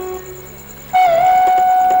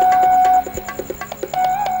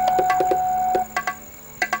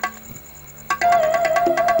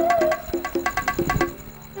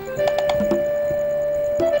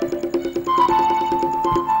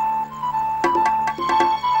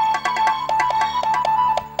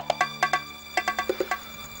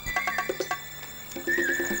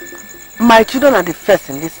 My children are the first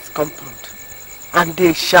in this compound, and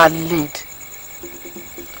they shall lead.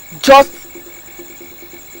 Just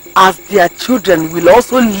as their children will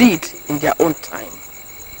also lead in their own time.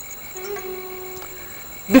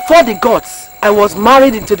 Before the gods, I was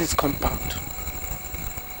married into this compound.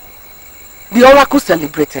 The oracle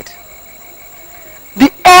celebrated. The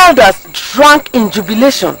elders drank in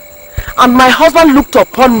jubilation, and my husband looked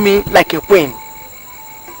upon me like a queen.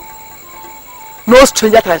 No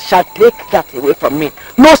stranger shall take that away from me.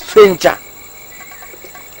 No stranger.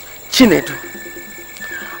 Chinedu,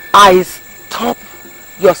 I stop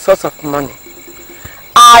your source of money.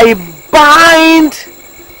 I bind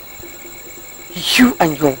you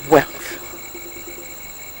and your wealth.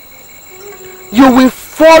 You will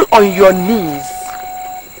fall on your knees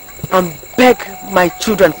and beg my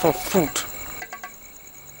children for food.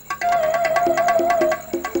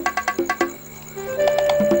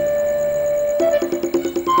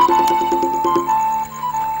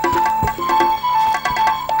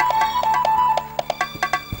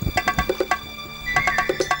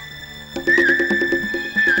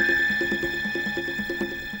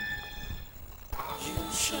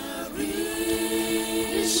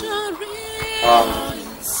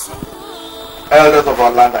 Elders of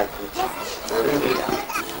our land, I greet you.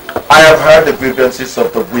 I have heard the grievances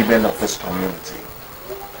of the women of this community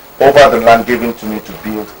over the land given to me to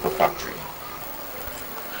build the factory.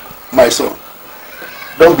 My son,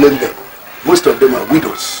 don't blame them. Most of them are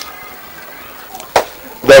widows.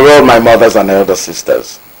 They're all my mothers and elder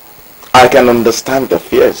sisters. I can understand their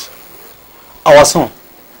fears. Our son,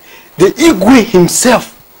 the Igwe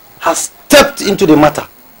himself has stepped into the matter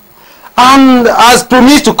and has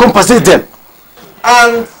promised to compensate them.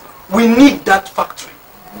 And we need that factory.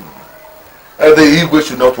 The Igwe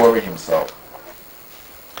should not worry himself.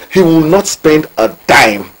 He will not spend a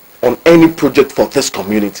dime on any project for this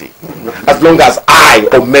community as long as I,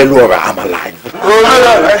 Omelora, am alive.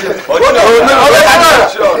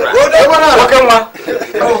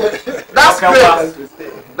 That's great.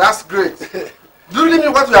 That's great. Do you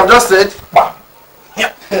mean what we have just said?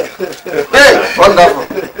 Hey, wonderful.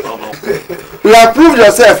 You have proved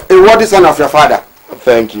yourself a worthy son of your father.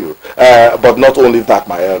 Thank you. But not only that,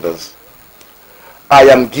 my elders. I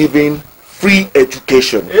am giving free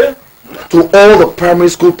education to all the primary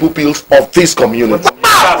school pupils of this community.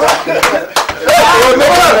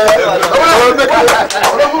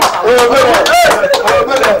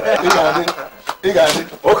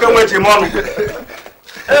 Okay, wait a moment.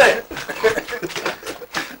 Hey,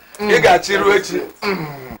 you got Chiwetalu.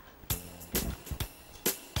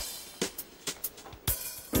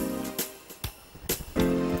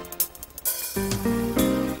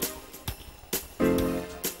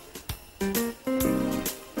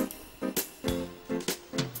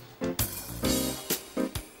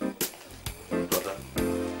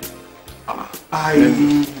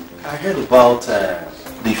 I heard about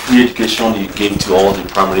the free education you gave to all the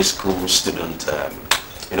primary school students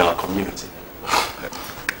in our community.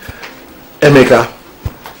 Emeka,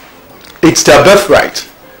 it's their birthright.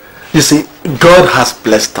 You see, God has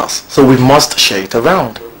blessed us, so we must share it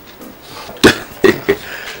around.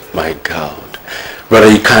 My God, brother,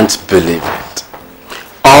 you can't believe it.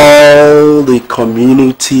 All the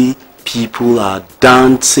community people are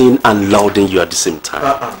dancing and lauding you at the same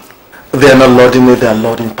time. They are not lauding me, they are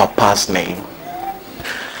lauding Papa's name.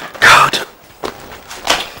 God.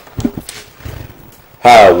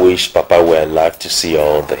 I wish Papa were alive to see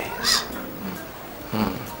all this.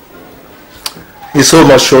 His soul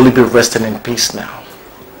must surely be resting in peace now.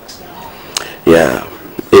 Yeah.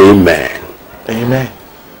 Amen. Amen.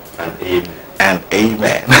 And amen. And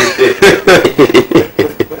amen.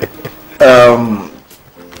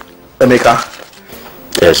 Emeka.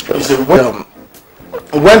 Yes, brother.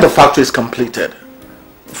 When the factory is completed,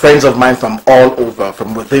 Friends of mine from all over,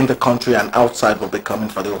 from within the country and outside, will be coming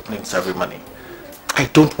for the opening ceremony. I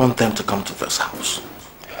don't want them to come to this house.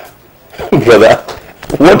 Brother,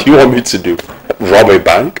 what do you want me to do? Rob a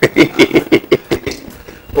bank?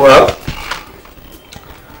 Well,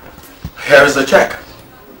 here is the check.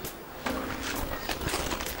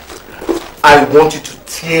 I want you to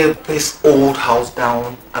tear this old house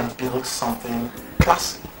down and build something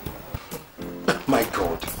classy. My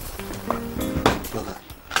God. Brother.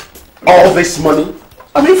 All this money?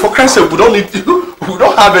 I mean, for Christ's sake, we don't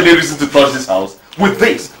have any reason to touch this house. With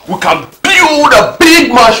this, we can build a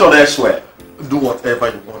big mansion elsewhere. Do whatever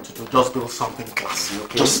you want to do. Just build something classy,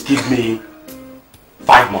 okay? Just give me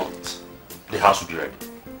 5 months. The house will be ready.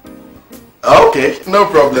 Okay, no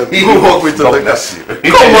problem. Go walk with God the bless you.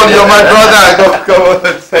 Come on, you're my brother. Come on.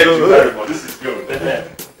 Thank you very much. This is good.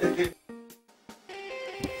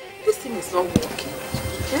 This thing is not working.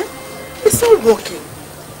 Yeah? It's not working.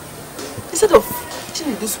 Instead of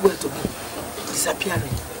teaching this world to be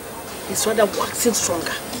disappearing, it's rather waxing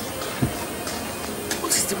stronger.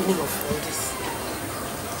 What is the meaning of all this?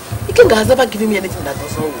 Ikenga has never given me anything that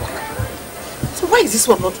does not work. So why is this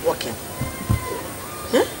one not working?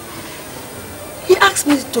 Yeah? He asked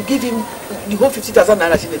me to give him the whole 50,000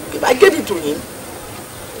 naira Chinedu gave. I gave it to him.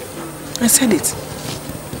 I said it.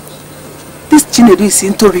 This Chinedu is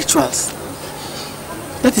into rituals.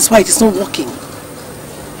 That is why it is not working.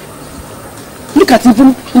 Look at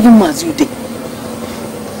even Mazude.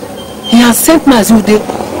 He has sent Mazude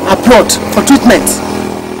abroad for treatment.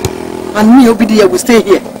 And me, Obidiya, will stay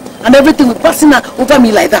here. And everything will pass over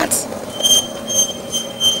me like that.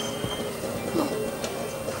 No.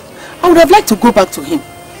 I would have liked to go back to him.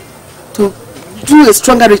 To do a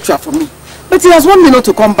stronger ritual for me. But he has warned me not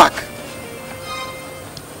to come back.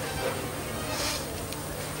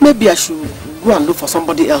 Maybe I should go and look for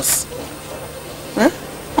somebody else. I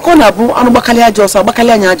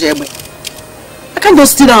can't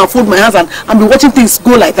just sit down and fold my hands and be watching things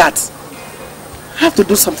go like that. I have to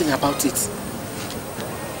do something about it.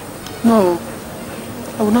 No,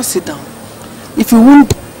 I will not sit down. If you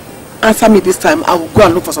won't answer me this time, I will go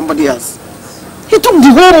and look for somebody else. He took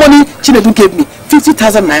the whole money Chinedu gave me,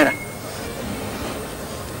 50,000 naira.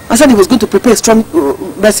 I said he was going to prepare a strong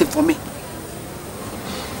medicine for me.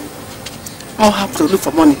 I'll have to look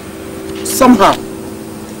for money. Somehow.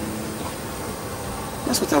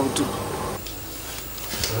 That's what I will do.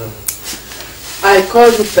 I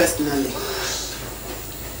called you personally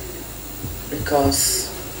because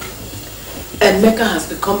Emeka has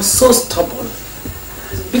become so stubborn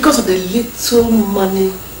because of the little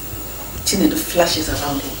money Chinedu flashes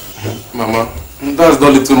around him. Mama, that's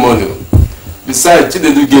not little money. Besides,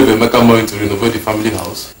 Chinedu gave Emeka money to renovate the family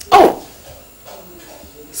house. Oh!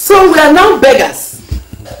 So we are now beggars.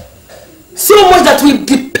 So much that we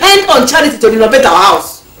depend on charity to renovate our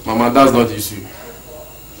house. Mama, that's not the issue.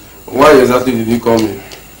 Why exactly did you call me?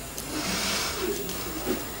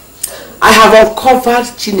 I have uncovered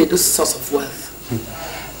Chinedu's source of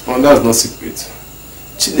wealth. Well, that's no secret.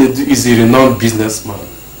 Chinedu is a renowned businessman.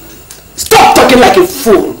 Stop talking like a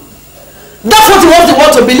fool. That's what you want the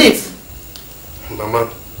world to believe. Mama,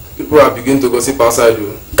 people are beginning to gossip outside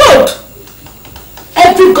you. Good.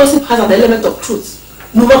 Every gossip has an element of truth,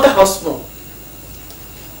 no matter how small.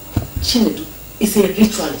 Chinedu is a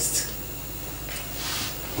ritualist.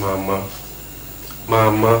 Mama.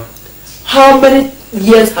 How many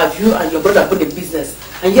years have you and your brother been in business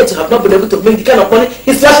and yet you have not been able to make the kind of money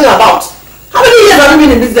he's flashing about? How many years have you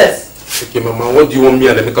been in business? Okay, Mama, what do you want me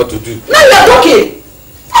and Emeka to do? Now you are talking.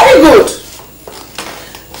 Very good.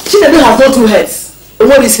 Chinedu has no two heads. And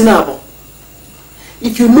what is Sinabo?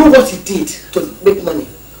 If you know what he did to make money,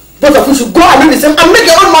 both of you should go and do the same and make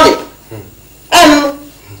your own money.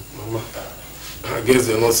 Mama, I guess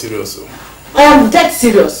they're not serious. So. I am dead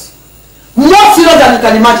serious. More serious than you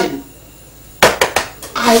can imagine.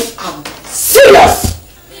 I am serious.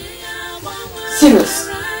 Serious.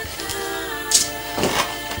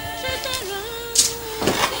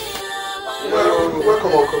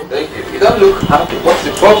 Welcome, Uncle. Thank you. You don't look happy. What's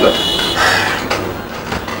the problem?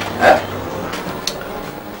 Huh?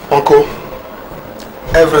 Uncle,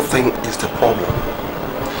 everything is the problem.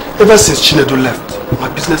 Ever since Chinedu left, my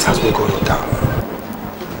business has been going down.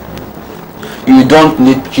 You don't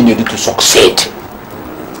need Chinedu to succeed.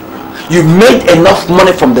 You made enough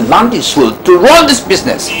money from the land you sold to run this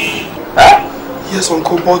business. Huh? Yes,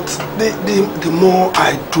 Uncle, but the more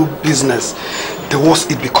I do business, the worse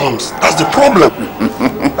it becomes. That's the problem.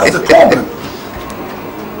 That's the problem.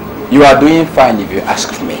 You are doing fine if you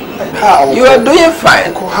ask me. How? You are doing fine.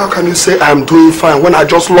 Uncle, how can you say I'm doing fine when I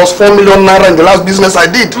just lost 4 million naira in the last business I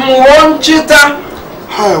did? One cheater.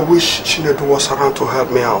 How I wish Chinedu was around to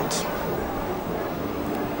help me out.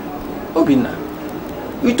 Obina,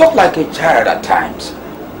 you talk like a child at times.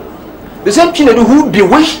 The same Chinedu who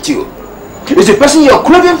bewitched you is the person you're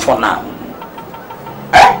craving for now.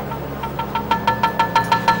 Eh?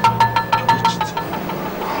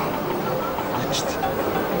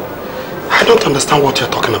 I don't understand what you're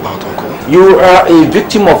talking about, Uncle. You are a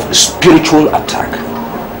victim of spiritual attack.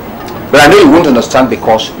 But I know you won't understand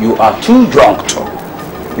because you are too young to.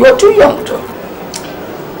 You are too young to.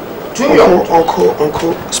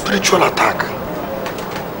 Uncle, spiritual attack.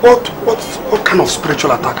 What kind of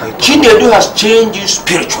spiritual attack are you talking Chinedu has changed you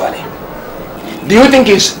spiritually. Do you think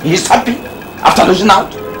he's happy after losing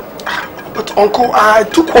out? But Uncle, I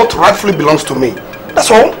took what rightfully belongs to me. That's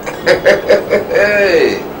all.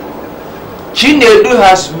 Chinedu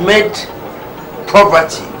has made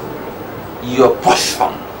poverty your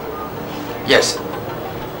portion. Yes.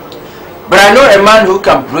 But I know a man who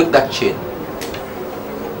can break that chain.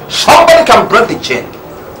 Somebody can break the chain.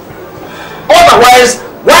 Otherwise,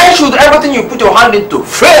 why should everything you put your hand into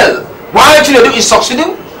fail? Why Chinedu is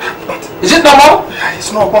succeeding? Is it normal?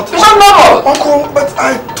 It's not, but... It's not normal! Uncle, but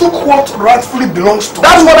I took what rightfully belongs to me.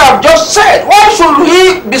 That's what I've just said. Why should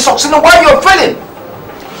he be succeeding while you're failing?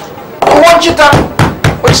 One cheater,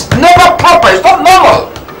 it's never proper, it's not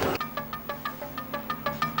normal.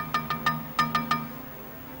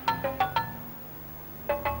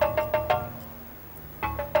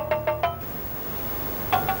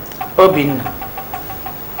 Obinna,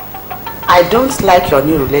 I don't like your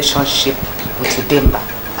new relationship with Udemba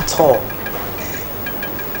at all.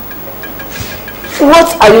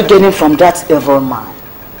 What are you gaining from that evil man?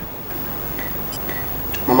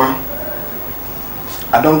 Mama,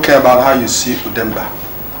 I don't care about how you see Udemba.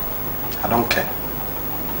 I don't care.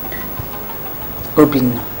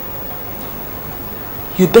 Obinna,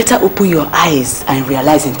 you better open your eyes and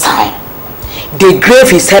realize in time. The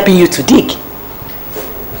grave is helping you to dig.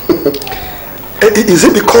 Is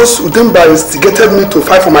it because Udemba instigated me to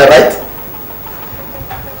fight for my right?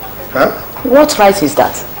 Huh? What right is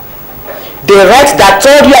that? The right that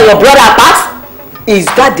told you and your brother apart? Is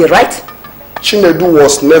that the right? Chinedu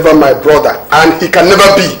was never my brother and he can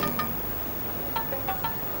never be.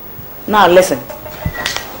 Now listen.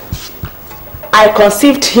 I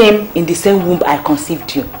conceived him in the same womb I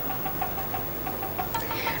conceived you.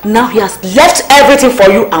 Now he has left everything for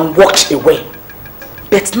you and walked away.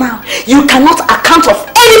 But now you cannot account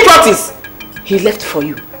of any practice he left for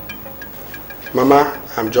you. Mama,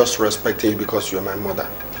 I'm just respecting you because you're my mother.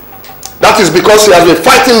 That is because he has been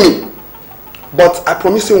fighting me. But I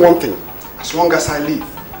promise him one thing. As long as I live,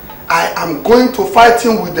 I am going to fight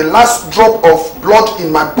him with the last drop of blood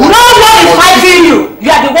in my body. No one is fighting you.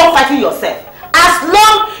 You are the one fighting yourself. As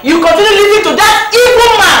long you continue listening to that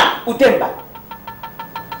evil man, Udemba.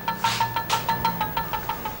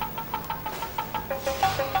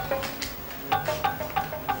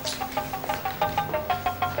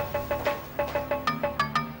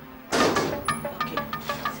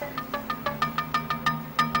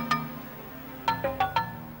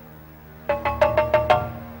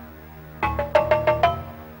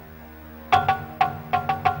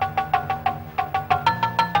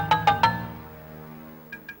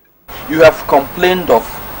 You have complained of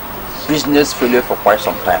business failure for quite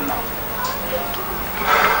some time now.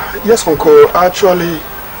 Yes, Uncle. Actually,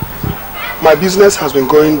 my business has been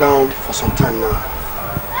going down for some time now.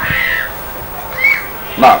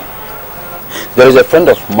 Now, there is a friend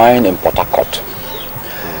of mine in Port Harcourt,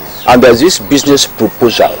 and there's this business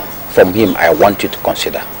proposal from him I want you to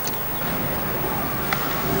consider.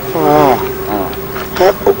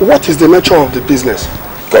 What is the nature of the business?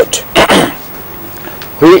 Good.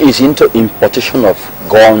 He is into importation of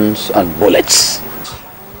guns and bullets.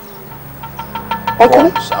 Okay.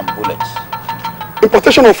 Guns and bullets.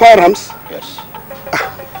 Importation of firearms? Yes.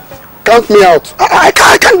 Count me out. I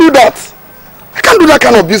can't do that. I can't do that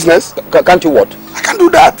kind of business. Can't you what? I can't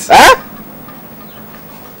do that. Huh?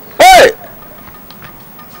 Hey!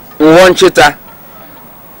 One cheater.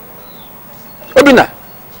 Obina,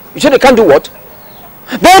 you said they can't do what?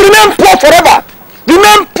 They remain poor forever.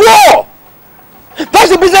 Remain poor.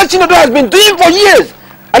 That's the business Chinedu has been doing for years.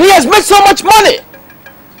 And he has made so much money.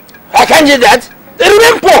 I can't do that. They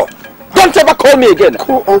remain poor. Don't ever call me again.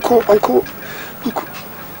 Uncle.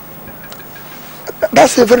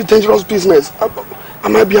 That's a very dangerous business. I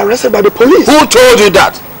might be arrested by the police. Who told you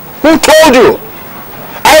that? Who told you?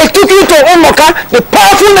 I took you to Umoka, the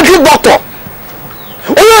powerful native doctor.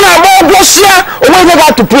 When you are more Russia, or when you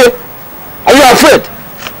have to pray, are you afraid?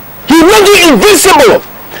 He made you invincible.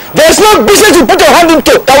 There is no business you put your hand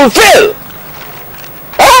into that will fail.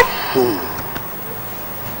 Huh?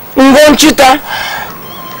 Ngonchita.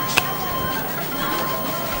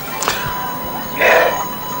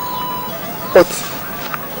 But,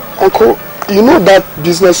 Uncle, you know that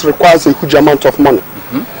business requires a huge amount of money.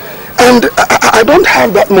 And I don't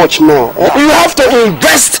have that much now. You have to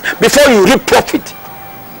invest before you reap profit.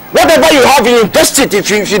 Whatever you have, you invest it if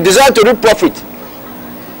you desire to reap profit.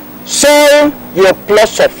 Sell your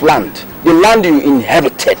plots of land, the land you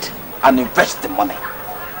inherited, and invest the money.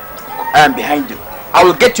 I am behind you. I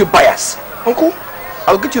will get you buyers. Uncle?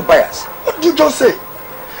 I will get you buyers. What did you just say?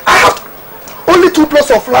 I have only 2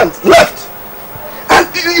 plots of land left. And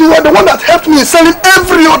you are the one that helped me in selling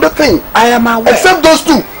every other thing. I am aware. Except those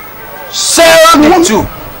 2. Sell the 2.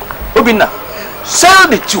 Obina, sell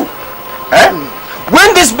the 2. Eh?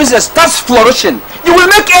 When this business starts flourishing, you will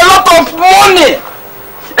make a lot of money.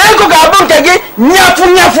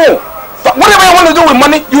 Whatever you want to do with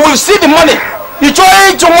money, you will see the money. You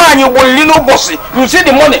try to man, you will see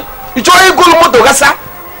the money. You try to go to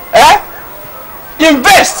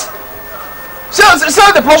invest.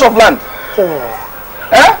 Sell the plots of land.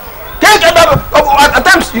 Eh? Take at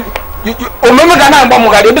times you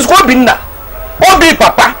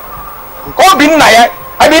papa.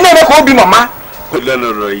 Mama.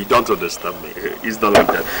 No, you don't understand me. It's not like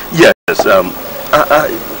that. Yes,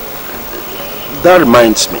 that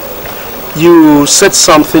reminds me. You said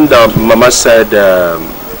something that Mama said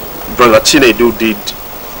Brother Chinedu did,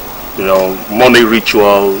 money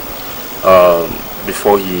ritual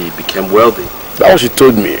before he became wealthy. That's what she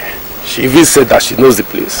told me. She even said that she knows the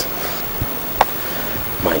place.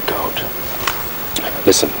 My God.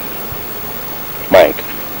 Listen, Mike,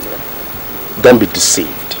 don't be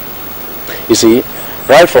deceived. You see,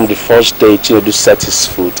 right from the first day Chinedu set his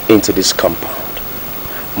foot into this compound,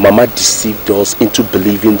 Mama deceived us into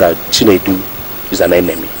believing that Chinedu is an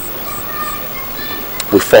enemy.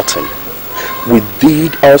 We fought him. We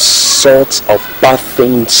did all sorts of bad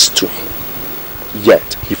things to him.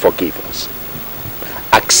 Yet he forgave us,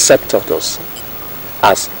 accepted us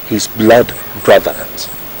as his blood brothers.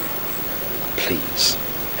 Please,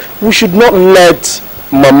 we should not let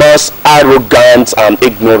Mama's arrogance and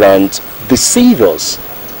ignorance deceive us.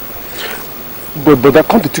 But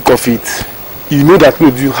come to think of it, you know that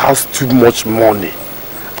Chinedu has too much money.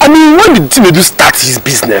 I mean, when did Chinedu start his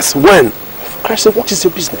business? When? Christ, what is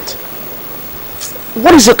your business?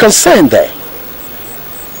 What is your concern there?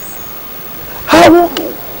 How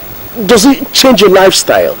does it change your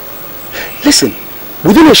lifestyle? Listen,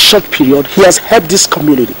 within a short period, he has helped this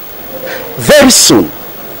community. Very soon,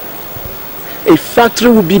 a factory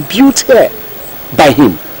will be built here by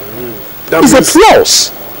him. It's a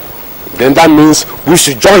plus. Then that means we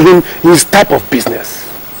should join him in his type of business.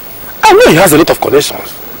 I know he has a lot of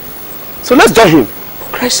connections. So let's join him.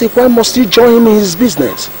 For Christ's sake, why must you join him in his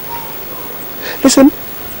business? Listen,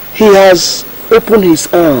 he has opened his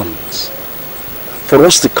arms for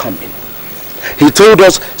us to come in. He told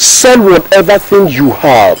us, sell whatever thing you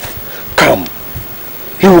have. Come.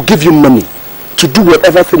 He will give you money to do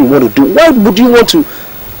whatever thing you want to do. Why would you want to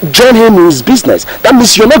join him in his business? That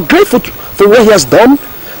means you're not grateful for what he has done.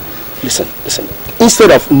 Listen.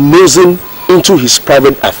 Instead of nosing into his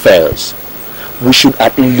private affairs, we should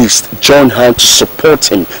at least join hands to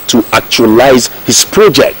support him to actualize his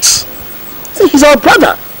projects. See, he's our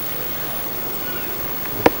brother.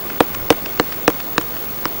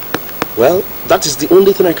 Well, that is the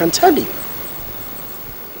only thing I can tell you.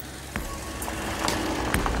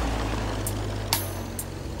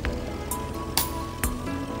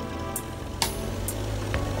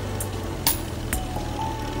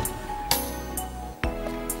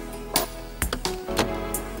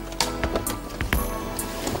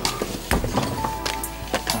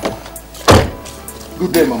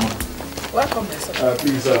 Good day, Mama. Welcome, my son.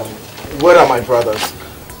 Please, where are my brothers?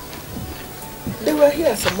 They were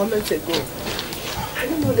here some moments ago. I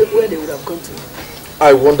don't know where they would have gone to.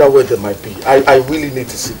 I wonder where they might be. I really need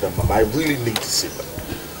to see them, Mama. I really need to see them.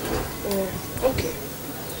 Okay.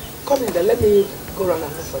 Come in there. Let me go around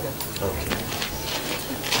and look for them. Okay.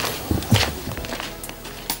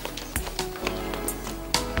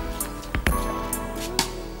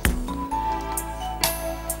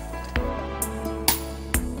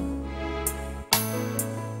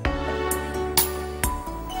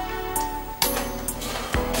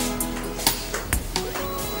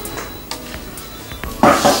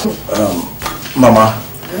 Mama,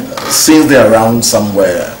 since they're around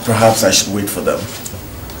somewhere, perhaps I should wait for them.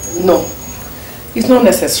 No, it's not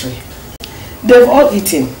necessary. They've all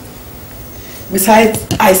eaten. Besides,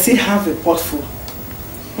 I still have a pot full.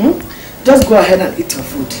 Just go ahead and eat your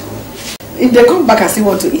food. If they come back and still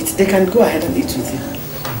want to eat, they can go ahead and eat with you.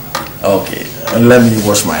 Okay, And let me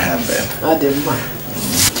wash my hand then.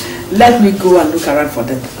 Let me go and look around for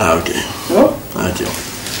them. Okay. Oh? Thank you.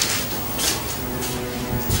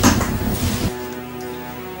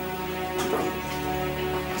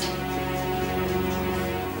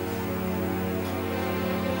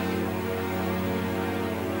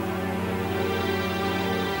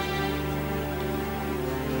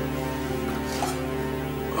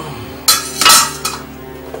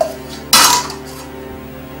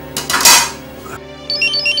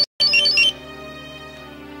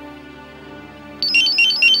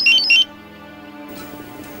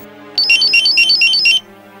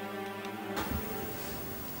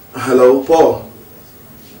 Hello, Paul.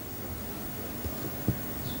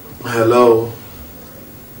 Hello.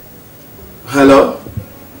 Hello.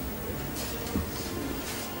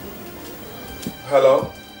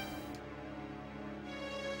 Hello.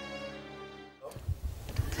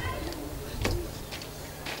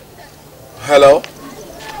 Hello.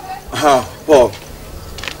 Paul.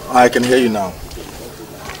 I can hear you now.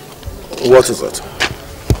 What is it?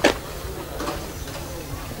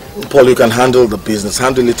 Paul, you can handle the business.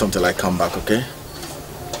 Handle it until I come back, okay?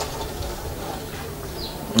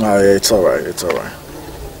 Yeah, it's alright, it's alright.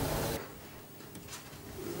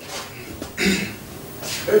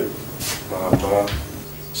 Hey, Mama,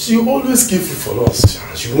 she always give food for us.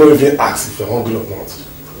 She will not even ask if you're hungry or not.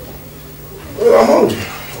 Well, I'm hungry.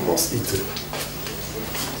 I must eat it.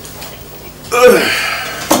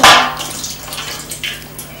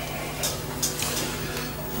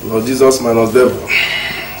 Lord Jesus minus devil.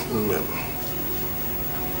 Amen.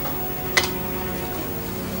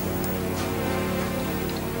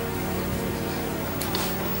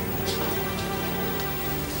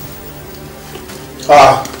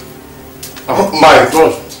 My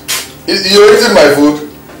God. You're eating my food?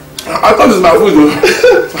 I thought it's my food though.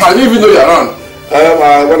 I didn't even know you're around.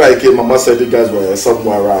 When I came, Mama said you guys were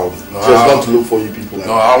somewhere around. No, she was going to look for you people.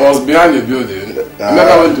 No, I was behind the building.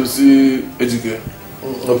 I went to see Ejike.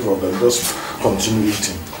 No problem, just continue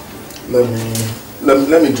eating.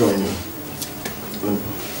 Let me join you.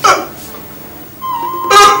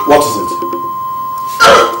 What is it?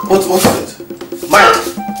 What is it? Mike!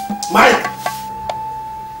 Mike!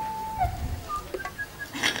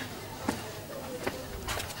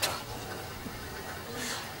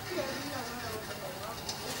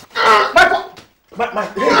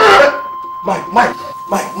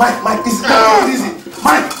 Mike, easy.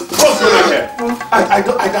 Mike, what's going on here? I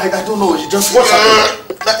don't know. He just what's happening?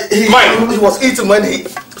 He was eating when he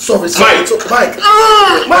saw his Mike,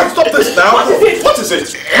 stop this now. What is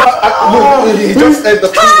it? He just ate the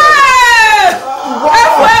food.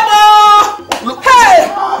 Hey!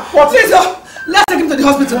 What is it? Let's take him to the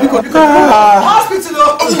hospital. Hospital.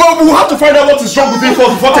 We'll have to find out what is wrong with him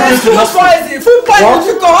first before taking him to the hospital. Food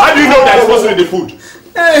poisoning. How do you know that it wasn't in the food?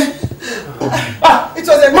 It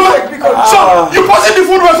was a mistake because so you poisoned the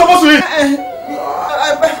food we're supposed to eat.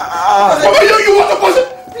 You want to poison?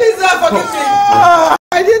 Please forgive me.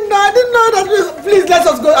 I didn't know that. Please let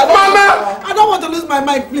us go. I don't want to lose my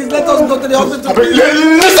mind. Please let us go to the hospital.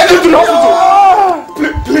 Let's take him to the hospital.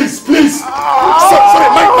 Please. Sorry,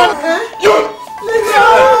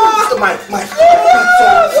 Mike. Mike.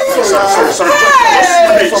 Sorry. I'm sorry.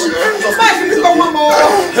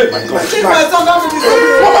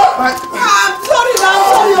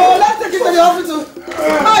 Let's take it to the hospital.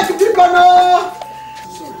 Mike, you can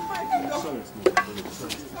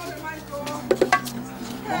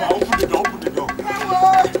Mama, open the door.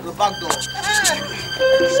 The back door.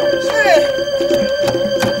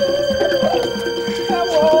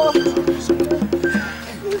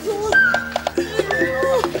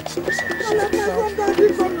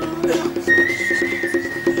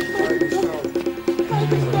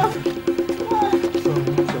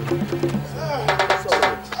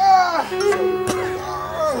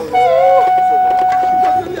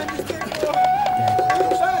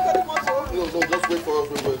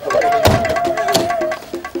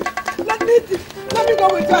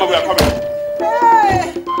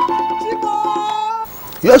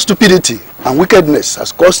 Your stupidity and wickedness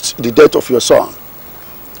has caused the death of your son,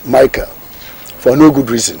 Michael, for no good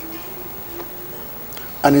reason.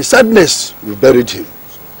 And in sadness, you buried him.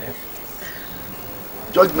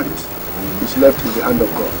 Judgment is left in the hand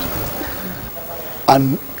of God.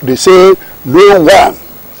 And they say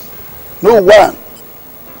no one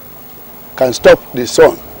can stop the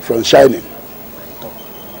sun from shining,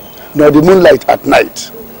 nor the moonlight at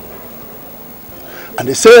night. And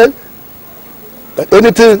they say that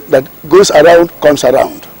anything that goes around comes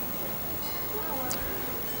around.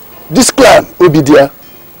 This clan, Obidia,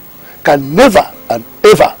 can never and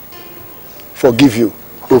ever forgive you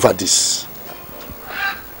over this.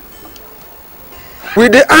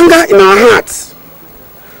 With the anger in our hearts,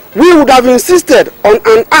 we would have insisted on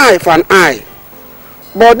an eye for an eye.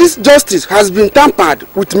 But this justice has been tampered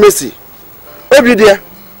with mercy. Obidia,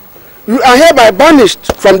 you are hereby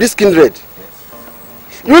banished from this kindred.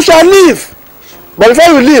 You shall leave. But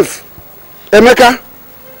before you leave, Emeka,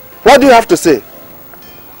 what do you have to say?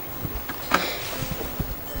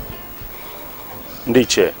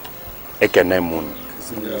 Ndiche, Ekenemun.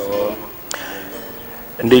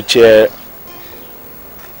 Ndiche,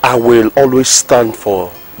 I will always stand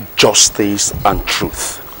for justice and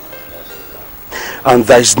truth. And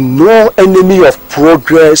there is no enemy of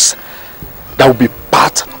progress that will be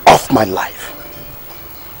part of my life.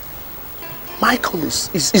 Michael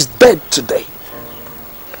is dead today.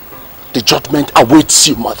 The judgment awaits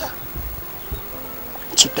you, mother.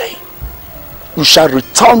 Today, you shall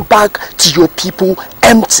return back to your people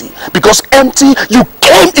empty, because empty you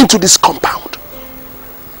came into this compound.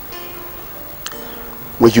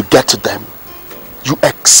 When you get to them, you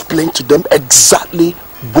explain to them exactly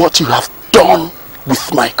what you have done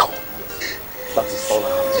with Michael. That is all I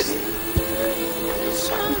have to say.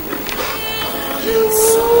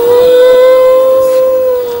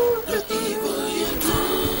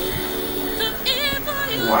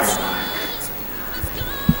 Why, Mike?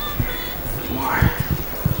 Why?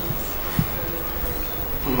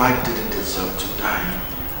 Mike didn't deserve to die.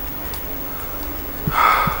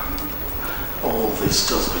 All this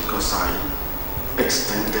just because I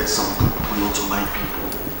extended some goodwill to my people.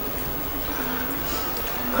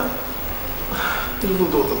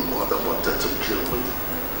 Even though the mother wanted to kill me,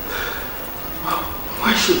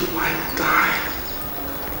 why should Mike die?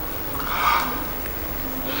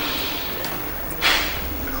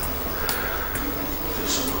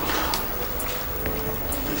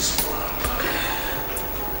 This world.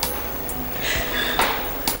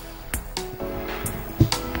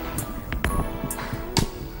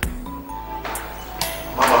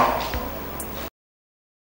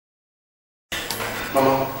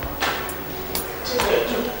 Mama.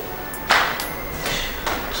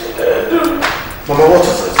 Mama, what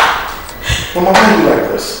is it? Mama, why are you like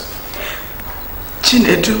this?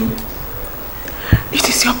 Chinedu, it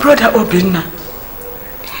is your brother Obinna.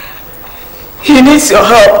 He needs your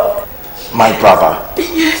help. My brother?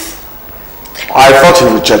 Yes. I thought he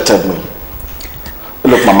rejected me.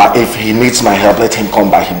 Look, Mama, if he needs my help, let him come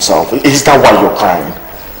by himself. Is that why you're crying?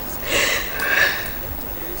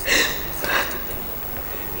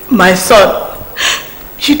 My son,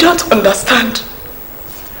 you don't understand.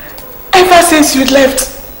 Ever since you left,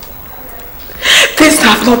 things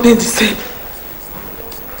have not been the same.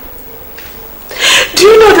 Do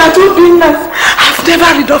you know that Obinna have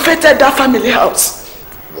never renovated that family house?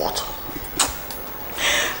 What?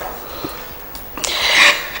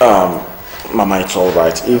 Mama, it's all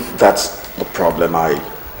right. If that's the problem,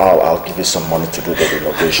 I'll give you some money to do the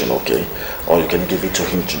renovation, okay? Or you can give it to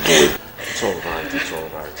him to do it. It's all right, it's all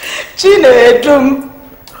right. Chinedu,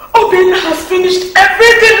 Obinna has finished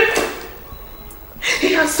everything.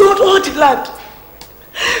 He has sold all the land,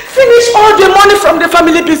 finished all the money from the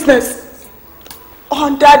family business,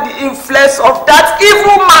 under the influence of that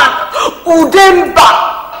evil man, Udemba.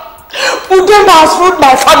 Udemba has ruled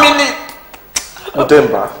my family.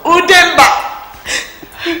 Udemba? Udemba.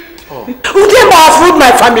 Oh. Udemba has ruled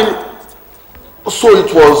my family. So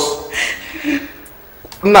it was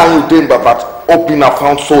Udemba that Obinna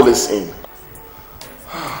found solace in.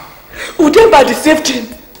 Udemba deceived him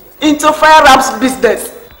into firearms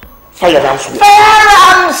business. Firearms?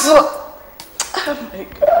 Firearms! Oh my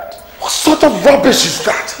God. What sort of rubbish is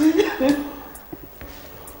that?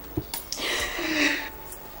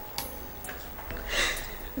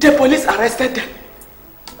 The police arrested them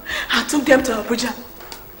and took them to Abuja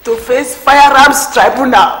to face firearms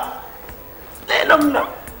tribunal. Let them know.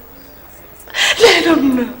 Let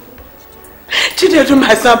them know. Chinedu,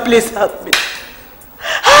 my son, please help me.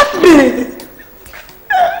 Help me.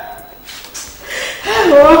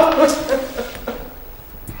 Hello.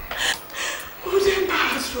 Udemba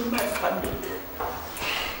has from my family.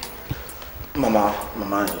 Mama,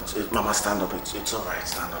 stand up. It's all right,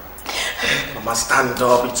 stand up. Mama, stand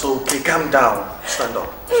up. It's okay. Calm down. Stand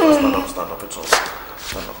up. Stand up. Stand up. It's all right.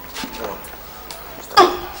 Stand up. Go on. Stand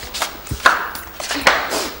up.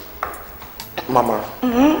 Mama,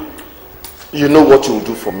 you know what you'll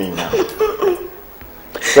do for me now.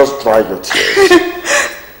 Just dry your tears.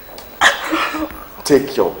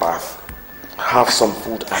 Take your bath. Have some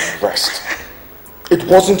food and rest. It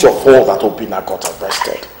wasn't your fault that Obinna got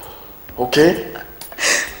arrested. Okay?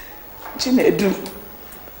 Chinedu,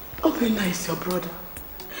 Obinna is your brother.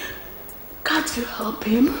 Can't you help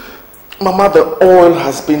him? Mama, the oil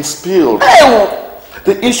has been spilled.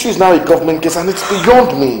 The issue is now a government case and it's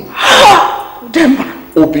beyond me.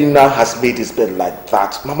 Obina has made his bed like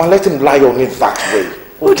that. Mama, let him lie on it that way.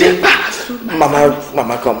 Okay?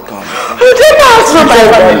 Mama, come. It's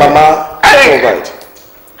alright.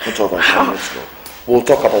 It's alright. Let's go. We'll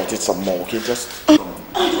talk about it some more, okay? Just...